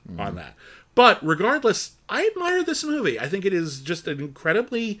foot on that. But regardless, I admire this movie. I think it is just an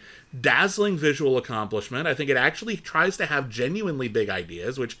incredibly dazzling visual accomplishment. I think it actually tries to have genuinely big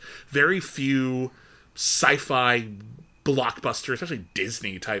ideas, which very few sci-fi blockbuster, especially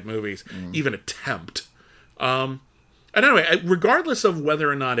Disney-type movies, even attempt. And anyway, regardless of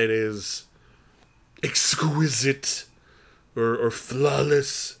whether or not it is exquisite or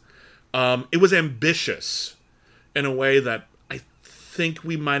flawless, it was ambitious in a way that think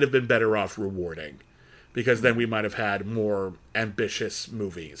we might have been better off rewarding, because then we might have had more ambitious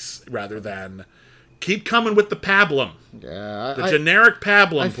movies rather than keep coming with the pablum. Yeah, The generic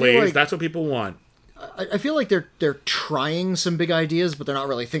pablum, feel please. like- That's what people want. I feel like they're trying some big ideas, but they're not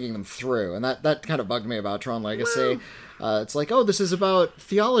really thinking them through, and that kind of bugged me about Tron Legacy. It's like, oh, this is about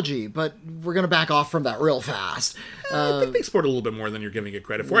theology, but we're gonna back off from that real fast. I think they explored a little bit more than you're giving it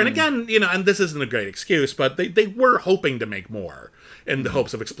credit for. And again, and this isn't a great excuse, but they were hoping to make more in the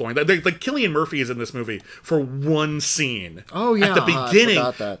hopes of exploring that. Like Cillian Murphy is in this movie for one scene. Oh, yeah, at the I beginning,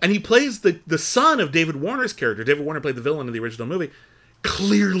 forgot that. and he plays the son of David Warner's character. David Warner played the villain in the original movie.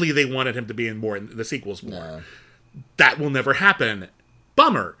 Clearly, they wanted him to be in more in the sequels more. Yeah. That will never happen.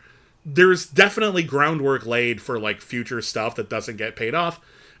 Bummer. There's definitely groundwork laid for like future stuff that doesn't get paid off,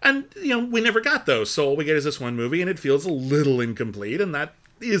 and we never got those. So all we get is this one movie, and it feels a little incomplete, and that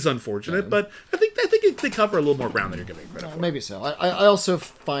is unfortunate. But I think they cover a little more ground than you're giving credit for. Maybe so. I also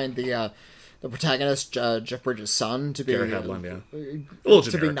find the protagonist, Jeff Bridges' son, to be Garrett Hedlund, yeah. A little to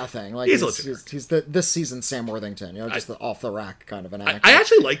generic. be nothing. Like He's a he's, little generic. he's this season's Sam Worthington, just the off the rack kind of an actor. I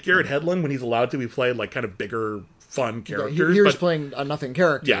actually like Garrett Hedlund when he's allowed to be played like kind of bigger, fun characters. Here's but playing a nothing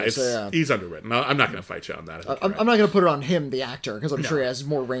character. yeah, so, he's underwritten. I'm not going to fight you on that. I think I'm you're not right. going to put it on him, the actor, because I'm sure he has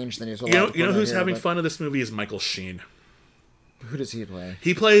more range than he's allowed to You put know on who's here, having but fun of this movie is Michael Sheen. Who does he play?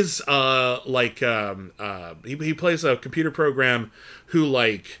 He plays he plays a computer program who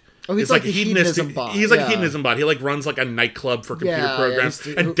Oh, he's is like a a hedonist. hedonism bot, He's like a yeah. hedonism bot. He like runs like a nightclub for computer Yeah, programs,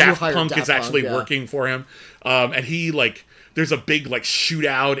 who and Daft hired Punk Daft is actually Punk, yeah. working for him. And he like there's a big like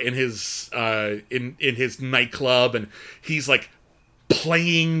shootout in his in his nightclub, and he's like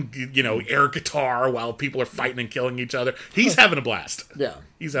playing air guitar while people are fighting and killing each other. He's having a blast. Yeah.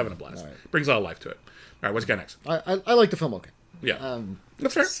 He's having a blast. All right. Brings a lot of life to it. All right, what's got next? I like the film okay. Yeah,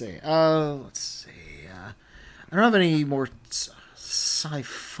 that's fair. Let's see. I don't have any more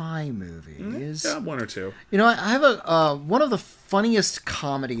sci-fi movies. Yeah, one or two. I have a one of the funniest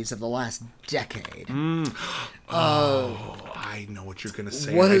comedies of the last decade. I know what you're gonna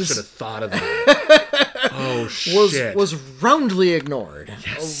say. I Was- should have thought of that. Oh shit! Was roundly ignored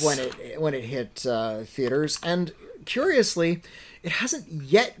when it hit theaters, and curiously, it hasn't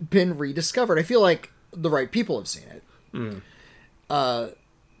yet been rediscovered. I feel like the right people have seen it.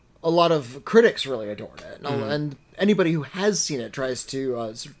 A lot of critics really adored it, and anybody who has seen it tries to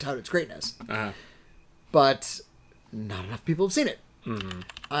sort of tout its greatness. But not enough people have seen it. And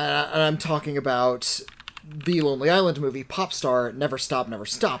I'm talking about the Lonely Island movie, Pop Star, Never Stop, Never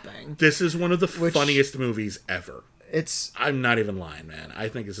Stopping. This is one of the funniest movies ever. It's I'm not even lying, man. I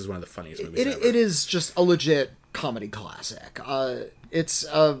think this is one of the funniest movies ever. it is just a legit comedy classic. It's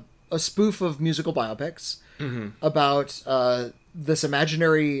a spoof of musical biopics. about this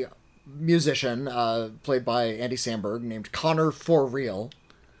imaginary musician played by Andy Samberg named Connor For Real.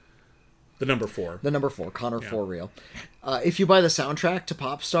 The number 4. The number 4, Connor For Real. If you buy the soundtrack to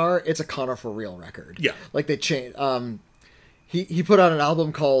Popstar, it's a Connor For Real record. Yeah. Like they changed. He put out an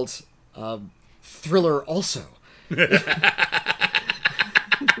album called Thriller Also.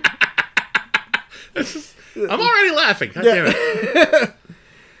 I'm already laughing. God damn it.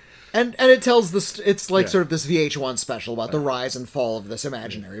 And it tells it's like sort of this VH1 special about the rise and fall of this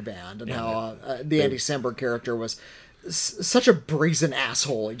imaginary band and how the Andy Samberg character was such a brazen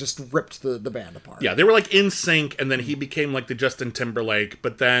asshole. He just ripped the band apart. Yeah, they were like in sync, and then he became like the Justin Timberlake,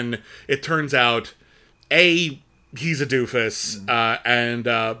 but then it turns out, A, he's a doofus,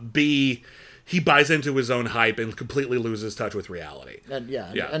 and B, he buys into his own hype and completely loses touch with reality. And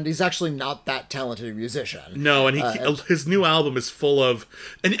and he's actually not that talented a musician. No, and his new album is full of...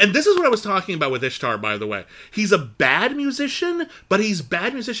 And this is what I was talking about with Ishtar, by the way. He's a bad musician, but he's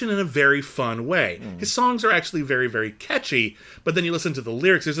bad musician in a very fun way. His songs are actually very, very catchy, but then you listen to the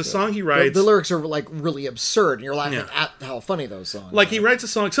lyrics. There's a song he writes... The lyrics are, like, really absurd, and you're laughing at how funny those songs Like, are. he writes a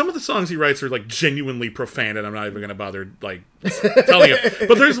song... Some of the songs he writes are, like, genuinely profane, and I'm not even going to bother, like, telling you.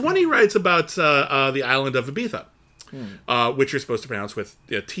 But there's one he writes about the island of Ibiza, which you're supposed to pronounce with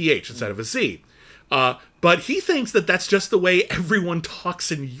a TH instead of a Z. But he thinks that that's just the way everyone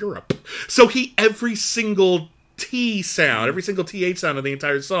talks in Europe. So every single T sound, every single TH sound in the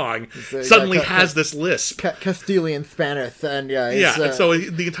entire song suddenly has this lisp. Castilian Spanish, and and so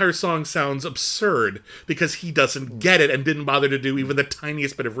the entire song sounds absurd because he doesn't get it and didn't bother to do even the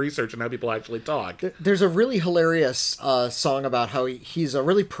tiniest bit of research on how people actually talk. There's a really hilarious song about how he's a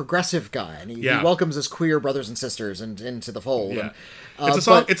really progressive guy, and he welcomes his queer brothers and sisters into the fold. Yeah. And,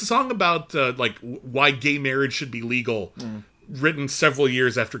 it's a song about like why gay marriage should be legal. Written several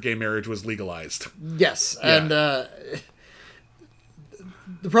years after gay marriage was legalized. Yes, and the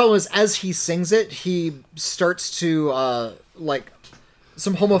problem is, as he sings it, he starts to like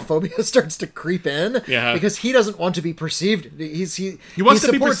some homophobia starts to creep in because he doesn't want to be perceived. He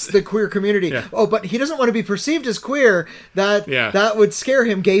supports the queer community. Yeah. Oh, but he doesn't want to be perceived as queer. That would scare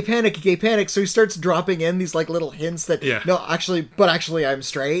him. Gay panic. So he starts dropping in these like little hints that actually I'm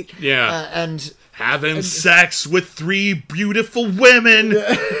straight. Yeah, and having sex with 3 beautiful women.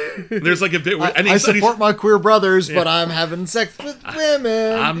 There's like a bit where I support my queer brothers, but I'm having sex with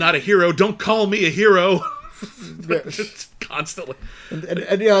women. I'm not a hero. Don't call me a hero. Just constantly. And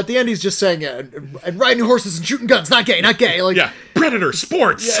at the end he's just saying, and riding horses and shooting guns, not gay. Like, predator,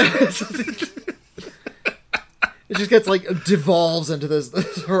 sports. It just gets like devolves into this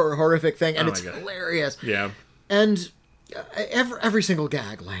horrific thing, and it's hilarious. Yeah. And every single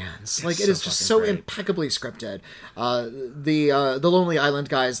gag lands. Like, it is just so impeccably scripted. The Lonely Island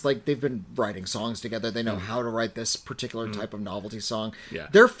guys, like, they've been writing songs together. They know how to write this particular type of novelty song. Yeah.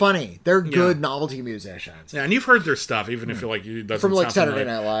 They're funny. They're good novelty musicians. Yeah, and you've heard their stuff, even if you're like, it doesn't from like sound Saturday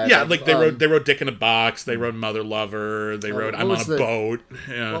Night Live. Yeah, like they wrote Dick in a Box. They wrote Mother Lover. They wrote I'm on a Boat.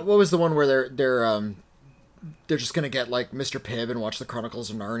 Yeah. What was the one where they're just gonna get like Mr. Pibb and watch the Chronicles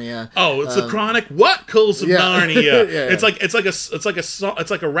of Narnia? Oh, it's the Chronic Cles of Narnia.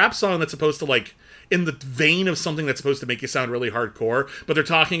 It's like a rap song that's supposed to like in the vein of something that's supposed to make you sound really hardcore, but they're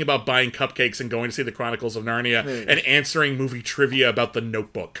talking about buying cupcakes and going to see the Chronicles of Narnia and answering movie trivia about The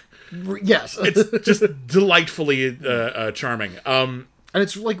Notebook. Yes, it's just delightfully charming. And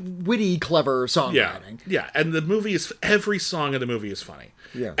it's like witty, clever songwriting. Yeah, and the movie every song in the movie is funny.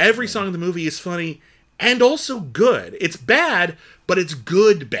 Yeah, every song in the movie is funny. And also good. It's bad, but it's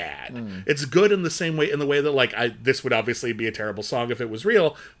good bad. It's good in the way that like this would obviously be a terrible song if it was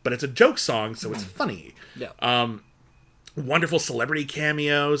real, but it's a joke song, so it's funny. Yeah. Wonderful celebrity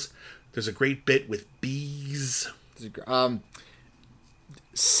cameos. There's a great bit with bees.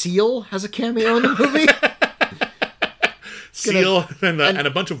 Seal has a cameo in the movie. Seal and a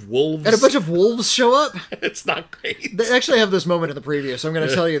bunch of wolves. And a bunch of wolves show up. It's not great. They actually have this moment in the preview, so I'm going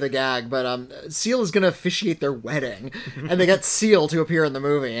to tell you the gag. But Seal is going to officiate their wedding, and they get Seal to appear in the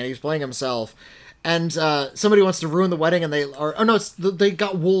movie, and he's playing himself. And somebody wants to ruin the wedding, and they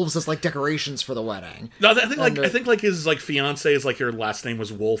got wolves as like decorations for the wedding. No, I think his like fiance is like her last name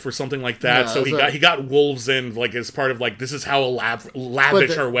was Wolf or something like that. So he got wolves in like as part of like this is how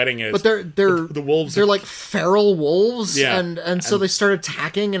lavish our wedding is. But they're the wolves. They're like feral wolves, yeah, and so they start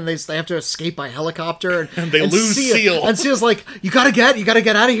attacking, and they have to escape by helicopter, and they lose Seal. And Seal's like, you gotta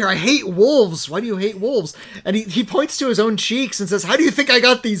get out of here. I hate wolves. Why do you hate wolves? And he points to his own cheeks and says, how do you think I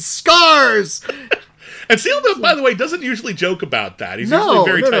got these scars? And Seal, by the way, doesn't usually joke about that. He's usually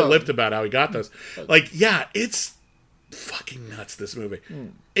very tight-lipped about how he got those. Like, yeah, it's fucking nuts, this movie.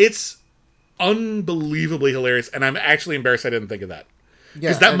 It's unbelievably hilarious, and I'm actually embarrassed I didn't think of that. Yeah,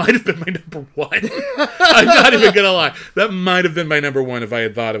 Because that might have been my number one. I'm not even gonna lie. That might have been my number one if I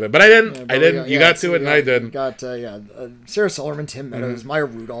had thought of it, but I didn't. Yeah, I didn't. You got to it, and I didn't. Got Sarah Silverman, Tim Meadows, Maya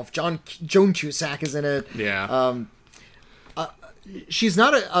Rudolph, Joan Cusack is in it. Yeah. She's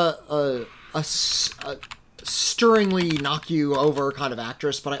not a stirringly knock you over kind of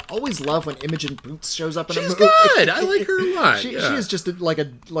actress, but I always love when Imogen Boots shows up in a She's movie. good. I like her a lot. She yeah. is just like a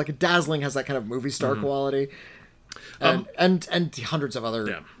dazzling, has that kind of movie star quality. And hundreds of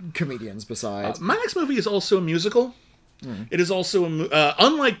other comedians besides. My next movie is also a musical. It is also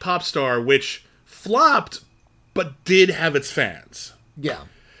unlike Popstar, which flopped but did have its fans. Yeah.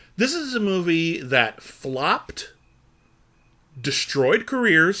 This is a movie that flopped, destroyed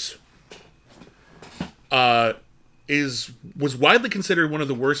careers, was widely considered one of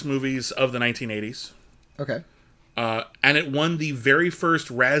the worst movies of the 1980s, Okay. and it won the very first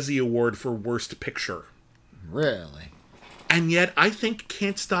Razzie Award for Worst Picture. Really? And yet, I think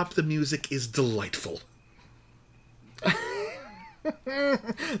Can't Stop the Music is delightful.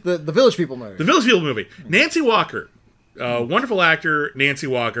 The Village People movie. The Village People movie. Nancy Walker. Wonderful actor, Nancy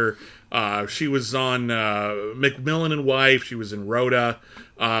Walker. She was on Macmillan and Wife. She was in Rhoda.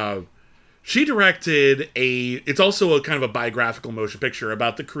 She directed it's also a kind of a biographical motion picture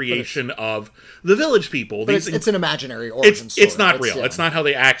about the creation of the Village People. But it's an imaginary origin story. It's not real. It's not how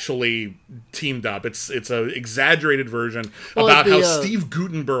they actually teamed up. It's an exaggerated version Well, about how Steve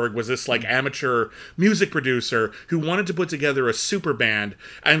Guttenberg was this like amateur music producer who wanted to put together a super band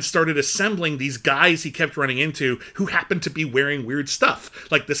and started assembling these guys he kept running into who happened to be wearing weird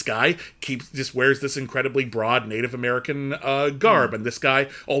stuff. Like this guy just wears this incredibly broad Native American garb, and this guy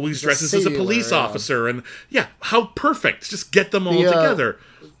always dresses as a police officer, and how perfect. Just get them all together.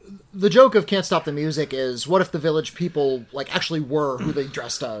 The joke of Can't Stop the Music is, what if the Village People like actually were who they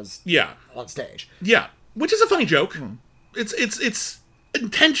dressed as on stage? Yeah, which is a funny joke. It's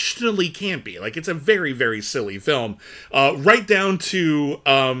intentionally campy. Like, it's a very, very silly film. Right down to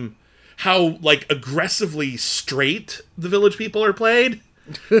how like aggressively straight the Village People are played.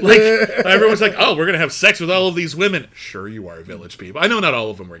 Like, everyone's like, oh, we're gonna have sex with all of these women. Sure, you are, Village People. I know not all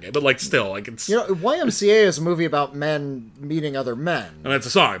of them were gay, but like, still, like, it's YMCA is a movie about men meeting other men. and it's a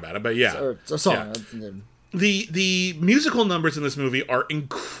song about it, but It's a song. The musical numbers in this movie are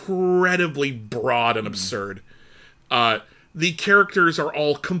incredibly broad and absurd. The characters are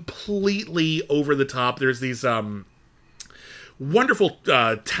all completely over the top. There's these wonderful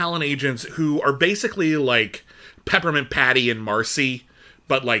talent agents who are basically like Peppermint Patty and Marcy,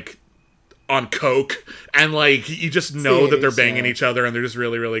 but like on coke, and like you just know that they're banging each other, and they're just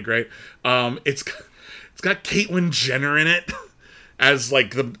really, really great. It's got Caitlyn Jenner in it as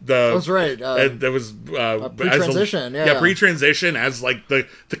like the That's right. that was pre-transition, pre-transition as like the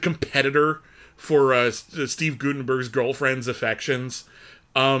competitor for Steve Guttenberg's girlfriend's affections.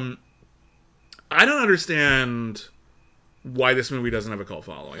 I don't understand why this movie doesn't have a cult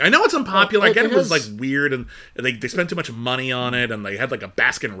following. I know it's unpopular. I get it was like weird, and they spent too much money on it, and they had like a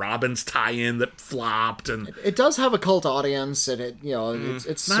Baskin Robbins tie-in that flopped, and it does have a cult audience, and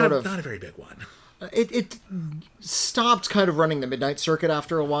it's not sort a, of not a very big one. It stopped kind of running the midnight circuit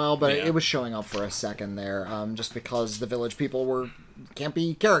after a while, but Yeah. it was showing up for a second there, just because the Village People were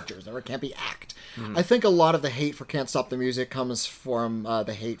campy characters. They were a campy act. I think a lot of the hate for Can't Stop the Music comes from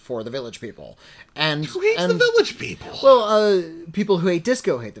the hate for the Village People. And Who hates the Village People? Well, people who hate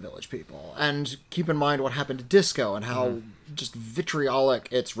disco hate the Village People. And keep in mind what happened to disco and how just vitriolic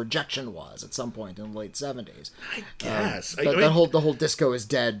its rejection was at some point in the late 70s. I guess. The whole disco is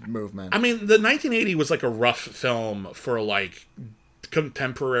dead movement. I mean, the 1980 was like a rough film for like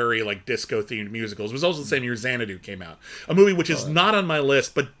contemporary like disco themed musicals. It was also the same year Xanadu came out, a movie which is not on my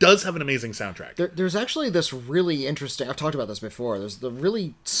list but does have an amazing soundtrack. There's actually this really interesting, I've talked about this before, there's the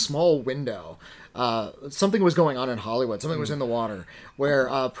really small window. Something was going on in Hollywood, something was in the water,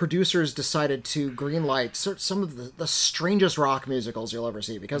 where producers decided to greenlight some of the strangest rock musicals you'll ever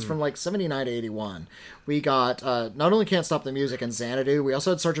see, because from like 79 to 81 we got not only Can't Stop the Music and Xanadu, we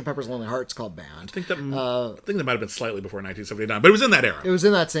also had Sgt. Pepper's Lonely Hearts Club Band. I think that might have been slightly before 1979, but it was in that era. It was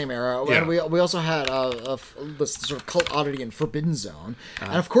in that same era. Yeah. And we also had this sort of cult oddity in Forbidden Zone.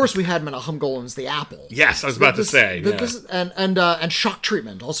 And of course we had Menachem Golan's The Apple. Yes, I was about to say. And Shock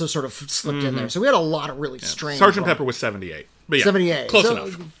Treatment also sort of slipped in there. So we had a lot of really strange... Sgt. Pepper was 78. But yeah, 78. Close So-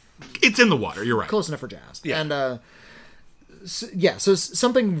 enough. It's in the water, you're right. Close enough for jazz. Yeah. And so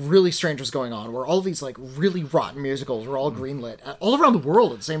something really strange was going on, where all these like really rotten musicals were all greenlit all around the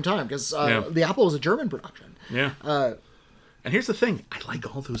world at the same time, because The Apple was a German production. Yeah. And here's the thing, I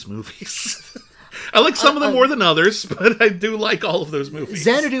like all those movies. I like some of them more than others, but I do like all of those movies.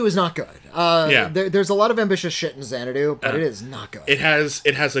 Xanadu is not good. Yeah. There's a lot of ambitious shit in Xanadu, but it is not good. It has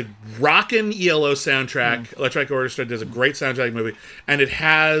a rockin' ELO soundtrack. Electronic Orchestra does a great soundtrack movie, and it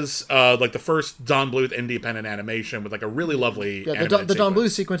has like the first Don Bluth independent animation with like a really lovely the Don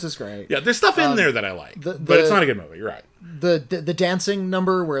Bluth sequence is great. Yeah, there's stuff in there that I like, but it's not a good movie. You're right. The dancing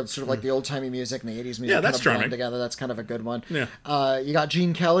number where it's sort of like the old timey music and the 80s music Yeah, that's kind of charming. blend together. That's kind of a good one. Yeah. You got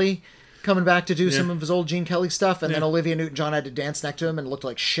Gene Kelly coming back to do some of his old Gene Kelly stuff, and then Olivia Newton-John had to dance next to him and looked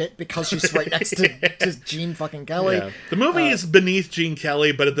like shit because she's right next to Gene fucking Kelly. Yeah. The movie is beneath Gene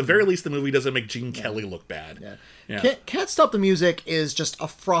Kelly, but at the very least, the movie doesn't make Gene Kelly look bad. Yeah. Can't Stop the Music is just a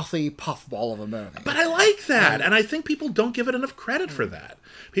frothy puffball of a movie. But I like that, and I think people don't give it enough credit for that.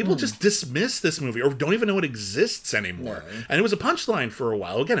 People just dismiss this movie or don't even know it exists anymore. No. And it was a punchline for a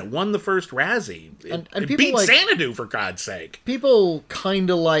while. Again, it won the first Razzie. And it people beat like- Xanadu, for God's sake. People kind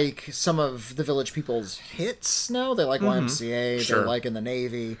of like some of the Village People's hits now. They like YMCA. Sure. They're like In the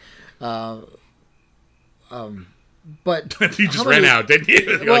Navy. But You just ran out, didn't you?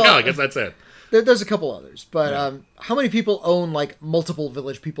 You're like, oh, I guess that's it. There's a couple others, but how many people own like multiple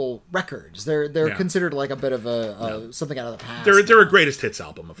Village People records? They're considered like a bit of a something out of the past. They're a greatest hits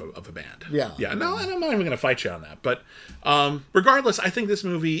album of a band. Yeah. Yeah. No, and I'm not even going to fight you on that. But regardless, I think this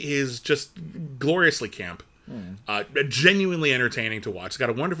movie is just gloriously camp. Genuinely entertaining to watch. It's got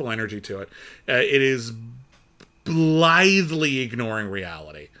a wonderful energy to it. It is blithely ignoring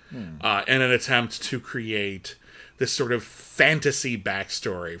reality in an attempt to create this sort of fantasy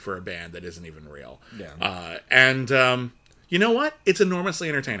backstory for a band that isn't even real. Yeah. You know what? It's enormously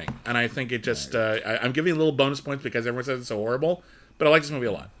entertaining. And I think it just... I'm giving a little bonus points because everyone says it's so horrible, but I like this movie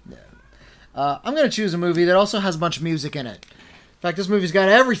a lot. Yeah. I'm going to choose a movie that also has a bunch of music in it. In fact, this movie's got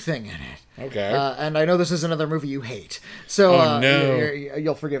everything in it. Okay. And I know this is another movie you hate. So no.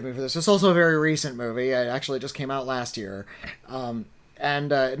 you'll forgive me for this. It's also a very recent movie. It actually just came out last year. And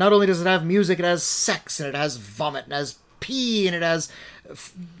not only does it have music, it has sex, and it has vomit, and it has pee, and it has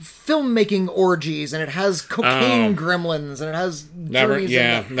filmmaking orgies, and it has cocaine gremlins, and it has journeys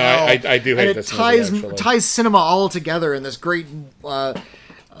into hell. I do hate and this ties, movie, actually. ties cinema all together in this great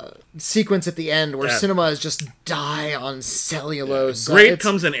sequence at the end where cinema is just dye on cellulose. Great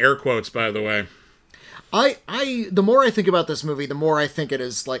comes in air quotes, by the way. The more I think about this movie, the more I think it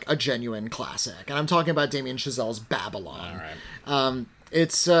is like a genuine classic. And I'm talking about Damien Chazelle's Babylon. All right.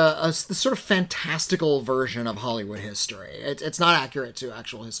 It's a sort of fantastical version of Hollywood history. It's not accurate to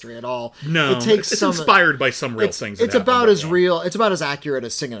actual history at all. No, it's inspired by some real things. It's about as real. It's about as accurate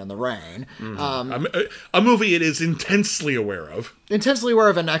as Singing in the Rain. A movie it is intensely aware of. Intensely aware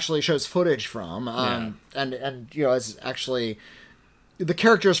of, and actually shows footage from. And you know, it's actually the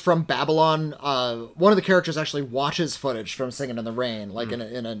characters from Babylon. One of the characters actually watches footage from Singing in the Rain, like in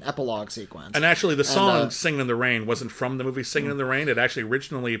an epilogue sequence. And actually, the song "Singing in the Rain" wasn't from the movie "Singing in the Rain." It actually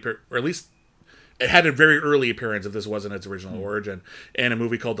originally, or at least it had a very early appearance, if this wasn't its original origin, in a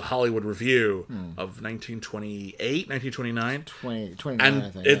movie called The Hollywood Review of 1928, 1929. 29, and I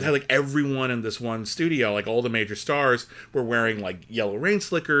think. it had like everyone in this one studio, like all the major stars, were wearing like yellow rain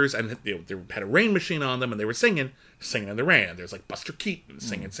slickers, and they had a rain machine on them, and they were singing in the Rain. And there's like Buster Keaton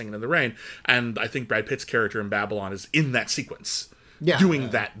singing in the Rain, and I think Brad Pitt's character in Babylon is in that sequence. Doing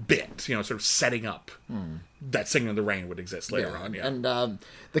that bit, you know, sort of setting up that Singing in the Rain would exist later on. Yeah. And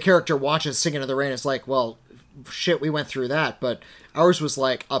the character watches Singing in the Rain. It's like, well, shit, we went through that, but ours was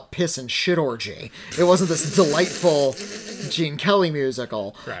like a piss and shit orgy. It wasn't this delightful Gene Kelly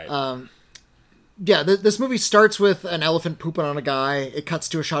musical. Right. This movie starts with an elephant pooping on a guy. It cuts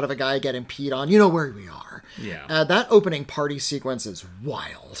to a shot of a guy getting peed on. You know where we are. Yeah. That opening party sequence is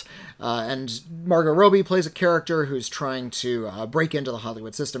wild. And Margot Robbie plays a character who's trying to break into the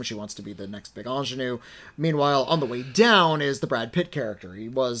Hollywood system. She wants to be the next big ingenue. Meanwhile, on the way down is the Brad Pitt character. He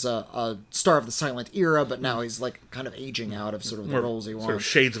was a star of the silent era, but now he's like kind of aging out of sort of the roles he wants. Sort of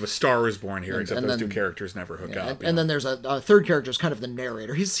shades of A Star Is Born here, except those two characters never hook up. And then there's a third character who's kind of the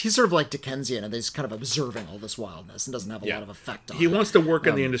narrator. He's sort of like Dickensian, and he's kind of observing all this wildness and doesn't have a lot of effect on it. He wants to work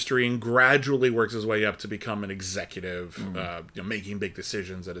in the industry and gradually works his way up to become an executive, making big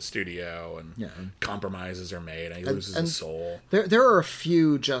decisions at a studio, and compromises are made, and he loses his soul. There are a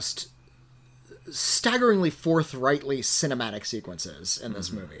few just staggeringly forthrightly cinematic sequences in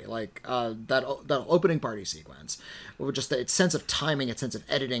this movie, like that opening party sequence, with just its sense of timing, its sense of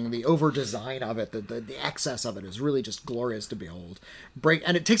editing, the over design of it, the excess of it is really just glorious to behold.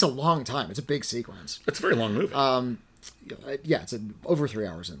 And it takes a long time. It's a big sequence. It's a very long movie. It's over 3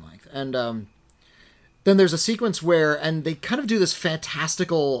 hours in length, and then there's a sequence where, and they kind of do this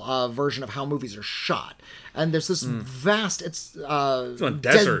fantastical version of how movies are shot. and there's this vast on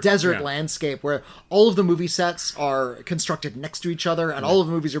desert. desert landscape where all of the movie sets are constructed next to each other, and all of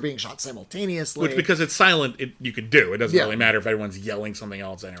the movies are being shot simultaneously. Which, because it's silent, you could do. It doesn't really matter if everyone's yelling something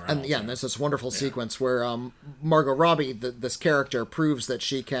else anywhere else. And there's this wonderful sequence where Margot Robbie, this character, proves that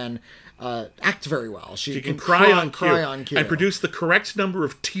she can act very well. She can cry on cue and produce the correct number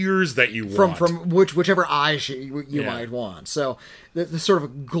of tears that you want from whichever eye you might want. So the sort of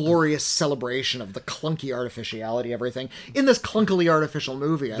a glorious celebration of the clunky artificiality, everything in this clunkily artificial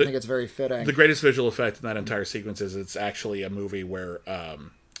movie. I think it's very fitting. The greatest visual effect in that entire sequence is it's actually a movie where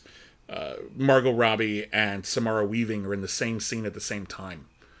Margot Robbie and Samara Weaving are in the same scene at the same time.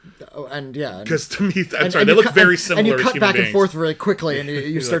 Oh, and because to me, they look very similar. And you cut as back beings. and forth really quickly, and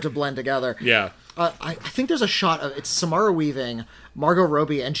you start to blend together. Yeah. I think there's a shot of it's Samara Weaving, Margot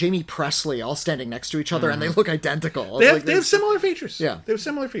Robbie, and Jamie Presley all standing next to each other, and they look identical. They have similar features. Yeah, they have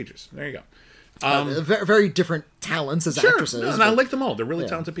similar features. There you go. Very, very different talents as actresses. No, and I like them all. They're really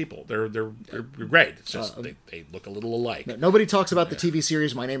talented people. They're great. It's just they look a little alike. Nobody talks about the TV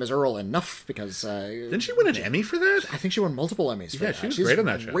series My Name Is Earl enough because didn't she win an Emmy for that? I think she won multiple Emmys for that. She was great in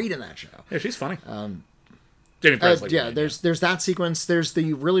that show. Great in that show. Yeah, she's funny. Jamie Presley. There's that sequence. There's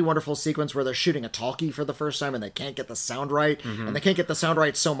the really wonderful sequence where they're shooting a talkie for the first time and they can't get the sound right, and they can't get the sound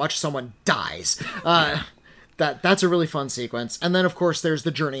right so much someone dies. That's a really fun sequence. And then, of course, there's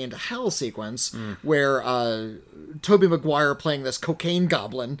the Journey into Hell sequence where Tobey Maguire, playing this cocaine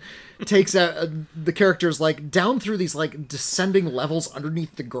goblin, takes the characters down through these descending levels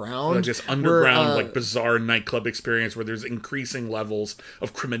underneath the ground. Just underground, bizarre nightclub experience where there's increasing levels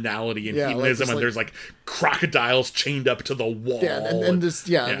of criminality and hedonism, and there's crocodiles chained up to the wall. Yeah, and there's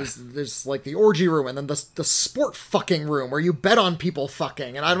the orgy room, and then the sport fucking room where you bet on people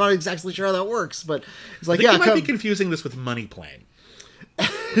fucking. And I'm not exactly sure how that works, but it's I think you might be confusing this with Money Plane.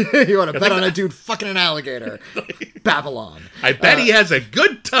 You want to bet on a dude fucking an alligator. Babylon. I bet he has a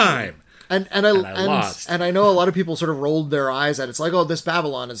good time. And I lost. And I know a lot of people sort of rolled their eyes at it. It's like, oh, this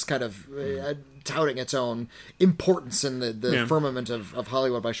Babylon is kind of touting its own importance in the firmament of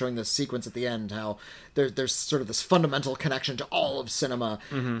Hollywood by showing this sequence at the end, how there's sort of this fundamental connection to all of cinema.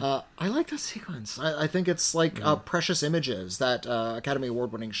 I like this sequence. I think it's Precious Images, that Academy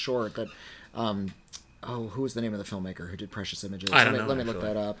Award-winning short that... who was the name of the filmmaker who did Precious Images? I don't know. Let me look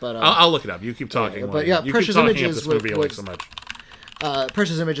that up. But I'll look it up. You keep talking. Precious Images was so much.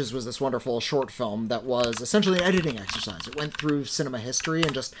 Precious Images was this wonderful short film that was essentially an editing exercise. It went through cinema history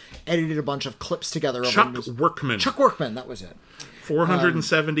and just edited a bunch of clips together. Chuck Workman, that was it.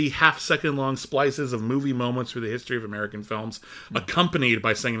 470 half-second long splices of movie moments through the history of American films, accompanied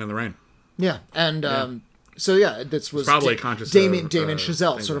by Singing in the Rain. Yeah, and so this was probably conscious. Damien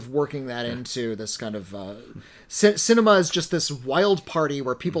Chazelle sort of working that into this kind of cinema is just this wild party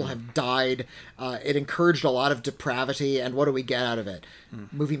where people have died. It encouraged a lot of depravity, and what do we get out of it?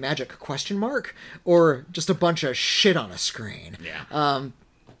 Movie magic ? Or just a bunch of shit on a screen? Yeah.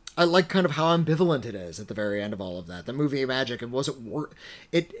 I like kind of how ambivalent it is at the very end of all of that. The movie magic,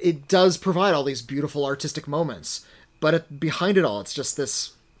 it does provide all these beautiful artistic moments, but behind it all, it's just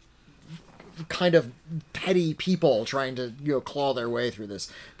this kind of petty people trying to claw their way through this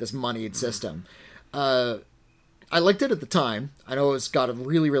moneyed system. I liked it at the time. I know it's got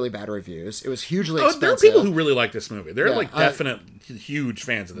really, really bad reviews. It was hugely expensive. There are people who really like this movie. They're definite huge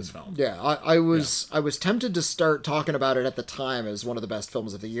fans of this film. Yeah, I was tempted to start talking about it at the time as one of the best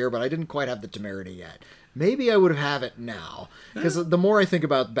films of the year, but I didn't quite have the temerity yet. Maybe I would have it now, because the more I think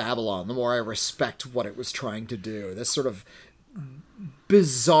about Babylon, the more I respect what it was trying to do. This sort of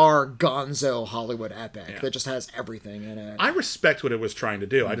bizarre gonzo Hollywood epic that just has everything in it. I respect what it was trying to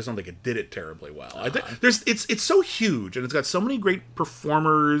do. I just don't think it did it terribly well. It's so huge, and it's got so many great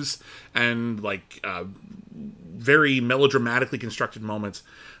performers and very melodramatically constructed moments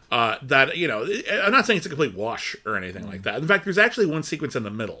that I'm not saying it's a complete wash or anything like that. In fact, there's actually one sequence in the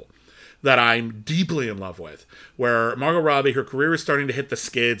middle that I'm deeply in love with, where Margot Robbie, her career is starting to hit the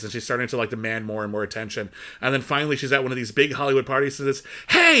skids, and she's starting to demand more and more attention. And then finally she's at one of these big Hollywood parties and says,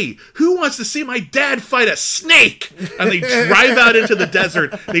 "Hey, who wants to see my dad fight a snake?" And they drive out into the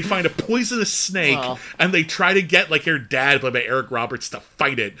desert. They find a poisonous snake, and they try to get her dad, played by Eric Roberts, to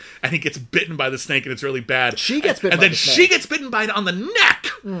fight it. And he gets bitten by the snake, and it's really bad. She gets bitten by the snake. She gets bitten by it on the neck.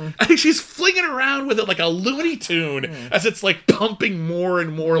 I think she's flinging around with it like a Looney Tune as it's pumping more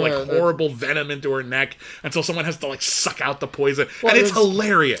and more horrible venom into her neck until someone has to suck out the poison, and it's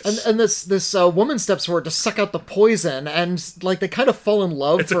hilarious. And this woman steps forward to suck out the poison, and they kind of fall in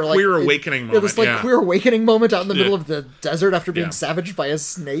love. It's a queer awakening moment. This queer awakening moment out in the middle of the desert after being savaged by a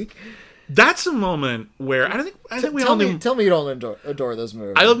snake. That's a moment where I think we all tell me you don't adore this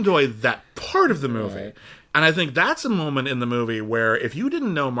movie. I enjoy that part of the movie. Right. And I think that's a moment in the movie where if you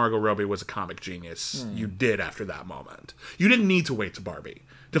didn't know Margot Robbie was a comic genius, you did after that moment. You didn't need to wait to Barbie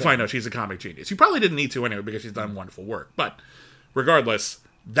to find out she's a comic genius. You probably didn't need to anyway because she's done wonderful work. But regardless,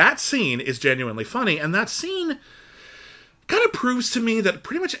 that scene is genuinely funny, and that scene kind of proves to me that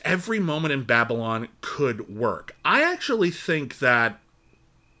pretty much every moment in Babylon could work. I actually think that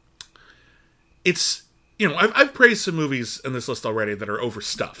it's... I've praised some movies in this list already that are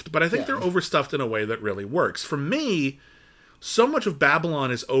overstuffed, but I think they're overstuffed in a way that really works. For me, so much of Babylon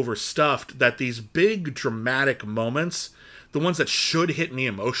is overstuffed that these big dramatic moments, the ones that should hit me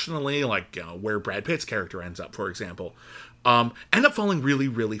emotionally, like where Brad Pitt's character ends up, for example, end up falling really,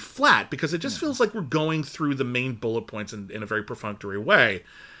 really flat because it just feels like we're going through the main bullet points in a very perfunctory way.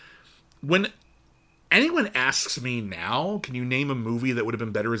 When anyone asks me now, can you name a movie that would have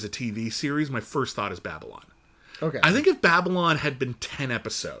been better as a TV series? My first thought is Babylon. Okay. I think if Babylon had been 10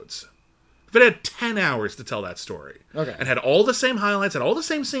 episodes, if it had 10 hours to tell that story, and had all the same highlights, and all the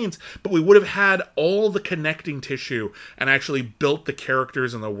same scenes, but we would have had all the connecting tissue and actually built the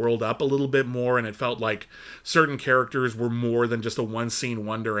characters and the world up a little bit more, and it felt like certain characters were more than just a one-scene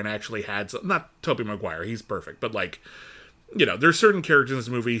wonder and actually had... Not Tobey Maguire, he's perfect, but there's certain characters in this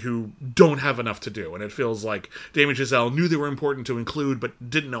movie who don't have enough to do, and it feels like Damien Chazelle knew they were important to include, but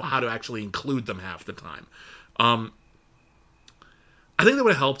didn't know how to actually include them half the time. I think that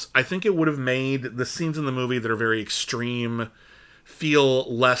would have helped. I think it would have made the scenes in the movie that are very extreme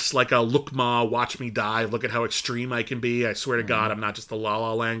feel less like a look ma, watch me die, look at how extreme I can be, I swear to God, I'm not just the La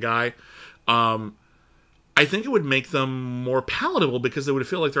La Land guy. I think it would make them more palatable because they would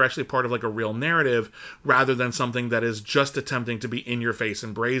feel like they're actually part of like a real narrative rather than something that is just attempting to be in your face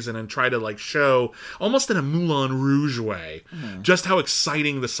and brazen and try to like show almost in a Moulin Rouge way just how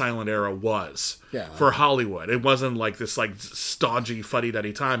exciting the silent era was for Hollywood. It wasn't like this like stodgy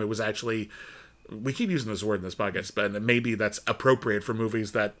fuddy-duddy time. It was actually... We keep using this word in this podcast, but maybe that's appropriate for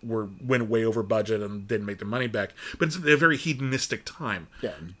movies that went way over budget and didn't make their money back. But it's a very hedonistic time.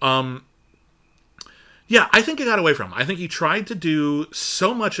 Yeah, I think it got away from him. I think he tried to do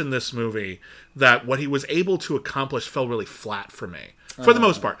so much in this movie that what he was able to accomplish fell really flat for me. For the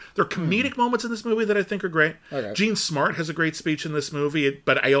most part. There are comedic moments in this movie that I think are great. Jean Smart has a great speech in this movie,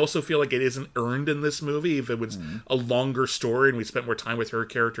 but I also feel like it isn't earned in this movie. If it was a longer story and we spent more time with her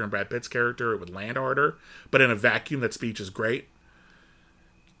character and Brad Pitt's character, it would land harder. But in a vacuum, that speech is great.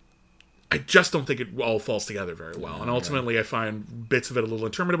 I just don't think it all falls together very well. And ultimately, I find bits of it a little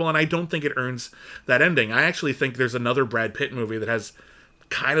interminable, and I don't think it earns that ending. I actually think there's another Brad Pitt movie that has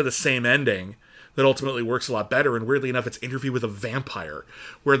kind of the same ending that ultimately works a lot better, and weirdly enough, it's Interview with a Vampire,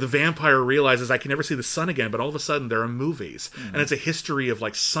 where the vampire realizes I can never see the sun again, but all of a sudden there are movies. And it's a history of,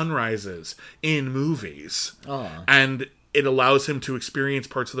 like, sunrises in movies. And it allows him to experience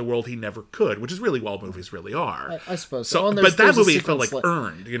parts of the world he never could, which is really what movies really are. I suppose so. But that movie felt like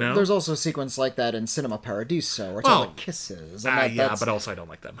earned, There's also a sequence like that in Cinema Paradiso, where it's all the kisses. And but also I don't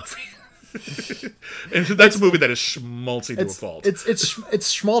like that movie. And that's a movie that is schmaltzy to a fault. It's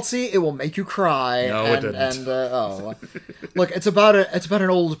schmaltzy. It will make you cry. No, it didn't. Look, it's about an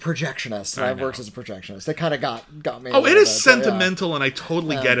old projectionist. And I've worked as a projectionist. It kind of got me. Oh, it is sentimental, and I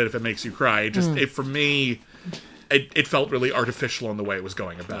totally get it if it makes you cry. For me, it felt really artificial in the way it was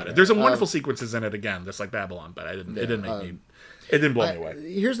going about it. There's some wonderful sequences in it again, just like Babylon, but it didn't make me. It didn't blow me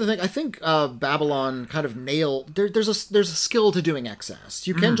away. Here's the thing. I think Babylon kind of nailed... There's a skill to doing excess.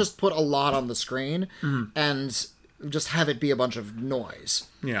 You can just put a lot on the screen and just have it be a bunch of noise.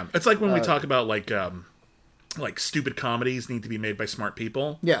 Yeah. It's like when we talk about like stupid comedies need to be made by smart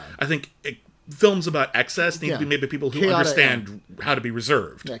people. Yeah. I think films about excess need to be made by people who understand how to be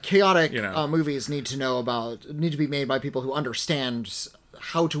reserved. Yeah, chaotic movies need to be made by people who understand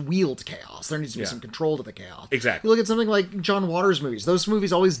how to wield chaos. There needs to be some control to the chaos. Exactly. You look at something like John Waters movies. Those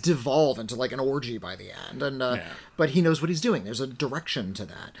movies always devolve into like an orgy by the end, and but he knows what he's doing. There's a direction to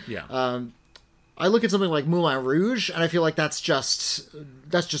that. Yeah. I look at something like Moulin Rouge, and I feel like that's just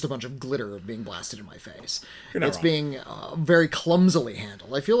a bunch of glitter being blasted in my face. It's wrong. being very clumsily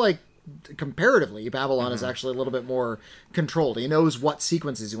handled. I feel like comparatively, Babylon is actually a little bit more controlled. He knows what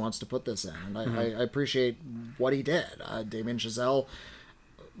sequences he wants to put this in, and I appreciate what he did. Damien Chazelle,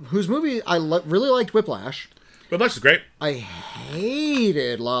 whose movie I really liked, Whiplash. Whiplash is great. I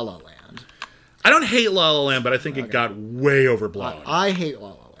hated La La Land. I don't hate La La Land, but I think it got way overblown. I hate La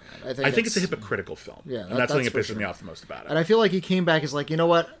La Land. I think it's a hypocritical film. Yeah, and that's the thing that pisses sure. me off the most about it. And I feel like he came back as like, you know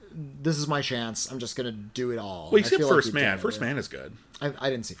what? This is my chance. I'm just going to do it all. Well, you see First Man. First Man is good.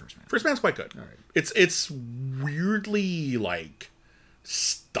 I didn't see First Man. First Man's quite good. All right. It's weirdly, like,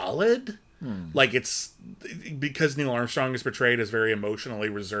 stolid. Like, it's... Because Neil Armstrong is portrayed as very emotionally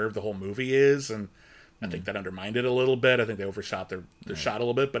reserved, the whole movie is, and I think that undermined it a little bit. I think they overshot their shot a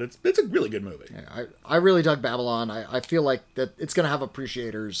little bit, but it's a really good movie. Yeah, I really dug Babylon. I feel like that it's going to have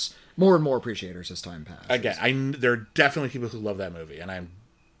appreciators, more and more appreciators as time passes. Again, there are definitely people who love that movie, and I'm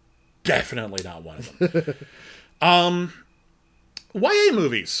definitely not one of them. YA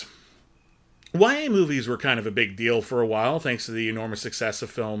movies. YA movies were kind of a big deal for a while, thanks to the enormous success of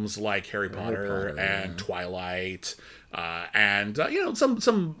films like Harry Potter and Twilight, and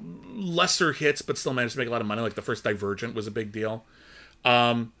some lesser hits, but still managed to make a lot of money. Like the first Divergent was a big deal.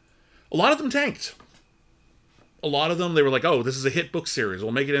 A lot of them tanked. A lot of them, they were like, "Oh, this is a hit book series.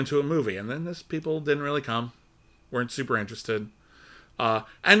 We'll make it into a movie," and then people didn't really come, weren't super interested,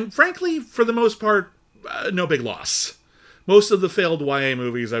 and frankly, for the most part, no big loss. Most of the failed YA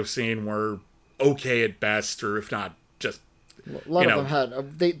movies I've seen were okay at best, or if not, just a lot of them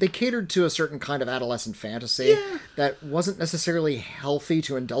had they catered to a certain kind of adolescent fantasy that wasn't necessarily healthy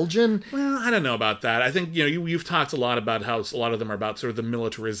to indulge in. Well, I don't know about that. I think you've talked a lot about how a lot of them are about sort of the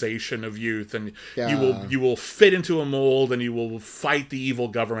militarization of youth, and you will fit into a mold, and you will fight the evil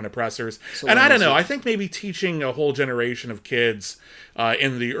government oppressors. So and I don't know. I think maybe teaching a whole generation of kids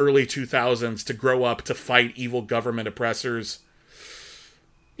in the early 2000s to grow up to fight evil government oppressors.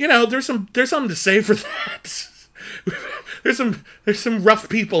 There's something to say for that. there's some rough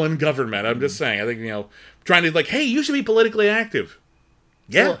people in government. I'm just saying. I think trying to hey, you should be politically active.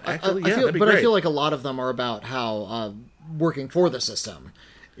 Yeah, well, that'd be great. I feel like a lot of them are about how working for the system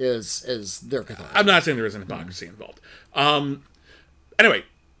is their catharsis. I'm not saying there isn't hypocrisy involved. Anyway,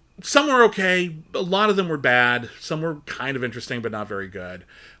 some were okay. A lot of them were bad. Some were kind of interesting, but not very good.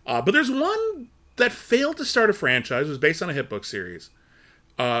 But there's one that failed to start a franchise. It was based on a hit book series.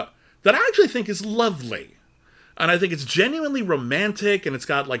 That I actually think is lovely. And I think it's genuinely romantic, and it's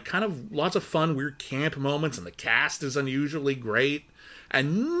got kind of lots of fun, weird camp moments, and the cast is unusually great.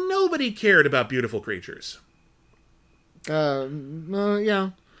 And nobody cared about Beautiful Creatures. Yeah.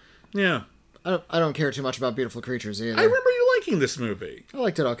 Yeah. I don't care too much about Beautiful Creatures either. I remember you liking this movie. I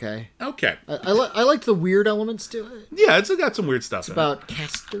liked it okay. Okay. I liked the weird elements to it. Yeah, it's got some weird stuff in about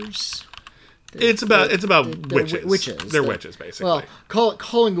casters. It's about witches. Witches. They're witches, basically. Well,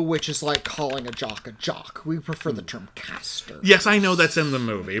 calling a witch is like calling a jock. We prefer the term caster. Yes, I know that's in the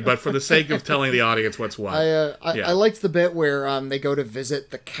movie, but for the sake of telling the audience what's what. I liked the bit where they go to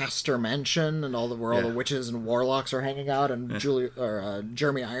visit the Caster Mansion and all the witches and warlocks are hanging out, and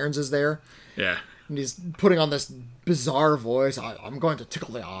Jeremy Irons is there. Yeah. And he's putting on this bizarre voice. I'm going to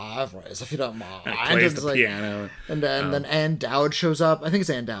tickle the ivories if you don't mind. And plays the piano. And then Ann Dowd shows up. I think it's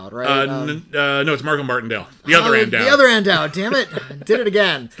Ann Dowd, right? No, it's Margot Martindale. The other Ann Dowd. The other Ann Dowd, damn it. Did it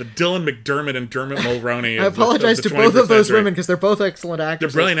again. It's the Dylan McDermott and Dermot Mulroney. I apologize to both of those women because they're both excellent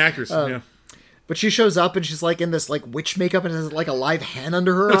actors. They're brilliant actors, yeah. But she shows up and she's in this witch makeup and has a live hen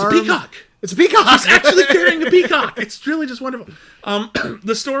under her arm. It's a peacock. It's a peacock. She's actually carrying a peacock. It's really just wonderful.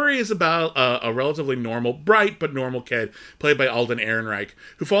 The story is about a relatively bright but normal kid played by Alden Ehrenreich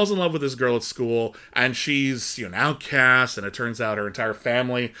who falls in love with this girl at school, and she's an outcast, and it turns out her entire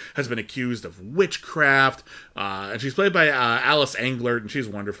family has been accused of witchcraft. And she's played by Alice Englert, and she's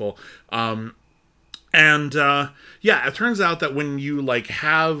wonderful. It turns out that when you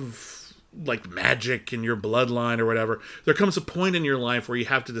have magic in your bloodline or whatever, there comes a point in your life where you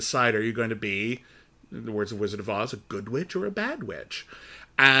have to decide, are you going to be, in the words of Wizard of Oz, a good witch or a bad witch?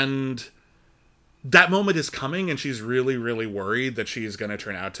 And that moment is coming, and she's really, really worried that she's going to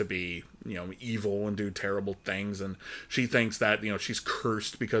turn out to be, evil and do terrible things, and she thinks that, she's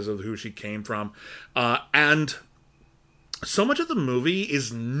cursed because of who she came from. And so much of the movie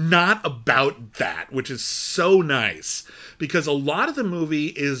is not about that, which is so nice, because a lot of the movie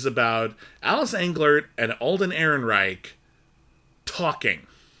is about Alice Englert and Alden Ehrenreich talking.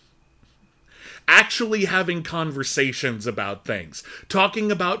 Actually having conversations about things.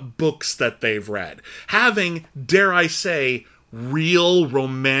 Talking about books that they've read. Having, dare I say, real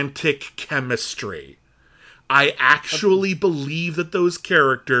romantic chemistry. I actually believe that those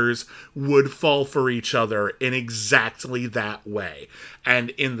characters would fall for each other in exactly that way.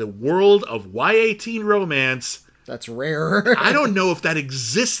 And in the world of YA teen romance... That's rare. I don't know if that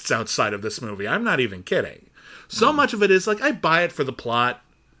exists outside of this movie. I'm not even kidding. So much of it is I buy it for the plot.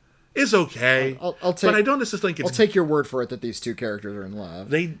 It's okay. I'll take, but I don't necessarily think it's... I'll take your word for it that these two characters are in love.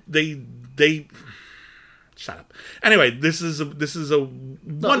 They shut up. Anyway, this is a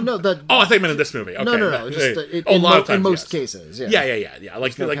one. No, that. Oh, I think I meant in this movie. Okay. No. Just in most cases. Yeah. Yeah.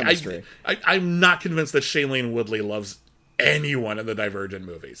 I'm not convinced that Shailene Woodley loves anyone in the Divergent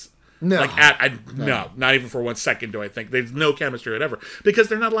movies. No. Like, no, not even for 1 second do I think. There's no chemistry whatever. Because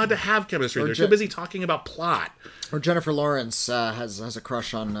they're not allowed to have chemistry. They're too busy talking about plot. Or Jennifer Lawrence has a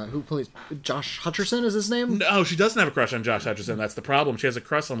crush on, who plays, Josh Hutcherson is his name? No, she doesn't have a crush on Josh Hutcherson. That's the problem. She has a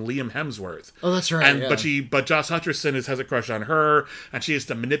crush on Liam Hemsworth. Oh, that's right, yeah. But Josh Hutcherson has a crush on her, and she has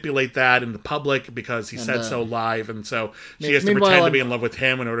to manipulate that in the public because he said so live, and so she has to pretend to be in love with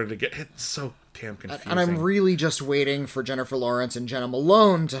him in order to get... It's so damn confusing. And I'm really just waiting for Jennifer Lawrence and Jenna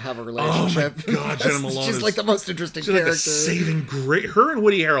Malone to have a relationship. Oh my God, Jenna Malone She's is like the most interesting character. Like the saving grace. Her and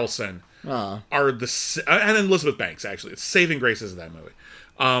Woody Harrelson are the... And Elizabeth Banks, actually. It's saving graces of that movie.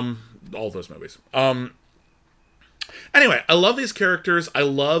 All those movies. Anyway, I love these characters. I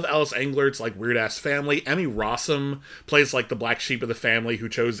love Alice Englert's like weird ass family. Emmy Rossum plays like the black sheep of the family who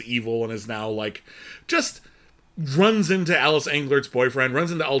chose evil and is now like just runs into Alice Englert's boyfriend,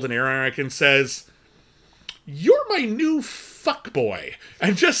 runs into Alden Ehrenreich and says, "You're my new fuckboy,"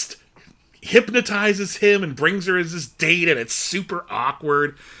 and just hypnotizes him and brings her as his date, and it's super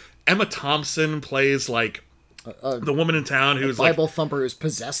awkward. Emma Thompson plays like the woman in town who's Bible thumper who's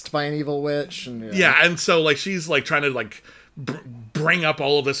possessed by an evil witch, and and so like she's like trying to like bring up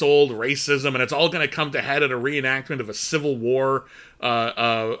all of this old racism, and it's all going to come to head at a reenactment of a Civil War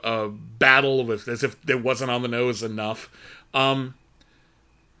battle with, as if it wasn't on the nose enough. But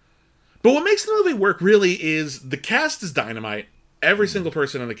what makes the movie work really is the cast is dynamite. Every single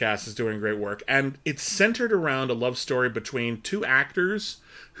person in the cast is doing great work, and it's centered around a love story between two actors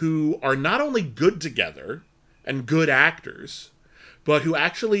who are not only good together and good actors, but who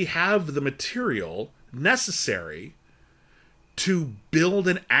actually have the material necessary to build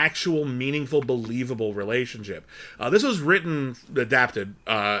an actual meaningful, believable relationship. This was written, adapted,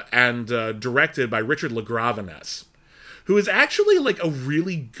 and directed by Richard LaGravenesse, who is actually like a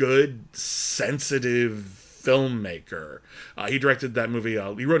really good, sensitive filmmaker. He directed that movie. He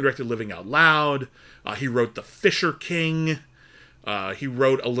wrote and directed Living Out Loud. He wrote The Fisher King. He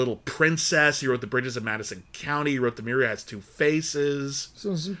wrote A Little Princess. He wrote The Bridges of Madison County. He wrote The Mirror Has Two Faces.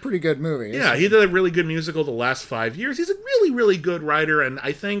 So it's a pretty good movie. Yeah, he did a really good musical the last 5 years. He's a really, really good writer, and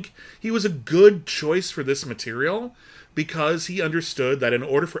I think he was a good choice for this material because he understood that in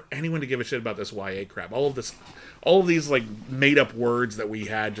order for anyone to give a shit about this YA crap, all of these like made up words that we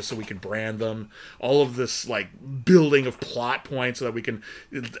had just so we could brand them, all of this like building of plot points so that we can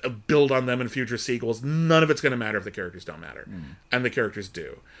build on them in future sequels, none of it's going to matter if the characters don't matter. And the characters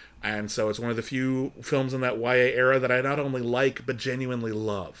do. And so it's one of the few films in that YA era that I not only like but genuinely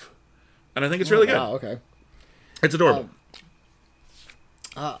love. And I think it's really good. Wow, okay. It's adorable.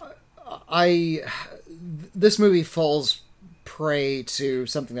 This movie falls prey to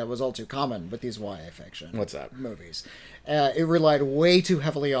something that was all too common with these YA fiction. What's that? Movies. It relied way too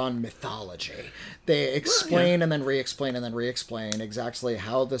heavily on mythology. They explain and then re-explain and then re-explain exactly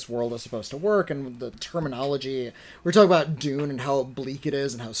how this world is supposed to work and the terminology. We're talking about Dune and how bleak it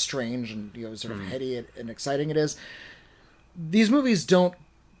is and how strange and sort of heady and exciting it is. These movies don't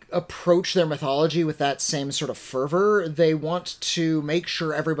approach their mythology with that same sort of fervor. They want to make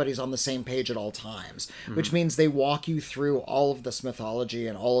sure everybody's on the same page at all times, which means they walk you through all of this mythology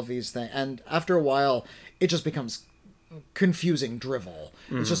and all of these things. And after a while, it just becomes confusing drivel.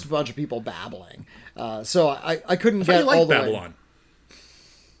 It's just a bunch of people babbling. So I couldn't get all the Babylon. way.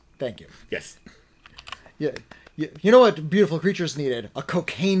 Thank you. Yes. Yeah. You know what beautiful creatures needed? A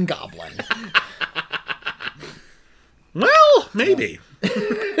cocaine goblin. Well, maybe. I'm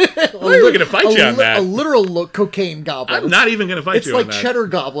not even going to fight you on that. A literal cocaine goblin. I'm not even going to fight you on that. It's like Cheddar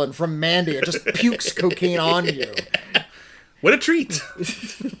Goblin from Mandy. It just pukes cocaine on you. What a treat.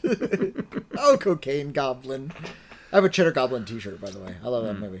 Oh, Cocaine Goblin. I have a Cheddar Goblin t-shirt, by the way. I love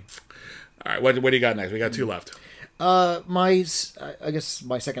that movie. All right, what do you got next? We got two left. I guess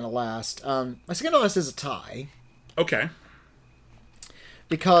my second to last. My second to last is a tie. Okay.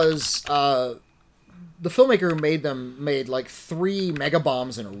 Because the filmmaker who made them made like 3 mega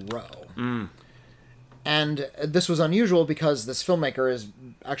bombs in a row. And this was unusual because this filmmaker is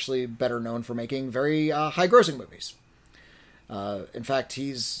actually better known for making very high-grossing movies. In fact,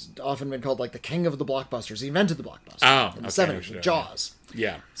 he's often been called like the king of the blockbusters. He invented the blockbuster in the 70s with Jaws.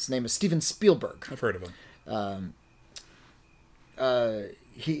 Yeah. His name is Steven Spielberg. I've heard of him.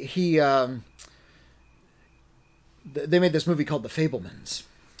 They made this movie called The Fabelmans.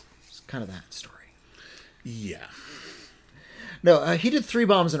 It's kind of that story. Yeah. No, he did 3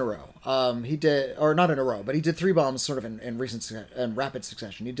 bombs in a row. He did, or not in a row, but he did 3 bombs sort of in rapid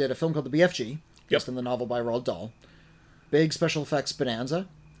succession. He did a film called The BFG, based on the novel by Roald Dahl. Big special effects bonanza,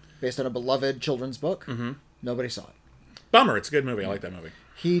 based on a beloved children's book. Nobody saw it. Bummer. It's a good movie. I like that movie.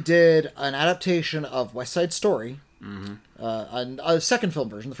 He did an adaptation of West Side Story, And a second film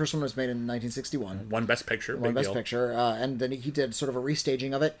version. The first one was made in 1961. One Best Picture. One big Best deal. Picture. And then he did sort of a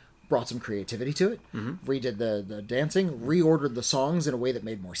restaging of it, brought some creativity to it, redid the dancing, reordered the songs in a way that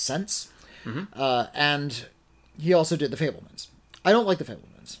made more sense. And he also did The Fabelmans. I don't like The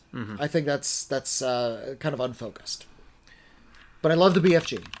Fabelmans. I think that's kind of unfocused. But I love the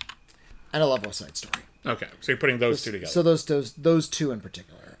BFG. And I love West Side Story. Okay, so you're putting those two together. So those two in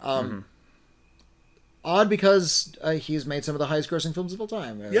particular. Odd because he's made some of the highest grossing films of all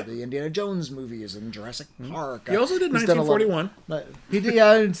time. Yep. The Indiana Jones movies and Jurassic Park. He also did he's done a lot- 1941. He did,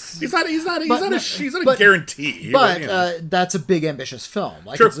 yeah, He's not a but- guarantee. but you know. that's a big ambitious film.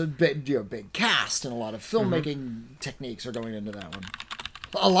 Like Sure. it's a big cast, and a lot of filmmaking techniques are going into that one.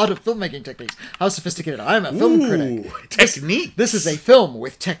 A lot of filmmaking techniques. How sophisticated! I'm a film critic. Technique. This is a film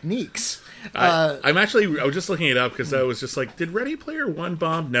with techniques. I was just looking it up because I was just like, did Ready Player One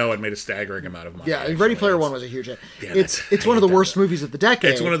bomb? No, it made a staggering amount of money. Yeah, actually. Ready Player One was a huge hit. Yeah, It's one of the worst movies of the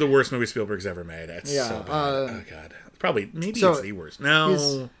decade. It's one of the worst movies Spielberg's ever made. It's Yeah, so bad. Oh god, probably maybe so it's the worst. No,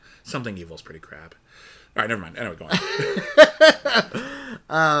 he's- Something Evil's pretty crap. All right, never mind. Anyway, go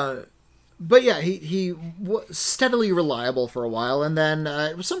on. But yeah, he was steadily reliable for a while, and then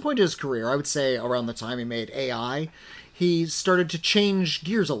at some point in his career, I would say around the time he made AI, he started to change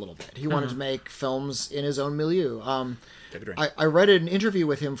gears a little bit. He wanted to make films in his own milieu. Take a drink. I read an interview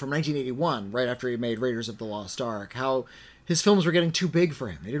with him from 1981, right after he made Raiders of the Lost Ark, how his films were getting too big for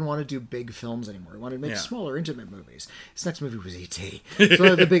him. He didn't want to do big films anymore. He wanted to make Yeah. smaller, intimate movies. His next movie was E.T. It's one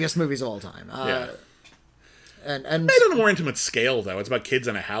of the biggest movies of all time. Yeah. And Made on a more intimate scale, though. It's about kids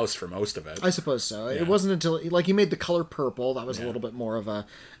in a house for most of it. I suppose so. It wasn't until he made The Color Purple that was a little bit more of an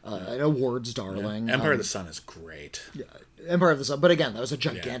awards darling. Empire of the Sun is great. Empire of the Sun, but again, that was a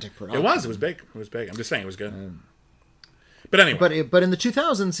gigantic production. It was big. It was big. I'm just saying it was good. But anyway. But in the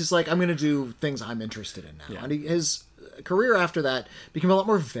 2000s, he's like, I'm going to do things I'm interested in now. Yeah. And his career after that became a lot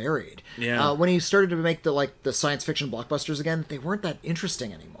more varied. Yeah. When he started to make the science fiction blockbusters again, they weren't that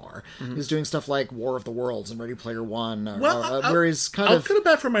interesting anymore. He was doing stuff like War of the Worlds and Ready Player One, where he's kind I'll of... put it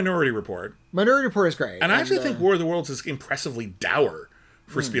back for Minority Report. Minority Report is great. And I actually think War of the Worlds is impressively dour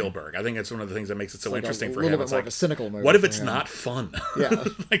for Spielberg. I think it's one of the things that makes it so interesting for him. A little bit It's more like, of a cynical movie. what if for it's him. not fun? Yeah.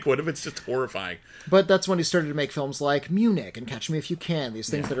 Like, what if it's just horrifying? But that's when he started to make films like Munich and Catch Me If You Can, these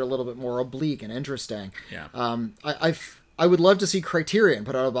things that are a little bit more oblique and interesting. Yeah. I would love to see Criterion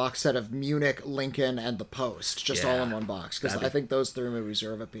put out a box set of Munich, Lincoln, and The Post, just all in one box, because I think those three movies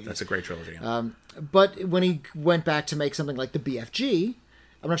are of a piece. That's a great trilogy. But when he went back to make something like The BFG,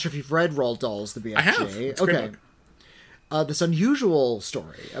 I'm not sure if you've read Roald Dahl's The BFG. I have. It's a great book. This unusual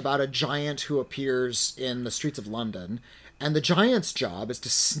story about a giant who appears in the streets of London, and the giant's job is to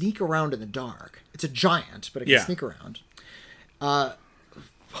sneak around in the dark. It's a giant, but it can sneak around.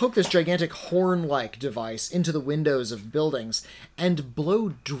 Hook this gigantic horn-like device into the windows of buildings and blow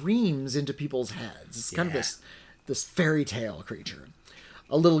dreams into people's heads. It's kind of this fairy tale creature.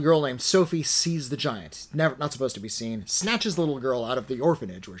 A little girl named Sophie sees the giant, not supposed to be seen, snatches the little girl out of the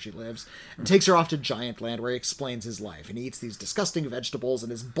orphanage where she lives, and takes her off to Giant Land where he explains his life. And he eats these disgusting vegetables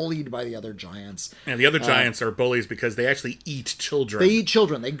and is bullied by the other giants. And the other giants are bullies because they actually eat children. They eat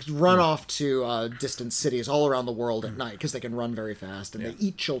children. They run off to distant cities all around the world at night because they can run very fast, and they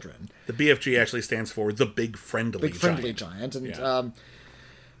eat children. The BFG actually stands for the Big Friendly Giant. And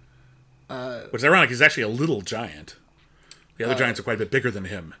which is ironic. He's actually a little giant. The other giants are quite a bit bigger than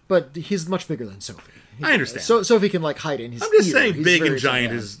him. but he's much bigger than Sophie. I understand. So Sophie can hide in his I'm just ear. saying He's big very and giant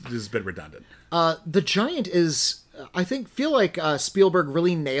tiny. is a bit redundant. The giant is, I feel like Spielberg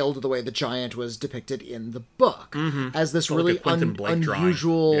really nailed the way the giant was depicted in the book as this Like really a Quentin Blake drawing.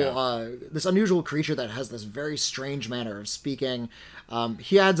 unusual, Yeah. this unusual creature that has this very strange manner of speaking.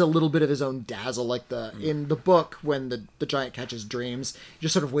 He adds a little bit of his own dazzle, like in the book when the giant catches dreams, he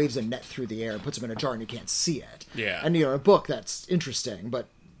just sort of waves a net through the air and puts him in a jar and you can't see it. Yeah. And in a book that's interesting, but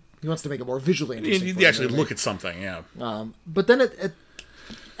he wants to make it more visually interesting. You for the actually movie. look at something, yeah. But then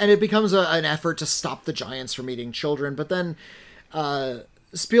it becomes an effort to stop the giants from eating children. But then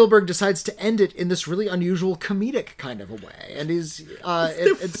Spielberg decides to end it in this really unusual comedic kind of a way. And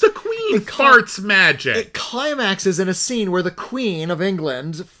The Queen farts magic. it climaxes in a scene where the Queen of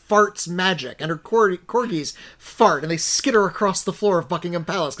England farts magic, and her corgis fart, and they skitter across the floor of Buckingham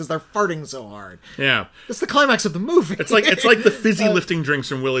Palace because they're farting so hard. Yeah. It's the climax of the movie. It's like the fizzy lifting drinks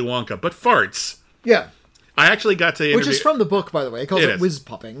from Willy Wonka, but farts. yeah. I actually got to interview... Which is from the book, by the way. He calls It it is. whiz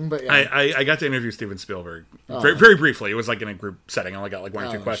popping, but yeah. I got to interview Steven Spielberg very, very briefly. It was like in a group setting. I only got like one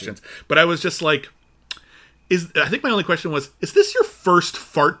or two questions. But I was just like, I think my only question was, is this your first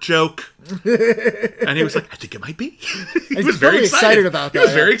fart joke? And he was like, I think it might be. He was very excited about that. He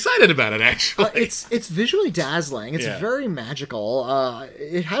was very excited about it, actually. It's visually dazzling. It's very magical.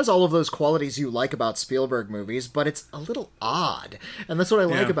 It has all of those qualities you like about Spielberg movies, but it's a little odd, and that's what I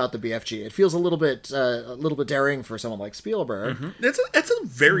like about the BFG. It feels a little bit daring for someone like Spielberg. Mm-hmm. It's a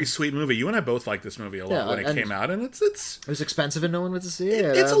very sweet movie. You and I both liked this movie a lot when it came out, and it was expensive and no one went to see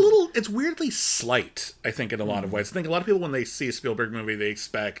it. It's weirdly slight, I think, in a lot of ways. I think a lot of people, when they see a Spielberg movie, they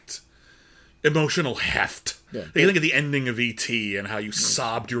expect emotional heft. Yeah. They think of the ending of E.T. and how you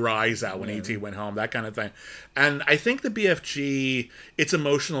sobbed your eyes out when E.T. went home, that kind of thing. And I think the BFG, its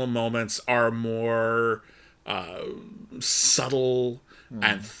emotional moments are more subtle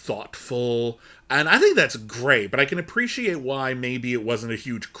and thoughtful. And I think that's great, but I can appreciate why maybe it wasn't a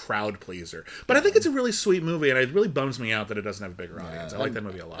huge crowd pleaser. But I think it's a really sweet movie, and it really bums me out that it doesn't have a bigger audience. I like that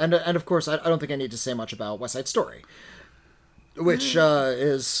movie a lot. And of course, I don't think I need to say much about West Side Story, which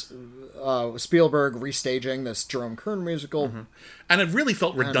is Spielberg restaging this Jerome Kern musical. Mm-hmm. And it really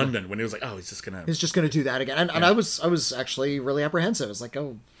felt redundant when he was like, oh, he's just going to do that again. And I was actually really apprehensive. It's like,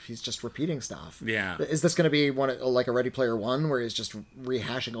 oh, he's just repeating stuff. Yeah. Is this going to be like a Ready Player One where he's just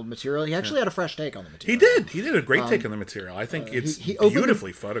rehashing old material? He actually had a fresh take on the material. He did a great take on the material. I think it's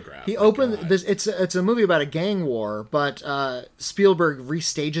beautifully photographed. He opened this. It's a movie about a gang war, but Spielberg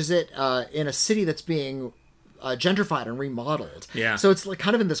restages it in a city that's being gentrified and remodeled. Yeah. So it's like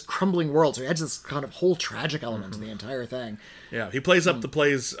kind of in this crumbling world. So he adds this kind of whole tragic element to the entire thing. Yeah, he plays up the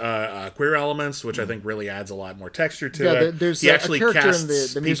play's queer elements, which I think really adds a lot more texture to it. He actually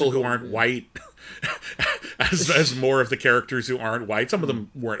casts the people who aren't white as more of the characters who aren't white. Some of them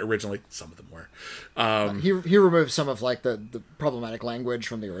weren't originally. Some of them were. He removed some of like the problematic language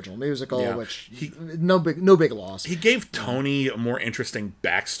from the original musical, which no big loss. He gave Tony a more interesting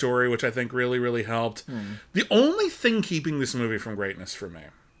backstory, which I think really, really helped. The only thing keeping this movie from greatness for me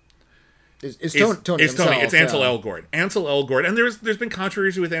is Tony himself. It's Ansel Elgort. Ansel Elgort, and there's been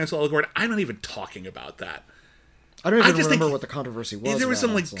controversy with Ansel Elgort. I'm not even talking about that. I don't even remember what the controversy was. There was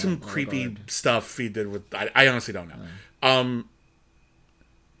some creepy stuff he did with. I honestly don't know.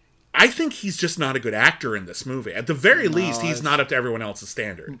 I think he's just not a good actor in this movie. At the very least, he's not up to everyone else's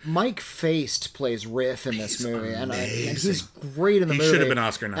standard. Mike Feist plays Riff in this movie, and he's great in the movie. He should have been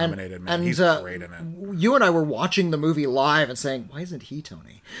Oscar nominated, man. He's great in it. You and I were watching the movie live and saying, "Why isn't he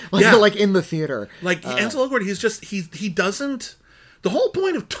Tony?" Like in the theater. Like Ansel Elgort, he doesn't. The whole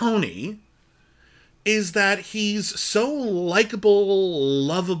point of Tony is that he's so likable,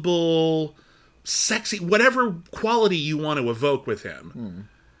 lovable, sexy, whatever quality you want to evoke with him.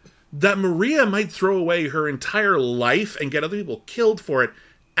 That Maria might throw away her entire life and get other people killed for it,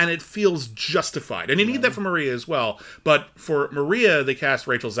 and it feels justified. And you need that for Maria as well. But for Maria, they cast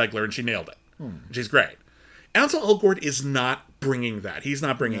Rachel Zegler, and she nailed it. She's great. Ansel Elgort is not bringing that. He's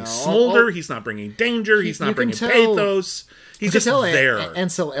not bringing smolder. He's not bringing danger. He's not bringing pathos. He's just there.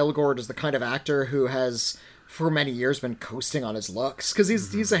 Ansel Elgort is the kind of actor who has, for many years, been coasting on his looks because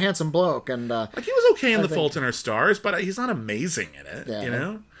he's a handsome bloke, and he was okay in The Fault in Our Stars, but he's not amazing in it. You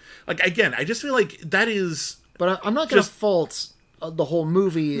know. Like, again, I just feel like that is... But I'm not going to fault the whole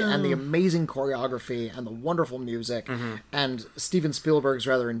movie and the amazing choreography and the wonderful music and Steven Spielberg's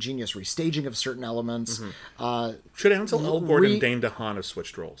rather ingenious restaging of certain elements. Should Ansel Elgort and Dane DeHaan have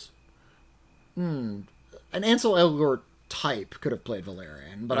switched roles? An Ansel Elgort type could have played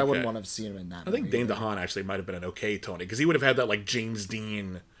Valerian, but I wouldn't want to have seen him in that movie. I think Dane DeHaan actually might have been an okay Tony, because he would have had that, like, James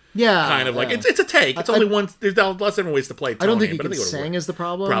Dean... kind of like it's a take. It's only one. There's lots of different ways to play Tony. I don't think he could sing is the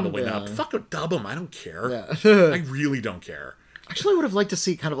problem. Probably not. Fucking dub him. I don't care. I really don't care. Actually, I would have liked to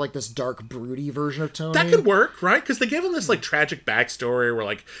see kind of like this dark, broody version of Tony. That could work, right? Because they gave him this like tragic backstory where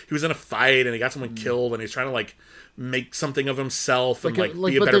like he was in a fight and he got someone killed and he's trying to like make something of himself and like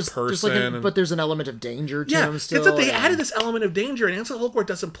be a better person. But there's an element of danger to him still. It's that they added this element of danger, and Ansel Elgort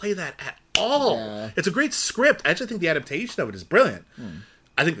doesn't play that at all. It's a great script. I actually think the adaptation of it is brilliant.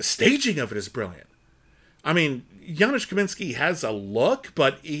 I think the staging of it is brilliant. I mean, Janusz Kaminski has a look,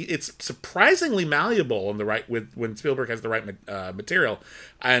 but it's surprisingly malleable in the right when Spielberg has the right material.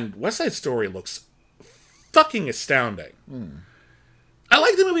 And West Side Story looks fucking astounding. I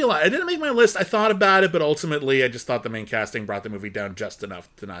like the movie a lot. I didn't make my list. I thought about it, but ultimately I just thought the main casting brought the movie down just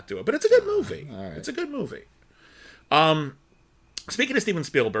enough to not do it. But it's a good movie. It's a good movie. Speaking of Steven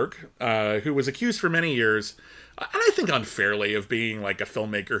Spielberg, who was accused for many years, and I think unfairly, of being like a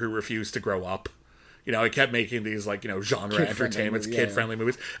filmmaker who refused to grow up. You know, he kept making these like, genre entertainments, kid-friendly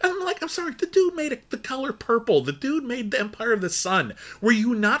movies. And I'm like, I'm sorry, the dude made The Color Purple. The dude made The Empire of the Sun. Were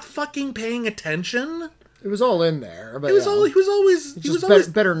you not fucking paying attention? It was all in there. But He was always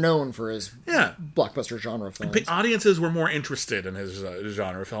better known for his yeah. blockbuster genre films. But audiences were more interested in his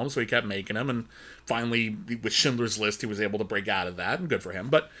genre films, so he kept making them, and finally, with Schindler's List, he was able to break out of that, and good for him.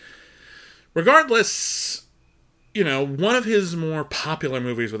 But regardless, you know, one of his more popular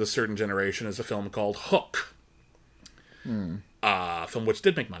movies with a certain generation is a film called Hook. A film which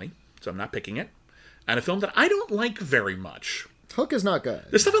did make money, so I'm not picking it. And a film that I don't like very much. Hook is not good.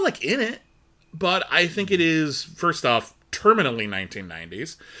 There's stuff I like in it, but I think it is, first off, terminally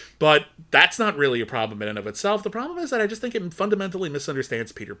 1990s. But that's not really a problem in and of itself. The problem is that I just think it fundamentally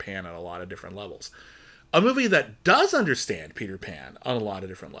misunderstands Peter Pan on a lot of different levels. A movie that does understand Peter Pan on a lot of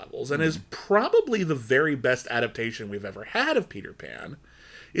different levels, and is probably the very best adaptation we've ever had of Peter Pan,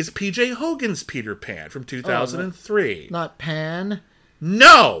 is P.J. Hogan's Peter Pan from 2003. Not Pan?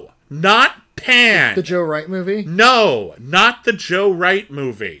 No! Not Pan! The Joe Wright movie? No! Not the Joe Wright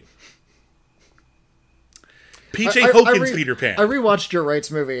movie. P.J. Hogan's Peter Pan. I rewatched Joe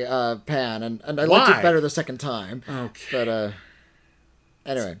Wright's movie, Pan, and I liked it better the second time. Okay. But,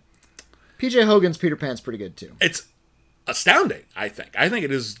 anyway. P.J. Hogan's Peter Pan's pretty good, too. It's astounding, I think. I think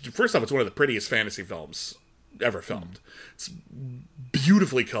it is, first off, it's one of the prettiest fantasy films ever filmed. It's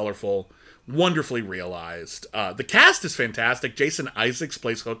beautifully colorful, wonderfully realized. The cast is fantastic. Jason Isaacs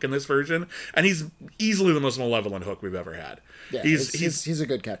plays Hook in this version, and he's easily the most malevolent Hook we've ever had. Yeah, he's a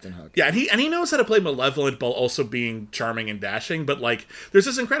good Captain Hook. Yeah, and he knows how to play malevolent while also being charming and dashing, but, like, there's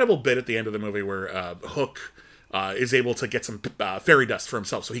this incredible bit at the end of the movie where Hook is able to get some fairy dust for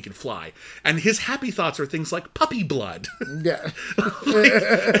himself so he can fly. And his happy thoughts are things like puppy blood. Yeah.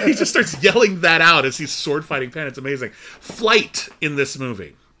 And he just starts yelling that out as he's sword fighting Pan. It's amazing. Flight in this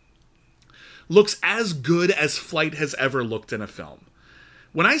movie looks as good as Flight has ever looked in a film.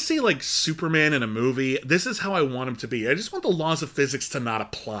 When I see, like, Superman in a movie, this is how I want him to be. I just want the laws of physics to not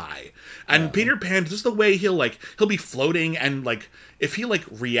apply. And Peter Pan, just the way he'll be floating, and, like, if he, like,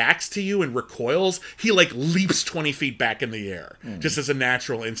 reacts to you and recoils, he, like, leaps 20 feet back in the air, just as a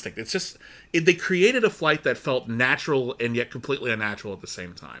natural instinct. It's just, they created a flight that felt natural and yet completely unnatural at the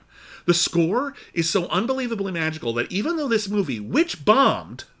same time. The score is so unbelievably magical that even though this movie, which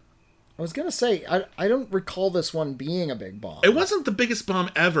bombed... I was going to say, I don't recall this one being a big bomb. It wasn't the biggest bomb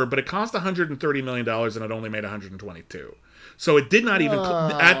ever, but it cost $130 million and it only made $122. So it did not even...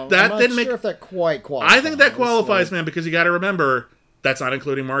 I'm not sure if that quite qualifies. I think that qualifies, man, because you got to remember, that's not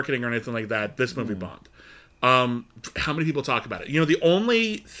including marketing or anything like that. This movie bombed. How many people talk about it? You know, the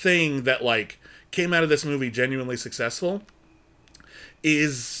only thing that, like, came out of this movie genuinely successful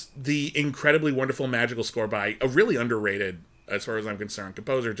is the incredibly wonderful magical score by a really underrated, as far as I'm concerned,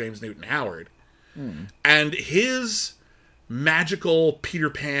 composer James Newton Howard. And his magical Peter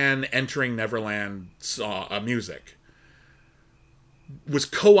Pan entering Neverland music was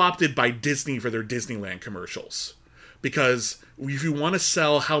co-opted by Disney for their Disneyland commercials. Because if you want to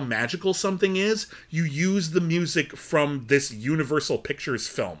sell how magical something is, you use the music from this Universal Pictures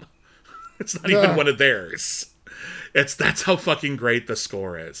film. It's not even one of theirs. That's how fucking great the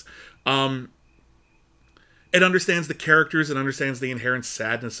score is. It understands the characters, it understands the inherent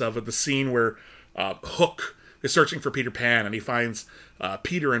sadness of it. The scene where Hook is searching for Peter Pan and he finds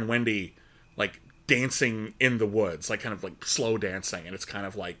Peter and Wendy, like, dancing in the woods, like, kind of like slow dancing, and it's kind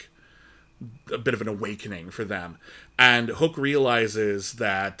of like a bit of an awakening for them. And Hook realizes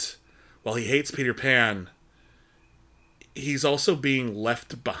that while he hates Peter Pan, he's also being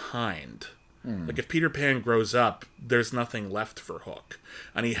left behind. Like, if Peter Pan grows up, there's nothing left for Hook.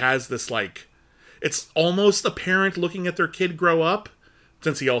 And he has this, like... It's almost a parent looking at their kid grow up,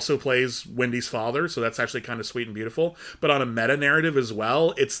 since he also plays Wendy's father, so that's actually kind of sweet and beautiful. But on a meta-narrative as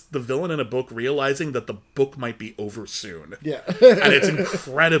well, it's the villain in a book realizing that the book might be over soon. Yeah. And it's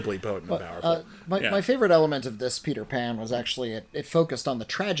incredibly potent and powerful. My favorite element of this Peter Pan was actually it focused on the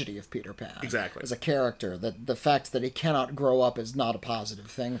tragedy of Peter Pan. Exactly. As a character, that the fact that he cannot grow up is not a positive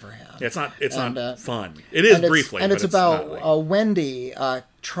thing for him. Yeah, it's not fun. It is briefly, and but it's about not like... Wendy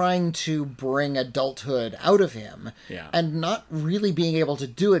trying to bring adulthood out of him, and not really being able to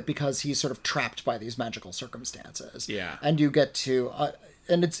do it because he's sort of trapped by these magical circumstances. Yeah. And you get to,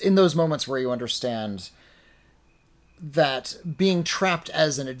 and it's in those moments where you understand that being trapped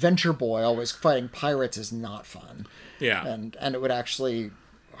as an adventure boy, always fighting pirates, is not fun. Yeah. And it would actually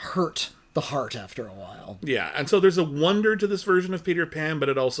hurt the heart after a while. Yeah, and so there's a wonder to this version of Peter Pan, but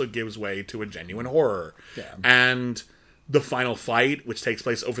it also gives way to a genuine horror. Yeah. And the final fight, which takes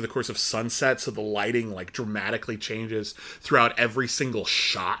place over the course of sunset, so the lighting, like, dramatically changes throughout every single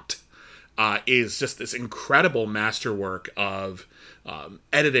shot, is just this incredible masterwork of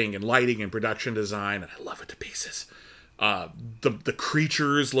editing and lighting and production design, and I love it to pieces. The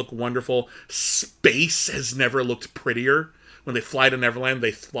creatures look wonderful. Space has never looked prettier. When they fly to Neverland,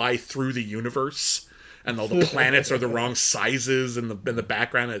 they fly through the universe, and all the planets are the wrong sizes in the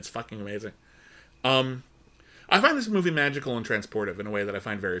background. It's fucking amazing. I find this movie magical and transportive in a way that I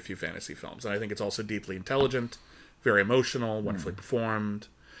find very few fantasy films, and I think it's also deeply intelligent, very emotional, wonderfully performed,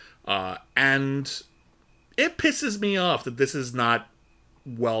 and it pisses me off that this is not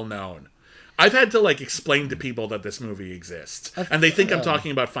well known. I've had to explain to people that this movie exists, and they think I'm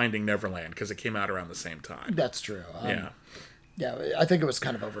talking about Finding Neverland because it came out around the same time. That's true. Yeah, I think it was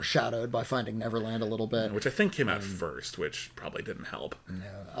kind of overshadowed by Finding Neverland a little bit. which I think came out first, which probably didn't help.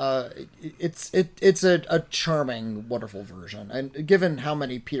 It's a charming, wonderful version, and given how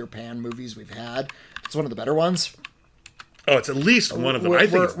many Peter Pan movies we've had, it's one of the better ones. Oh, it's at least one of them. I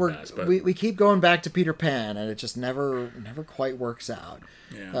think it's the best. But we keep going back to Peter Pan, and it just never quite works out.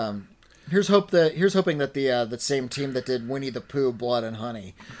 Yeah. Here's hoping that the same team that did Winnie the Pooh, Blood and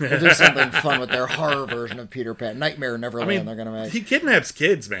Honey will do something fun with their horror version of Peter Pan, Nightmare Neverland. They're gonna make. He kidnaps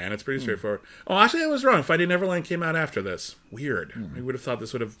kids, man. It's pretty straightforward. Oh, actually, I was wrong. Finding Neverland came out after this. Weird. I would have thought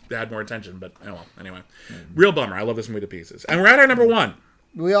this would have had more attention, but oh well. Anyway, real bummer. I love this movie to pieces, and we're at our number one.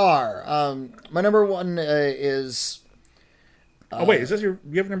 We are. My number one is. Oh wait, is this your?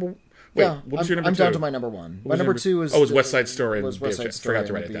 You have number? Wait, Yeah, what's your number I'm two? down to my number one. My was number your two was was West Side Story. And was West Side BFG. Story. Forgot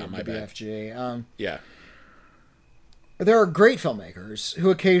to and write it down. My the bad. BFG. Yeah. There are great filmmakers who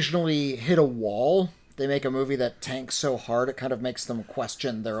occasionally hit a wall. They make a movie that tanks so hard it kind of makes them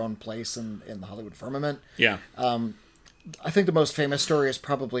question their own place in the Hollywood firmament. Yeah. I think the most famous story is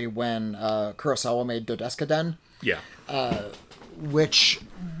probably when Kurosawa made Dodeskadен, Yeah. which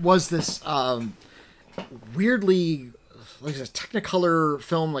was this weirdly a Technicolor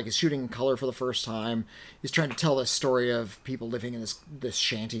film, he's shooting in color for the first time. He's trying to tell this story of people living in this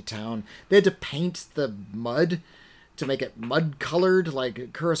shanty town. They had to paint the mud to make it mud colored.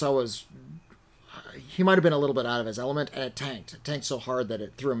 Kurosawa's, he might have been a little bit out of his element, and it tanked. It tanked so hard that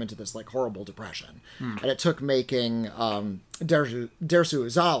it threw him into this horrible depression. And it took making Dersu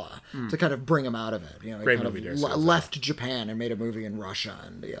Uzala to kind of bring him out of it. He Great kind movie, of Dersu Uzala. left Japan and made a movie in Russia,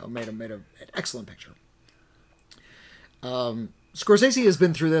 and made an excellent picture. Scorsese has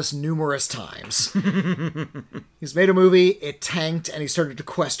been through this numerous times. He's made a movie, it tanked, and he started to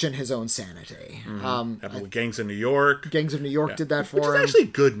question his own sanity. Happened with Gangs of New York. Gangs of New York did that Which for is him. actually a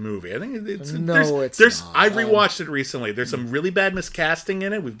good movie. I think it's it's not. I've rewatched it recently. There's some really bad miscasting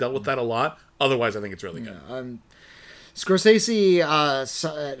in it. We've dealt with that a lot. Otherwise, I think it's really good. Scorsese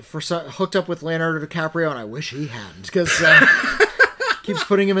hooked up with Leonardo DiCaprio, and I wish he hadn't, because keeps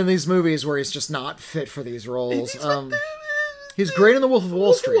putting him in these movies where he's just not fit for these roles. He's great in The Wolf of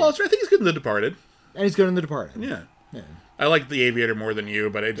Wall Street. I think he's good in The Departed. And he's good in The Departed. Yeah. I like The Aviator more than you,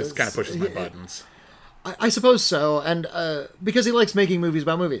 but it just kind of pushes my buttons. I suppose so, and because he likes making movies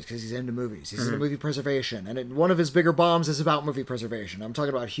about movies, because he's into movies. He's into movie preservation, and one of his bigger bombs is about movie preservation. I'm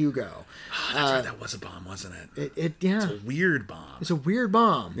talking about Hugo. That's right, that was a bomb, wasn't it? Yeah. It's a weird bomb. It's a weird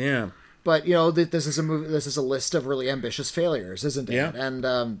bomb. Yeah. But, this is a movie. This is a list of really ambitious failures, isn't it? Yeah. And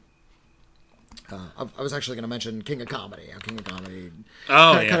I was actually going to mention King of Comedy. King of Comedy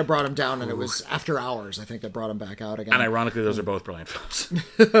kind of brought him down, and it was After Hours, I think, that brought him back out again. And ironically, those are both brilliant films.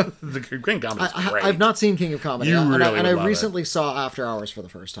 The King of Comedy is great. I've not seen King of Comedy, You and really I would love recently saw After Hours for the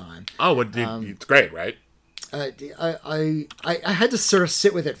first time. Oh, it's great, right? I had to sort of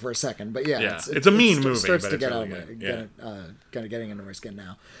sit with it for a second, but yeah, it's a mean movie, starts but to it's get really out of good. kind of getting under my skin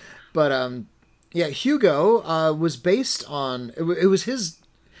now. But Hugo was based on it was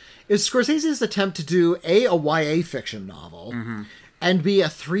Scorsese's attempt to do a YA fiction novel and be a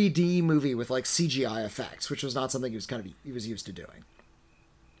 3D movie with CGI effects, which was not something he was used to doing.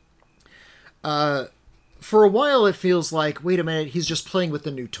 For a while, it feels like, wait a minute, he's just playing with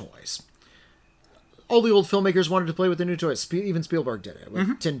the new toys. All the old filmmakers wanted to play with the new toys. Even Spielberg did it with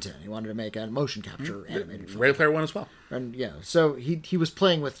Tintin. He wanted to make a motion capture animated film. Ready Player One as well. And so he was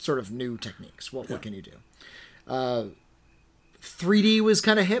playing with sort of new techniques. What can you do? 3D was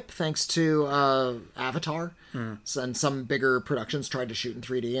kind of hip thanks to Avatar, and some bigger productions tried to shoot in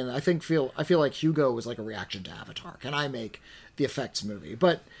 3D. And I feel like Hugo was like a reaction to Avatar. Can I make the effects movie?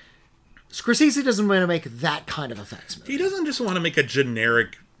 But Scorsese doesn't want to make that kind of effects movie. He doesn't just want to make a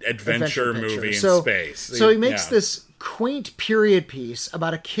generic adventure movie in space. So he makes this quaint period piece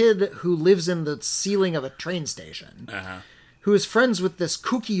about a kid who lives in the ceiling of a train station, who is friends with this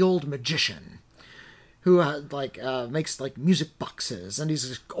kooky old magician, who makes music boxes, and he's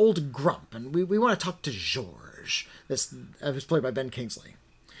this old grump, and we want to talk to George. This who's played by Ben Kingsley,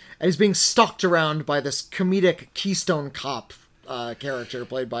 and he's being stalked around by this comedic Keystone Cop character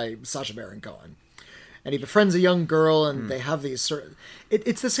played by Sacha Baron Cohen. and he befriends a young girl, Hmm. and they have these sort of...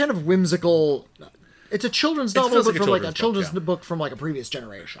 It's this kind of whimsical... It's a children's novel, feels but like a from like a children's children's book, yeah. book from like a previous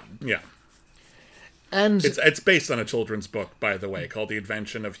generation. Yeah. And It's based on a children's book, by the way, called The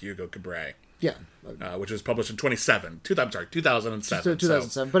Invention of Hugo Cabret, yeah, which was published in 2007. so 2007.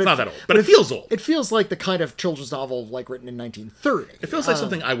 So But it's not that old, but it feels old. It feels like the kind of children's novel like written in 1930. It feels like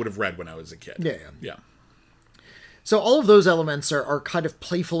something I would have read when I was a kid. Yeah. So all of those elements are kind of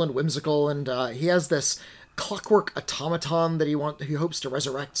playful and whimsical, and he has this clockwork automaton that he hopes to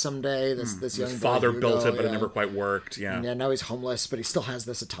resurrect someday. This young His boy, father Hugo, built it, but it yeah. never quite worked. Yeah. Yeah, now he's homeless, but he still has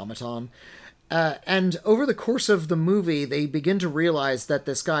this automaton. And over the course of the movie, they begin to realize that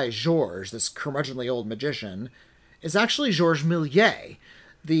this guy, Georges, this curmudgeonly old magician, is actually Georges Méliès,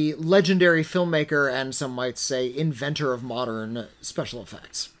 the legendary filmmaker and some might say inventor of modern special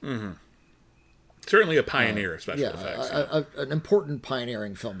effects. Certainly a pioneer of special Yeah, effects. an important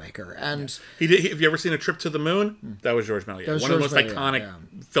pioneering filmmaker. And Have you ever seen A Trip to the Moon? That was Georges Méliès. was One of the most Georges Méliès, iconic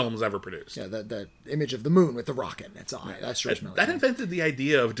yeah. films ever produced. yeah, the image of the moon with the rocket in its eye. That's Georges Méliès. That invented the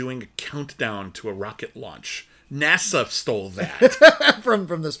idea of doing a countdown to a rocket launch. NASA stole that.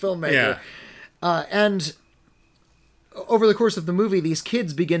 from this filmmaker. And over the course of the movie, these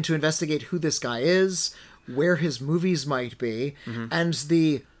kids begin to investigate who this guy is, where his movies might be, and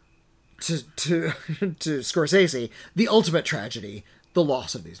to Scorsese, the ultimate tragedy, the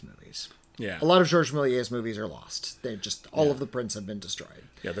loss of these movies. Yeah. A lot of Georges Méliès movies are lost. They just all of the prints have been destroyed.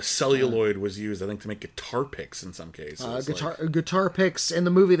 Yeah, the celluloid was used, I think, to make guitar picks in some cases. Guitar picks in the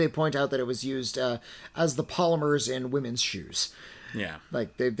movie, they point out that it was used as the polymers in women's shoes. Yeah.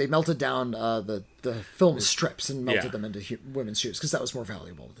 Like they melted down the film strips and melted Yeah. them into women's shoes because that was more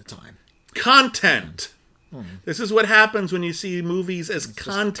valuable at the time. Content. This is what happens when you see movies as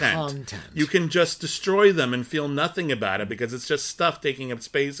content. content. You can just destroy them and feel nothing about it because it's just stuff taking up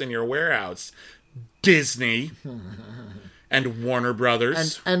space in your warehouse. Disney and Warner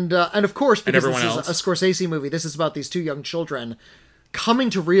Brothers. And of course, because everyone this else. is a Scorsese movie, this is about these two young children coming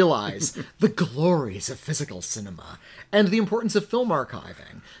to realize the glories of physical cinema and the importance of film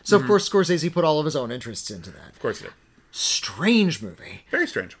archiving. So, of course, Scorsese put all of his own interests into that. Of course it did. Strange movie, Very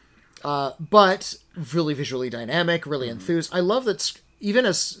strange. but really visually dynamic, really enthused. I love that even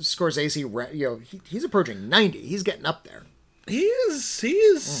as Scorsese, he's approaching 90. He's getting up there. He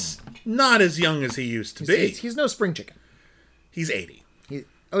is not as young as he used to be. He's no spring chicken. He's 80.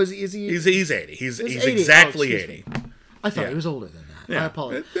 Is he? He's 80. He's 80. exactly Oh, excuse 80. I thought Yeah. he was older than that. Yeah. I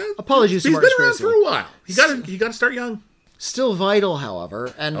apologize. Apologies to He's Martin been around Scorsese. for a while. You got to start young. Still vital,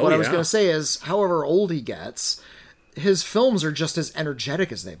 however. And what I was yeah. going to say is, however old he gets, his films are just as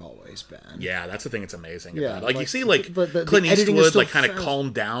energetic as they've always been. Yeah, that's the thing that's amazing Yeah, about it. Like, you like, see, like, the Clint editing is Eastwood, still like, kind of fast.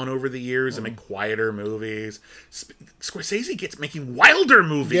 calmed down over the years and make quieter movies. Scorsese gets making wilder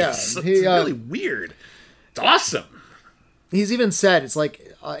movies. Yeah, It's he, really weird. It's awesome. He's even said, it's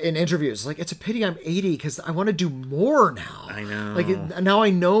like, in interviews, like, it's a pity I'm 80 because I want to do more now. I know. Like, now I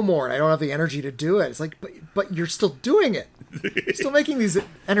know more and I don't have the energy to do it. It's like, but you're still doing it. You're still making these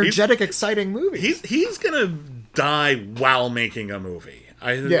energetic, exciting movies. He's gonna die while making a movie.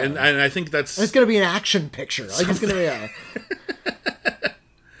 And I think that's... It's going to be an action picture. Like, it's going to be a...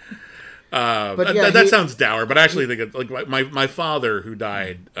 but yeah, that sounds dour, but I actually think it's like my father, who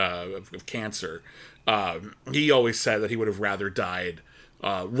died of cancer. He always said that he would have rather died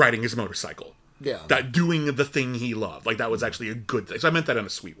riding his motorcycle. Yeah. That doing the thing he loved. Like, that was actually a good thing. So I meant that in a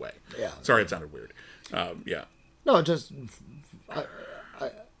sweet way. Yeah. Sorry, it sounded weird. Yeah. No, just...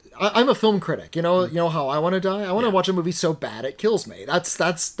 I'm a film critic. You know how I want to die. I want to watch a movie so bad it kills me. That's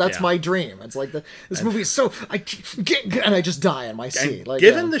Yeah. my dream. It's like this movie is so and I just die in my seat. Like,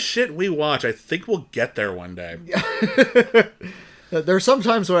 Given the shit we watch, I think we'll get there one day. there are some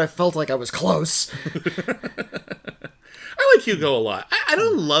times where I felt like I was close. I like Hugo a lot. I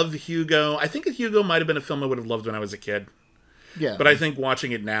don't love Hugo. I think Hugo might have been a film I would have loved when I was a kid. Yeah, But I think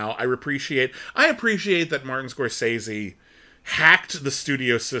watching it now, I appreciate that Martin Scorsese hacked the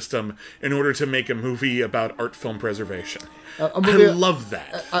studio system in order to make a movie about art film preservation. I love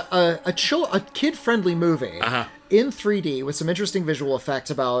that. a kid-friendly movie in 3D with some interesting visual effects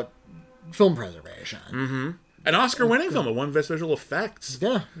about film preservation. An Oscar-winning film. It won Best Visual Effects.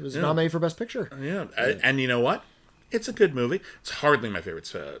 Yeah, it was nominated for Best Picture. Yeah. And you know what? It's a good movie. It's hardly my favorite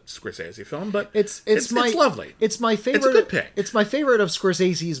Scorsese film, but it's lovely. It's my favorite. It's a good pick. It's my favorite of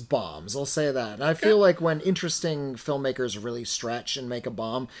Scorsese's bombs. I'll say that. And I feel like when interesting filmmakers really stretch and make a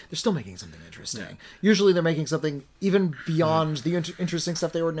bomb, they're still making something interesting. Yeah. Usually, they're making something even beyond the interesting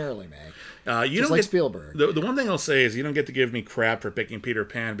stuff they ordinarily make. You Just don't like get, Spielberg. The one thing I'll say is you don't get to give me crap for picking Peter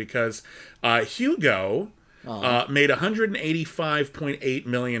Pan because Hugo made $185.8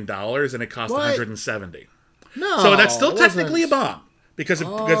 million, and it cost What? $170. No, So that's still it technically a wasn't. bomb. Because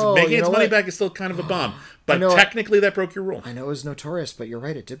making you its know money what? back is still kind of a bomb. But know what? technically that broke your rule. I know it was notorious, but you're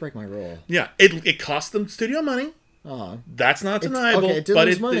right. It did break my rule. Yeah, it cost them studio money. That's not deniable. Okay, it did but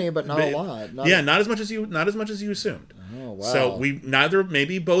lose money, but not a lot. Not as much as you assumed. Oh, wow. So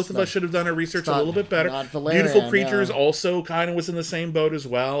maybe both of us should have done our research a little bit better. not Valerian, Beautiful Creatures yeah. also kind of was in the same boat as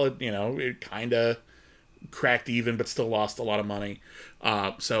well. It kind of cracked even, but still lost a lot of money.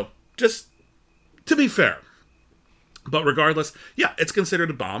 So just to be fair. But regardless, yeah, it's considered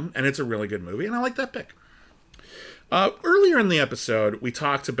a bomb, and it's a really good movie, and I like that pick. Earlier in the episode, we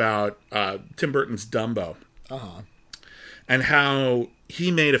talked about Tim Burton's Dumbo. And how he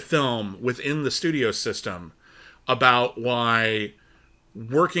made a film within the studio system about why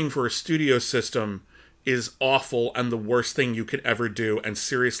working for a studio system is awful and the worst thing you could ever do, and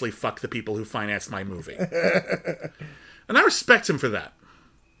seriously fuck the people who financed my movie. And I respect him for that.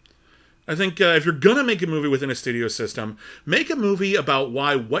 I think if you're going to make a movie within a studio system, make a movie about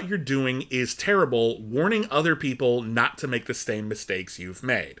why what you're doing is terrible, warning other people not to make the same mistakes you've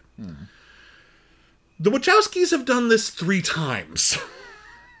made. The Wachowskis have done this 3 times.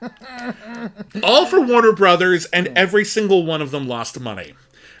 All for Warner Brothers, and every single one of them lost money.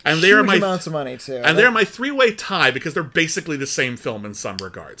 And they are Huge amounts of money too. And they're my 3-way tie because they're basically the same film in some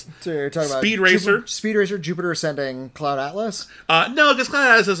regards. So you're talking Speed about Racer. Speed Racer, Jupiter Ascending, Cloud Atlas. No, because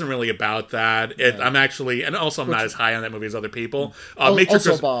Cloud Atlas isn't really about that. I'm actually, and also I'm not as high on that movie as other people. Matrix,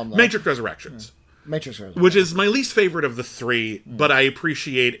 also a bomb, though. Matrix Resurrections. Matrix Racer. Which is my least favorite of the 3, but I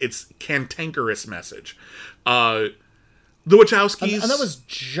appreciate its cantankerous message. The Wachowskis. And that was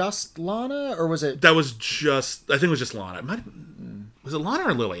just Lana, or was it? That was just. I think it was just Lana. Was it Lana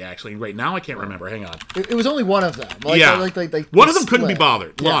or Lily? Actually, right now I can't remember. Hang on. It was only one of them. Yeah, one of them couldn't be split.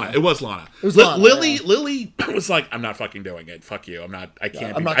 bothered. Yeah. Lana. It was Lana. It was Lana, Lily. yeah. Lily was like, "I'm not fucking doing it. Fuck you. I'm not. I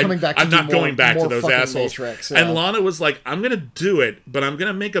can't. I'm not coming back to I'm do not going back to more those fucking assholes." Matrix, yeah. And Lana was like, "I'm gonna do it, but I'm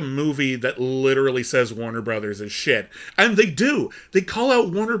gonna make a movie that literally says Warner Brothers is shit." And they do. They call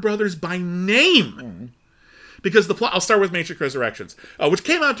out Warner Brothers by name. Because the plot, I'll start with Matrix Resurrections, which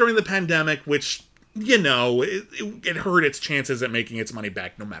came out during the pandemic, which, it hurt its chances at making its money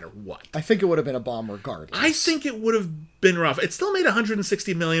back no matter what. I think it would have been a bomb regardless. I think it would have been rough. It still made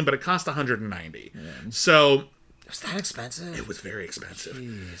 $160 million, but it cost $190. So Was that expensive? it was very expensive.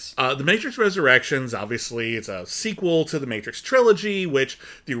 Jeez. The Matrix Resurrections, obviously, it's a sequel to the Matrix trilogy, which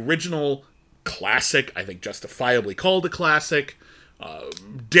the original classic, I think justifiably called a classic,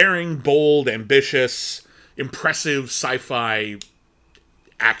 daring, bold, ambitious, impressive sci-fi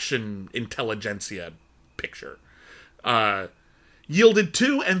action intelligentsia picture. Yielded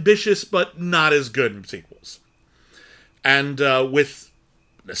 2 ambitious but not as good sequels. And with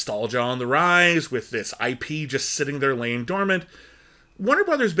nostalgia on the rise, with this IP just sitting there laying dormant, Warner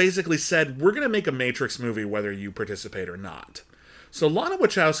Brothers basically said, we're going to make a Matrix movie whether you participate or not. So Lana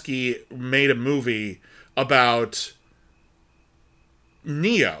Wachowski made a movie about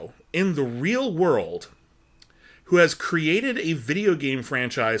Neo in the real world, who has created a video game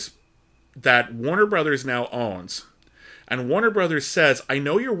franchise that Warner Brothers now owns. And Warner Brothers says, I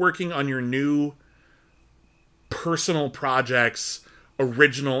know you're working on your new personal projects,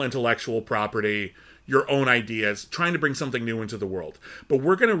 original intellectual property, your own ideas, trying to bring something new into the world. But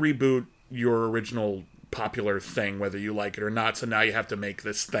we're going to reboot your original popular thing, whether you like it or not, so now you have to make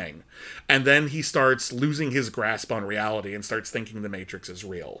this thing. And then he starts losing his grasp on reality and starts thinking the Matrix is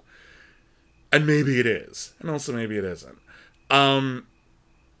real. And maybe it is. And also maybe it isn't. The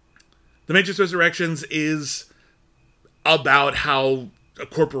Matrix Resurrections is about how a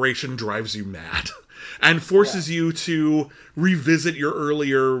corporation drives you mad and forces you to revisit your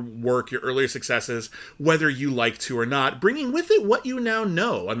earlier work, your earlier successes, whether you like to or not, bringing with it what you now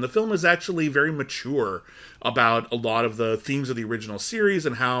know. And the film is actually very mature about a lot of the themes of the original series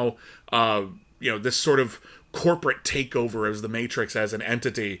and how, this sort of corporate takeover as the Matrix as an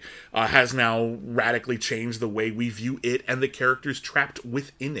entity has now radically changed the way we view it and the characters trapped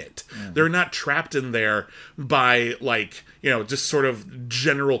within it. They're not trapped in there by just sort of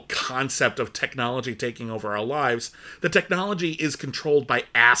general concept of technology taking over our lives. The technology is controlled by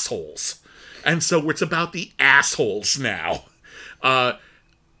assholes. And so it's about the assholes now.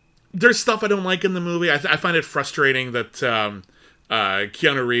 There's stuff I don't like in the movie. I find it frustrating that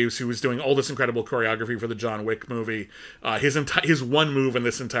Keanu Reeves, who was doing all this incredible choreography for the John Wick movie, his one move in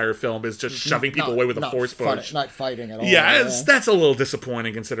this entire film is just shoving people away with a force push. Not fighting at all. Yeah, that's a little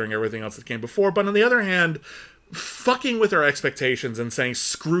disappointing considering everything else that came before. But on the other hand, fucking with our expectations and saying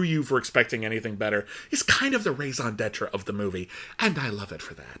screw you for expecting anything better is kind of the raison d'etre of the movie, and I love it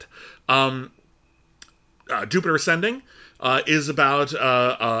for that. Jupiter Ascending is about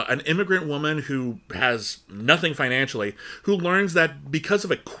an immigrant woman who has nothing financially, who learns that because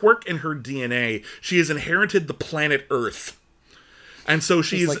of a quirk in her DNA, she has inherited the planet Earth. And so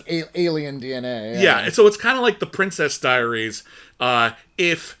she's like alien DNA. Yeah, so it's kind of like the Princess Diaries.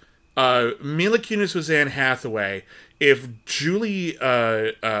 If Mila Kunis was Anne Hathaway, if Julie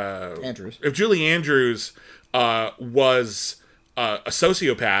Andrews, was a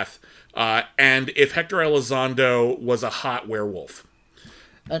sociopath, and if Hector Elizondo was a hot werewolf.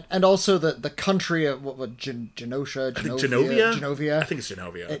 And also the country of what Genovia? I think it's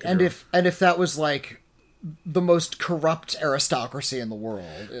Genovia. And if that was like the most corrupt aristocracy in the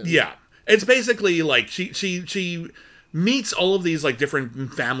world. Yeah. It's basically like she meets all of these like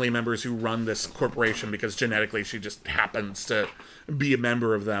different family members who run this corporation because genetically she just happens to be a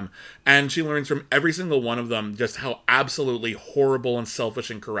member of them. And she learns from every single one of them just how absolutely horrible and selfish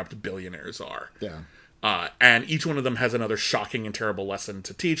and corrupt billionaires are. Yeah. And each one of them has another shocking and terrible lesson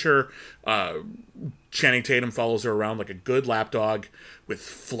to teach her. Channing Tatum follows her around like a good lapdog with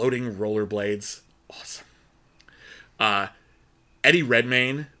floating rollerblades. Awesome. Eddie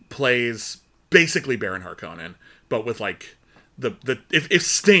Redmayne plays basically Baron Harkonnen, but with like if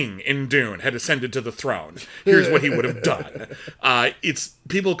Sting in Dune had ascended to the throne, here's what he would have done. It's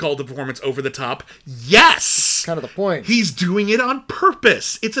people called the performance over the top. Yes, kind of the point. He's doing it on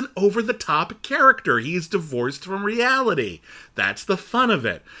purpose. It's an over the top character. He's divorced from reality. That's the fun of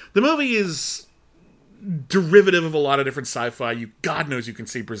it. The movie is derivative of a lot of different sci-fi. God knows you can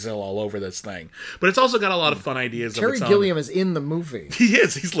see Brazil all over this thing. But it's also got a lot of fun ideas. Terry Gilliam is in the movie. He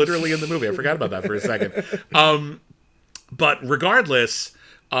is. He's literally in the movie. I forgot about that for a second. But regardless,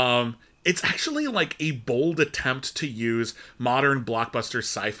 it's actually like a bold attempt to use modern blockbuster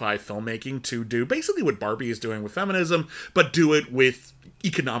sci-fi filmmaking to do basically what Barbie is doing with feminism, but do it with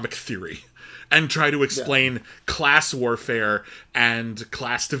economic theory. And try to explain class warfare and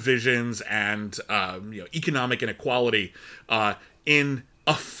class divisions and economic inequality in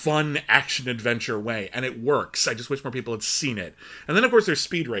a fun action adventure way, and it works. I just wish more people had seen it. And then of course there's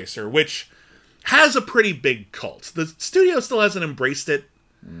Speed Racer, which has a pretty big cult. The studio still hasn't embraced it.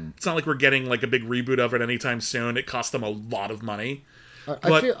 It's not like we're getting like a big reboot of it anytime soon. It cost them a lot of money.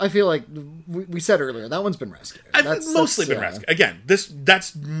 I feel like we said earlier that one's been rescued. That's mostly been rescued. Again,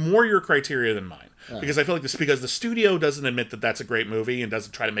 that's more your criteria than mine because I feel like because the studio doesn't admit that that's a great movie and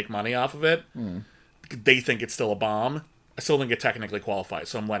doesn't try to make money off of it. They think it's still a bomb. I still think it technically qualifies,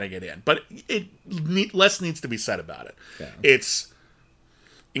 so I'm letting it in. But less needs to be said about it. Yeah. It's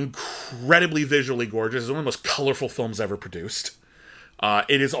incredibly visually gorgeous. It's one of the most colorful films ever produced.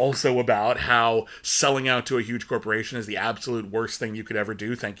 It is also about how selling out to a huge corporation is the absolute worst thing you could ever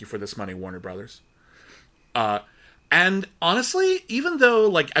do. Thank you for this money, Warner Brothers. And honestly, even though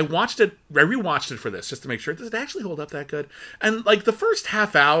like I rewatched it for this just to make sure, does it actually hold up that good? And like the first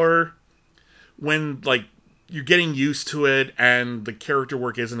half hour, when like you're getting used to it and the character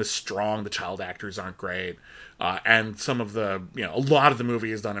work isn't as strong, the child actors aren't great, and some of the a lot of the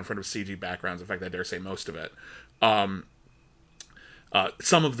movie is done in front of CG backgrounds. In fact, I dare say most of it.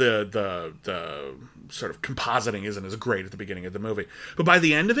 Some of the sort of compositing isn't as great at the beginning of the movie. But by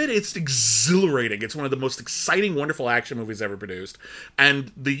the end of it, it's exhilarating. It's one of the most exciting, wonderful action movies ever produced.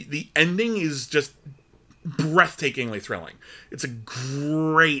 And the ending is just breathtakingly thrilling. It's a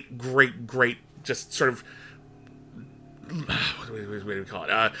great, just sort of... what do we call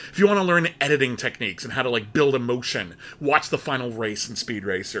it? If you want to learn editing techniques and how to like build emotion, watch the final race in Speed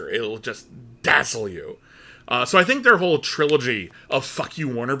Racer. It'll just dazzle you. So I think their whole trilogy of fuck you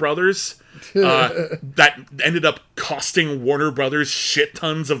Warner Brothers that ended up costing Warner Brothers shit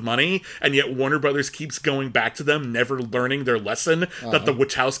tons of money, and yet Warner Brothers keeps going back to them, never learning their lesson that the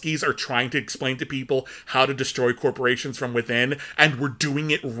Wachowskis are trying to explain to people how to destroy corporations from within, and we're doing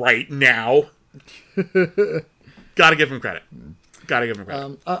it right now. Gotta give them credit.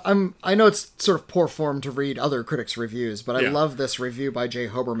 I know it's sort of poor form to read other critics' reviews, but I love this review by Jay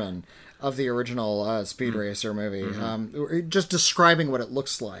Hoberman of the original Speed Racer movie, just describing what it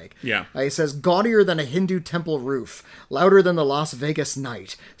looks like. Yeah. He says, gaudier than a Hindu temple roof, louder than the Las Vegas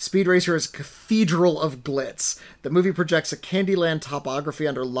night, Speed Racer is a cathedral of glitz. The movie projects a Candyland topography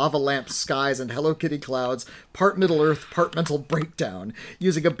under lava lamp skies and Hello Kitty clouds, part Middle-earth, part mental breakdown,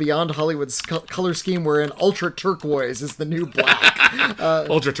 using a beyond Hollywood color scheme wherein ultra turquoise is the new black.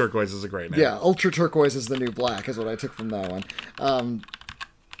 Ultra turquoise is a great name. Yeah, ultra turquoise is the new black is what I took from that one.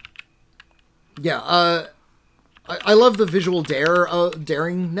 I love the visual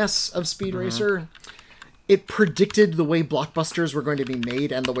daringness of Speed Racer. It predicted the way blockbusters were going to be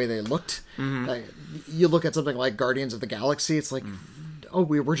made and the way they looked. You look at something like Guardians of the Galaxy, it's like, oh,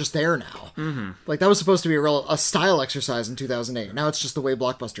 we're just there now. Mm-hmm. Like, that was supposed to be a style exercise in 2008. Now it's just the way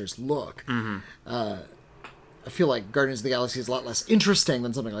blockbusters look. Mm-hmm. I feel like Guardians of the Galaxy is a lot less interesting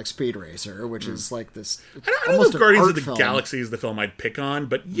than something like Speed Racer, which is like this. I don't know if Guardians of the Galaxy is the film I'd pick on,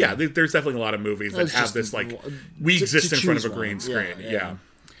 but yeah, there's definitely a lot of movies that have this like we exist in front of a green screen. Yeah.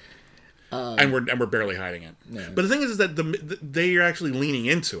 And we're barely hiding it. Yeah. But the thing is that they are actually leaning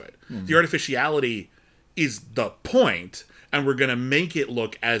into it. Mm-hmm. The artificiality is the point, and we're going to make it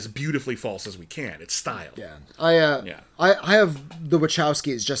look as beautifully false as we can. It's style. Yeah. I have the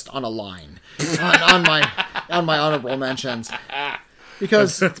Wachowskis just on a line on my honorable mentions.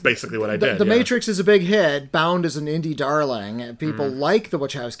 Because that's basically what I did. The Matrix is a big hit. Bound is an indie darling. People like the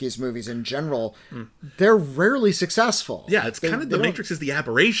Wachowskis movies in general. They're rarely successful. Yeah, it's kind of the Matrix is the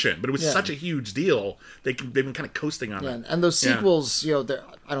aberration, but it was such a huge deal. They've been kind of coasting on it. And those sequels,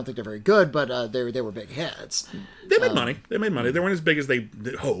 I don't think they're very good, but they were big hits. They made money. They weren't as big as they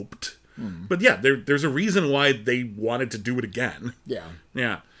hoped. But yeah, there's a reason why they wanted to do it again. Yeah.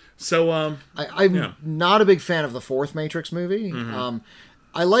 Yeah. So I'm not a big fan of the fourth Matrix movie.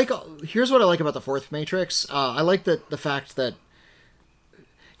 Mm-hmm. Here's what I like about the fourth Matrix. I like the fact that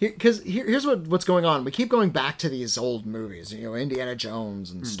here's what's going on. We keep going back to these old movies, Indiana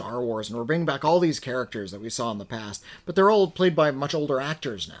Jones and Star Wars, and we're bringing back all these characters that we saw in the past, but they're all played by much older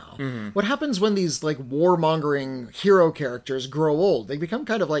actors now. Mm-hmm. What happens when these like warmongering hero characters grow old? They become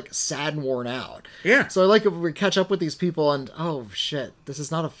kind of like sad and worn out. Yeah. So I like if we catch up with these people and oh shit, this is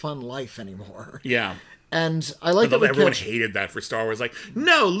not a fun life anymore. Yeah. And I like that everyone hated that for Star Wars. Like,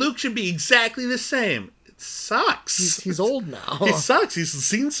 no, Luke should be exactly the same. Sucks. He's old now. He sucks. He's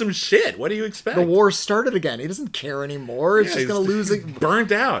seen some shit. What do you expect? The war started again. He doesn't care anymore. He's just going to lose it.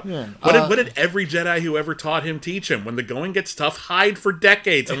 Burnt out. Yeah. What did every Jedi who ever taught him teach him? When the going gets tough, hide for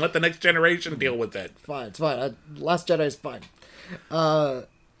decades and let the next generation deal with it. Fine. It's fine. Last Jedi is fine.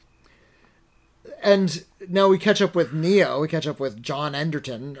 And now we catch up with Neo. We catch up with John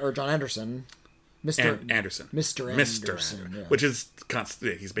Anderson. Mr. Anderson. Mr. Anderson. Yeah. Which is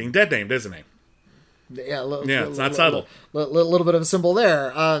constant. He's being dead named, isn't he? Yeah, it's not subtle. A little bit of a symbol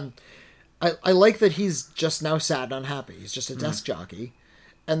there. I like that he's just now sad and unhappy. He's just a desk jockey.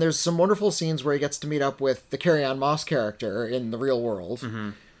 And there's some wonderful scenes where he gets to meet up with the Carrie-Anne Moss character in the real world.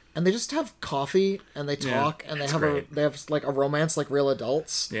 Mm-hmm. And they just have coffee and they talk and they have like a romance like real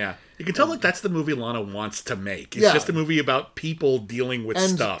adults. Yeah. You can tell like that's the movie Lana wants to make. It's just a movie about people dealing with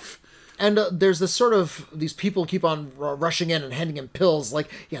stuff. And there's this sort of, these people keep on rushing in and handing him pills like,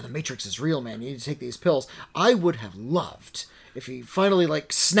 yeah, the Matrix is real, man. You need to take these pills. I would have loved if he finally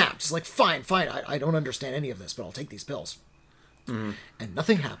like snapped. It's like, fine. I don't understand any of this, but I'll take these pills. Mm-hmm. And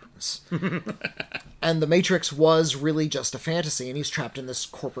nothing happens. And the Matrix was really just a fantasy and he's trapped in this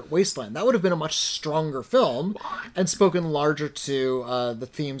corporate wasteland. That would have been a much stronger film and spoken larger to the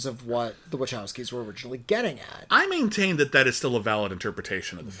themes of what the Wachowskis were originally getting at. I maintain that is still a valid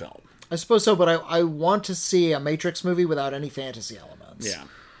interpretation of the film. I suppose so, but I want to see a Matrix movie without any fantasy elements. Yeah.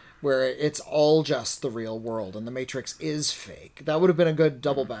 Where it's all just the real world and the Matrix is fake. That would have been a good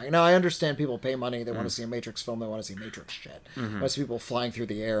double bang. Now, I understand people pay money. They want to see a Matrix film. They want to see Matrix shit. Mm-hmm. They want to see people flying through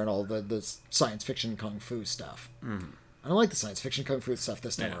the air and all the science fiction kung fu stuff. Mm-hmm. I don't like the science fiction kung fu stuff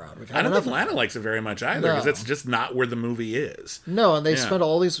this time around. I don't think Lana likes it very much either because it's just not where the movie is. No, and they spent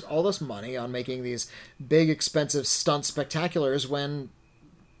all this money on making these big, expensive stunt spectaculars when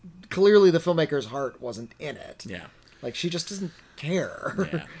clearly the filmmaker's heart wasn't in it. Yeah. Like, she just doesn't care.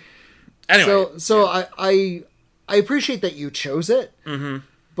 Yeah. Anyway. So I appreciate that you chose it,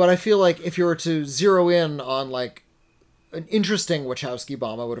 but I feel like if you were to zero in on, like, an interesting Wachowski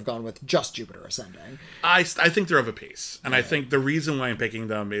bomb, I would have gone with just Jupiter Ascending. I think they're of a piece. And I think the reason why I'm picking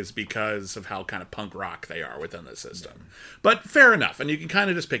them is because of how kind of punk rock they are within the system. Yeah. But fair enough. And you can kind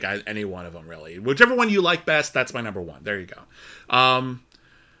of just pick any one of them, really. Whichever one you like best, that's my number one. There you go.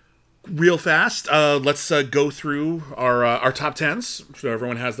 Real fast, let's go through our top 10s, so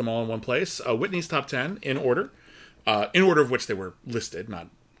everyone has them all in one place. Whitney's top 10 in order of which they were listed, not,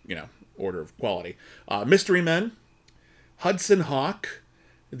 order of quality. Mystery Men, Hudson Hawk,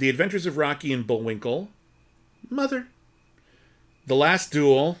 The Adventures of Rocky and Bullwinkle, Mother, The Last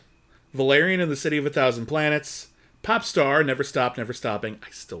Duel, Valerian and the City of a Thousand Planets, Pop Star, Never Stop, Never Stopping.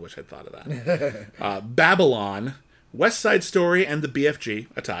 I still wish I'd thought of that. Babylon, West Side Story, and the BFG,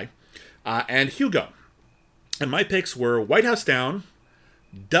 a tie. And Hugo. And my picks were White House Down,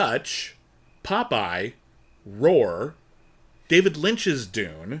 Dutch, Popeye, Roar, David Lynch's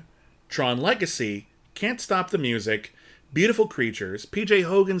Dune, Tron Legacy, Can't Stop the Music, Beautiful Creatures, P.J.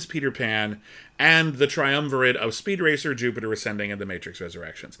 Hogan's Peter Pan, and the triumvirate of Speed Racer, Jupiter Ascending, and The Matrix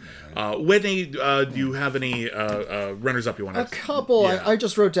Resurrections. Whitney, do you have any runners-up you want to... A couple. Yeah. I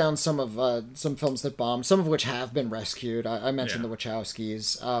just wrote down some films that bombed, some of which have been rescued. I mentioned Yeah. the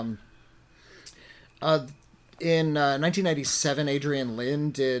Wachowskis. In 1997, Adrian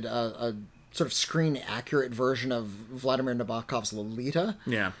Lin did a sort of screen-accurate version of Vladimir Nabokov's Lolita.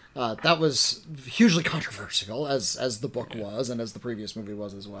 Yeah. That was hugely controversial, as the book was, and as the previous movie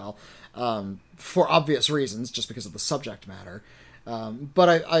was as well, for obvious reasons, just because of the subject matter. But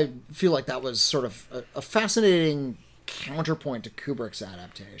I feel like that was sort of a fascinating counterpoint to Kubrick's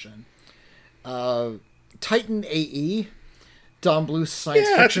adaptation. Titan A.E., Don Bluth's science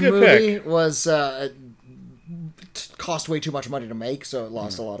that's a fiction good movie, pick. was... cost way too much money to make, so it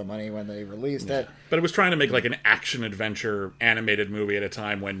lost a lot of money when they released it. But it was trying to make like an action-adventure animated movie at a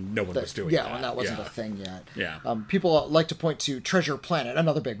time when no one was doing that. And that wasn't a thing yet. Yeah. People like to point to Treasure Planet,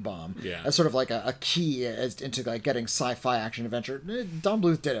 another big bomb, Yeah. as sort of like a key into like getting sci-fi action adventure. Don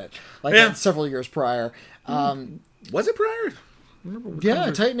Bluth did it several years prior. Was it prior?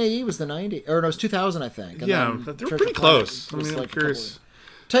 Yeah, Titan A.E. was the 90s, or no, it was 2000, I think. And Yeah, then they were Treasure pretty Planet close. was I mean, I'm like a couple curious. of-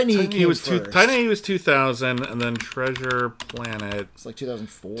 Titan A.E. Titan came was first. Titan A was 2000, and then Treasure Planet. It's like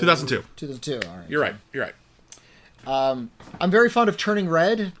 2004. 2002. 2002, all right. You're right. You're right. I'm very fond of Turning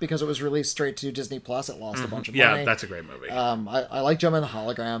Red because it was released straight to Disney Plus. It lost a bunch of money. Yeah, that's a great movie. I like Gemma and the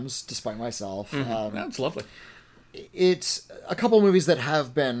Holograms, despite myself. That's lovely. It's a couple of movies that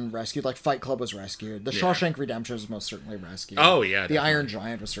have been rescued, like Fight Club was rescued. The Shawshank Redemption was most certainly rescued. Oh, yeah, The definitely. Iron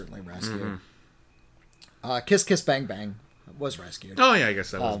Giant was certainly rescued. Kiss Kiss Bang Bang was rescued. Oh yeah, I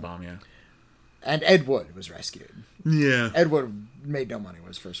guess that was a bomb. Yeah. And Ed Wood was rescued. Yeah. Ed Wood made no money when it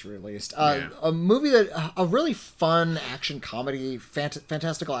was first released. Yeah. A movie a really fun action comedy,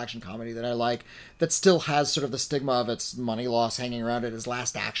 fantastical action comedy that I like, that still has sort of the stigma of its money loss hanging around it, is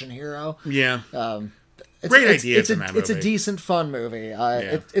Last Action Hero. Yeah. It's, Great it's, ideas it's a, in that It's a movie. decent, fun movie.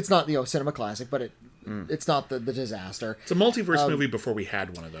 It's not cinema classic, but it's not the disaster. It's a multiverse movie before we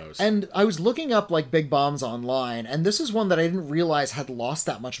had one of those. And I was looking up like big bombs online, and this is one that I didn't realize had lost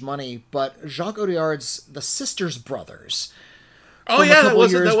that much money. But Jacques Audiard's The Sisters Brothers. Oh yeah, that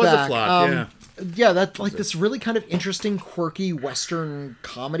was a flop. Yeah. Yeah, that's like this really kind of interesting, quirky Western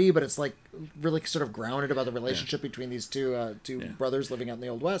comedy, but it's like really sort of grounded about the relationship between these two brothers living out in the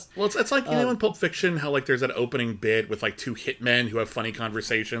Old West. Well, it's like, you know, in Pulp Fiction, how like there's that opening bit with like two hitmen who have funny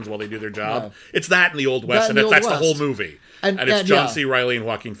conversations while they do their job. It's that in the Old West, That in and the that's Old the whole West. movie. And it's John yeah. C. Reilly and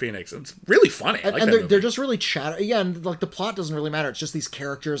Joaquin Phoenix. It's really funny. I like And that movie. they're just really chatter. Yeah, and like the plot doesn't really matter. It's just these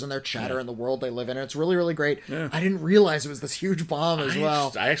characters and their chatter and the world they live in. And it's really, really great. Yeah. I didn't realize it was this huge bomb as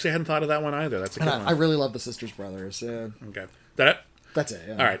well. I actually hadn't thought of that one either. That's a good And one. I really love the Sisters Brothers. Yeah. Okay. That it? That's it.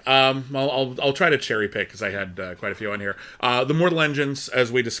 Yeah. All right. I'll try to cherry pick because I had quite a few on here. The Mortal Engines,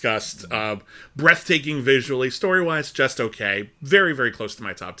 as we discussed, breathtaking visually, story wise, just okay. Very, very close to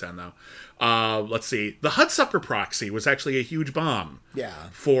my top 10 though. Let's see. The Hudsucker Proxy was actually a huge bomb. Yeah.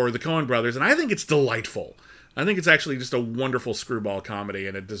 For the Coen brothers, and I think it's delightful. I think it's actually just a wonderful screwball comedy,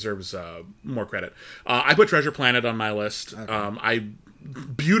 and it deserves more credit. I put Treasure Planet on my list. Okay.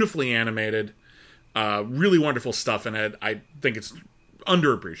 Beautifully animated, really wonderful stuff in it. I think it's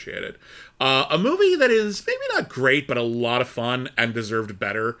underappreciated. A movie that is maybe not great, but a lot of fun and deserved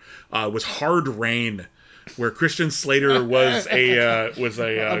better was Hard Rain, where Christian Slater was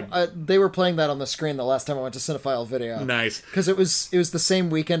they were playing that on the screen the last time I went to Cinephile Video. Nice. Because it was the same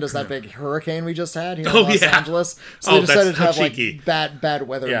weekend as that big hurricane we just had here in Oh, Los yeah. Angeles. So Oh, they decided that's to have how cheeky. like bad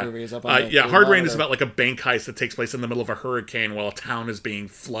weather movies up on the Hard Rain monitor. is about like a bank heist that takes place in the middle of a hurricane while a town is being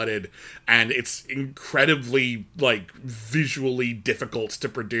flooded, and it's incredibly like visually difficult to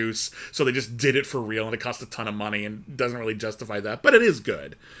produce. So they just did it for real, and it cost a ton of money and doesn't really justify that, but it is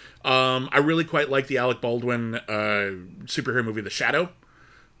good. I really quite like the Alec Baldwin superhero movie, The Shadow.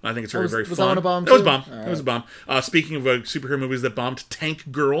 I think it's very, very fun. Was that one a bomb, It was a too? bomb. All It was a bomb. Speaking of superhero movies that bombed,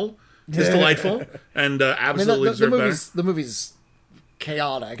 Tank Girl is delightful and I mean, absolutely deserved better. the movie's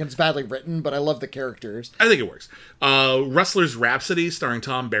chaotic and it's badly written, but I love the characters. I think it works. Rustler's Rhapsody, starring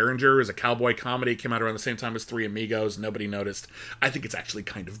Tom Berenger, is a cowboy comedy. Came out around the same time as Three Amigos. Nobody noticed. I think it's actually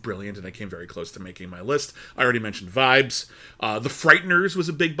kind of brilliant, and it came very close to making my list. I already mentioned Vibes. The Frighteners was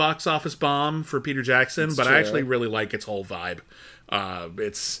a big box office bomb for Peter Jackson, but I true. actually really like its whole vibe.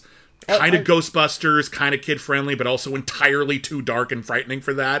 It's kind of Ghostbusters, kind of kid-friendly, but also entirely too dark and frightening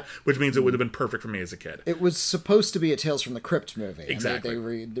for that, which means it would have been perfect for me as a kid. It was supposed to be a Tales from the Crypt movie. Exactly.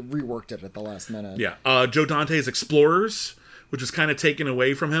 And they reworked it at the last minute. Yeah. Joe Dante's Explorers, which was kind of taken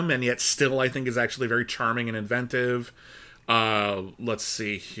away from him, and yet still I think is actually very charming and inventive. Let's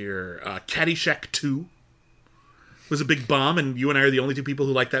see here. Caddyshack 2. was a big bomb, and you and I are the only two people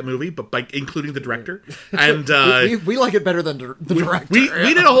who like that movie, but including the director. And we like it better than the director. We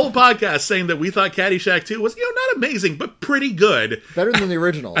did a whole podcast saying that we thought Caddyshack 2 was, not amazing, but pretty good. Better than the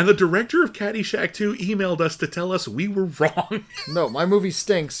original. And the director of Caddyshack 2 emailed us to tell us we were wrong. No, my movie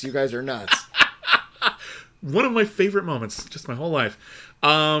stinks. You guys are nuts. One of my favorite moments, just my whole life.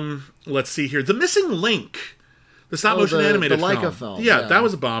 Let's see here. The Missing Link. The stop-motion animated the Laika film. Yeah, that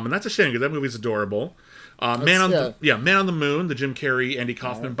was a bomb, and that's a shame, because that movie's adorable. Man on the Moon, the Jim Carrey, Andy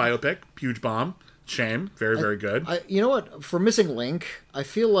Kaufman biopic. Huge bomb. Shame. Very, very good. You know what? For Missing Link, I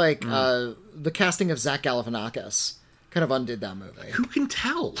feel like the casting of Zach Galifianakis kind of undid that movie. Who can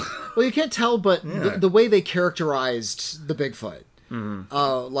tell? Well, you can't tell, but the way they characterized the Bigfoot,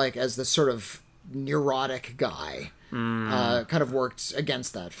 like as this sort of neurotic guy, kind of worked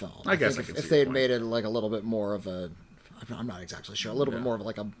against that film. I guess if they had made it like a little bit more of a, I'm not exactly sure, a little bit more of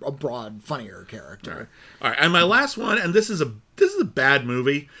like a broad, funnier character. All right, and my last one, and this is a bad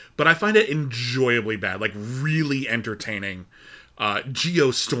movie, but I find it enjoyably bad, like really entertaining.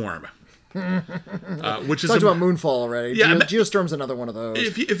 Geostorm. Which is talked about Moonfall already. Yeah, Geostorm's another one of those.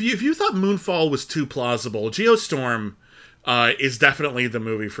 If you thought Moonfall was too plausible, Geostorm is definitely the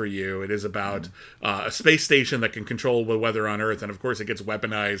movie for you. It is about a space station that can control the weather on Earth, and of course it gets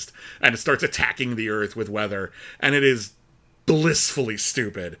weaponized, and it starts attacking the Earth with weather, and it is blissfully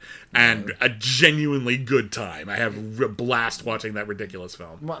stupid and a genuinely good time. I have a blast watching that ridiculous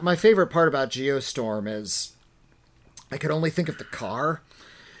film. My favorite part about Geostorm is I could only think of the car.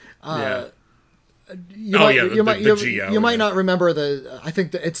 You might not remember I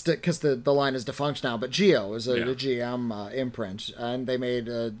think that it's because the line is defunct now, but Geo is a GM imprint, and they made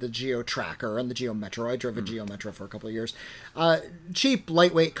the Geo Tracker and the Geo Metro. I drove a Geo Metro for a couple of years. Cheap,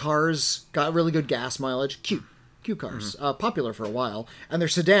 lightweight cars, got really good gas mileage, cute cars, popular for a while, and their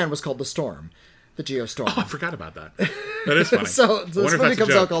sedan was called the Storm. The Geostorm. Oh, I forgot about that. That is funny. So this movie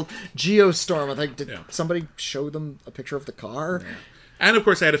comes out called Geostorm. I think, did somebody show them a picture of the car? Yeah. And, of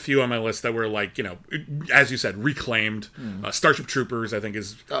course, I had a few on my list that were, like, as you said, reclaimed. Starship Troopers, I think,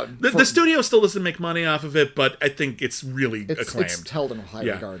 is... the studio still doesn't make money off of it, but I think it's really acclaimed. It's held in high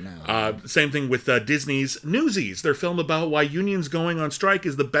regard now. Same thing with Disney's Newsies, their film about why unions going on strike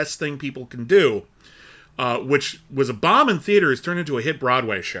is the best thing people can do, which was a bomb in theaters, turned into a hit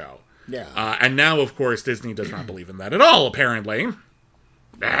Broadway show. Yeah. And now, of course, Disney does not believe in that at all, apparently.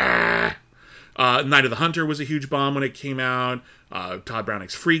 Night of the Hunter was a huge bomb when it came out. Todd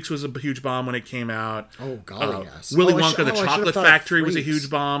Browning's Freaks was a huge bomb when it came out. Oh, golly, yes. Willy Wonka the Chocolate Factory was a huge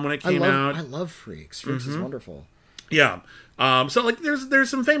bomb when it came out. I love Freaks. Freaks is wonderful. Yeah. So, like, there's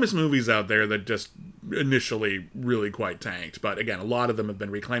some famous movies out there that just initially really quite tanked. But, again, a lot of them have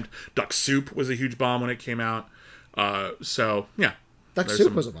been reclaimed. Duck Soup was a huge bomb when it came out. So, yeah. Duck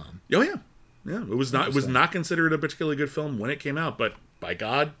Soup was a bomb. Oh, yeah. Yeah, it was not considered a particularly good film when it came out, but by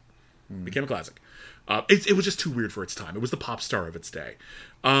God, became a classic. It was just too weird for its time. It was the pop star of its day.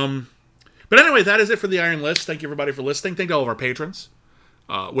 But anyway, that is it for the Iron List. Thank you, everybody, for listening. Thank you to all of our patrons,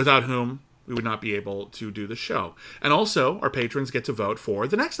 without whom we would not be able to do the show. And also, our patrons get to vote for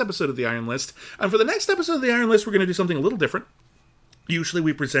the next episode of the Iron List. And for the next episode of the Iron List, we're going to do something a little different. Usually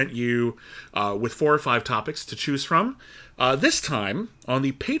we present you with 4 or 5 topics to choose from. This time, on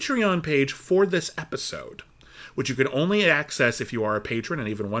the Patreon page for this episode, which you can only access if you are a patron, and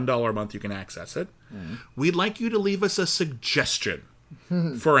even $1 a month you can access it. We'd like you to leave us a suggestion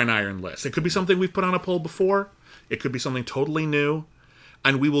for an Iron List. It could be something we've put on a poll before. It could be something totally new.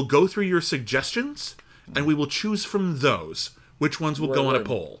 And we will go through your suggestions, and we will choose from those which ones will go on a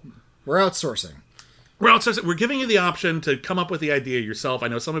poll. We're outsourcing. We're giving you the option to come up with the idea yourself. I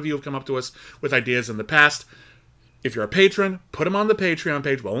know some of you have come up to us with ideas in the past. If you're a patron, put them on the Patreon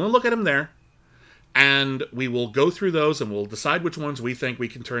page. We'll only look at them there. And we will go through those, and we'll decide which ones we think we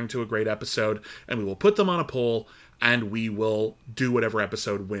can turn into a great episode, and we will put them on a poll, and we will do whatever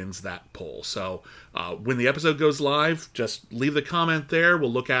episode wins that poll. So when the episode goes live, just leave the comment there.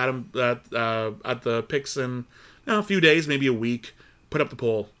 We'll look at them at the picks in a few days, maybe a week. Put up the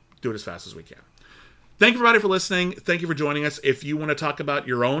poll. Do it as fast as we can. Thank you, everybody, for listening. Thank you for joining us. If you want to talk about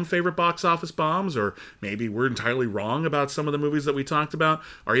your own favorite box office bombs, or maybe we're entirely wrong about some of the movies that we talked about,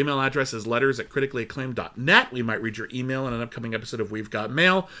 our email address is letters@criticallyacclaimed.net. We might read your email in an upcoming episode of We've Got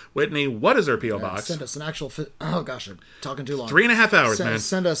Mail. Whitney, what is our P.O. box? Send us an actual... oh, gosh, I'm talking too long. 3.5 hours, man.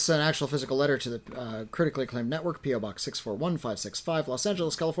 Send us an actual physical letter to the Critically Acclaimed Network, P.O. Box 641565, Los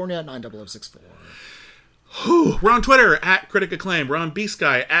Angeles, California, 90064. We're on Twitter @Critic Acclaim. We're on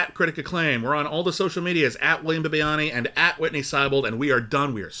B-Sky @Critic Acclaim. We're on all the social medias @William Bibiani and @Whitney Seibold. And we are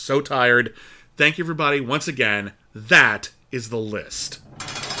done. We are so tired. Thank you, everybody. Once again, that is the list.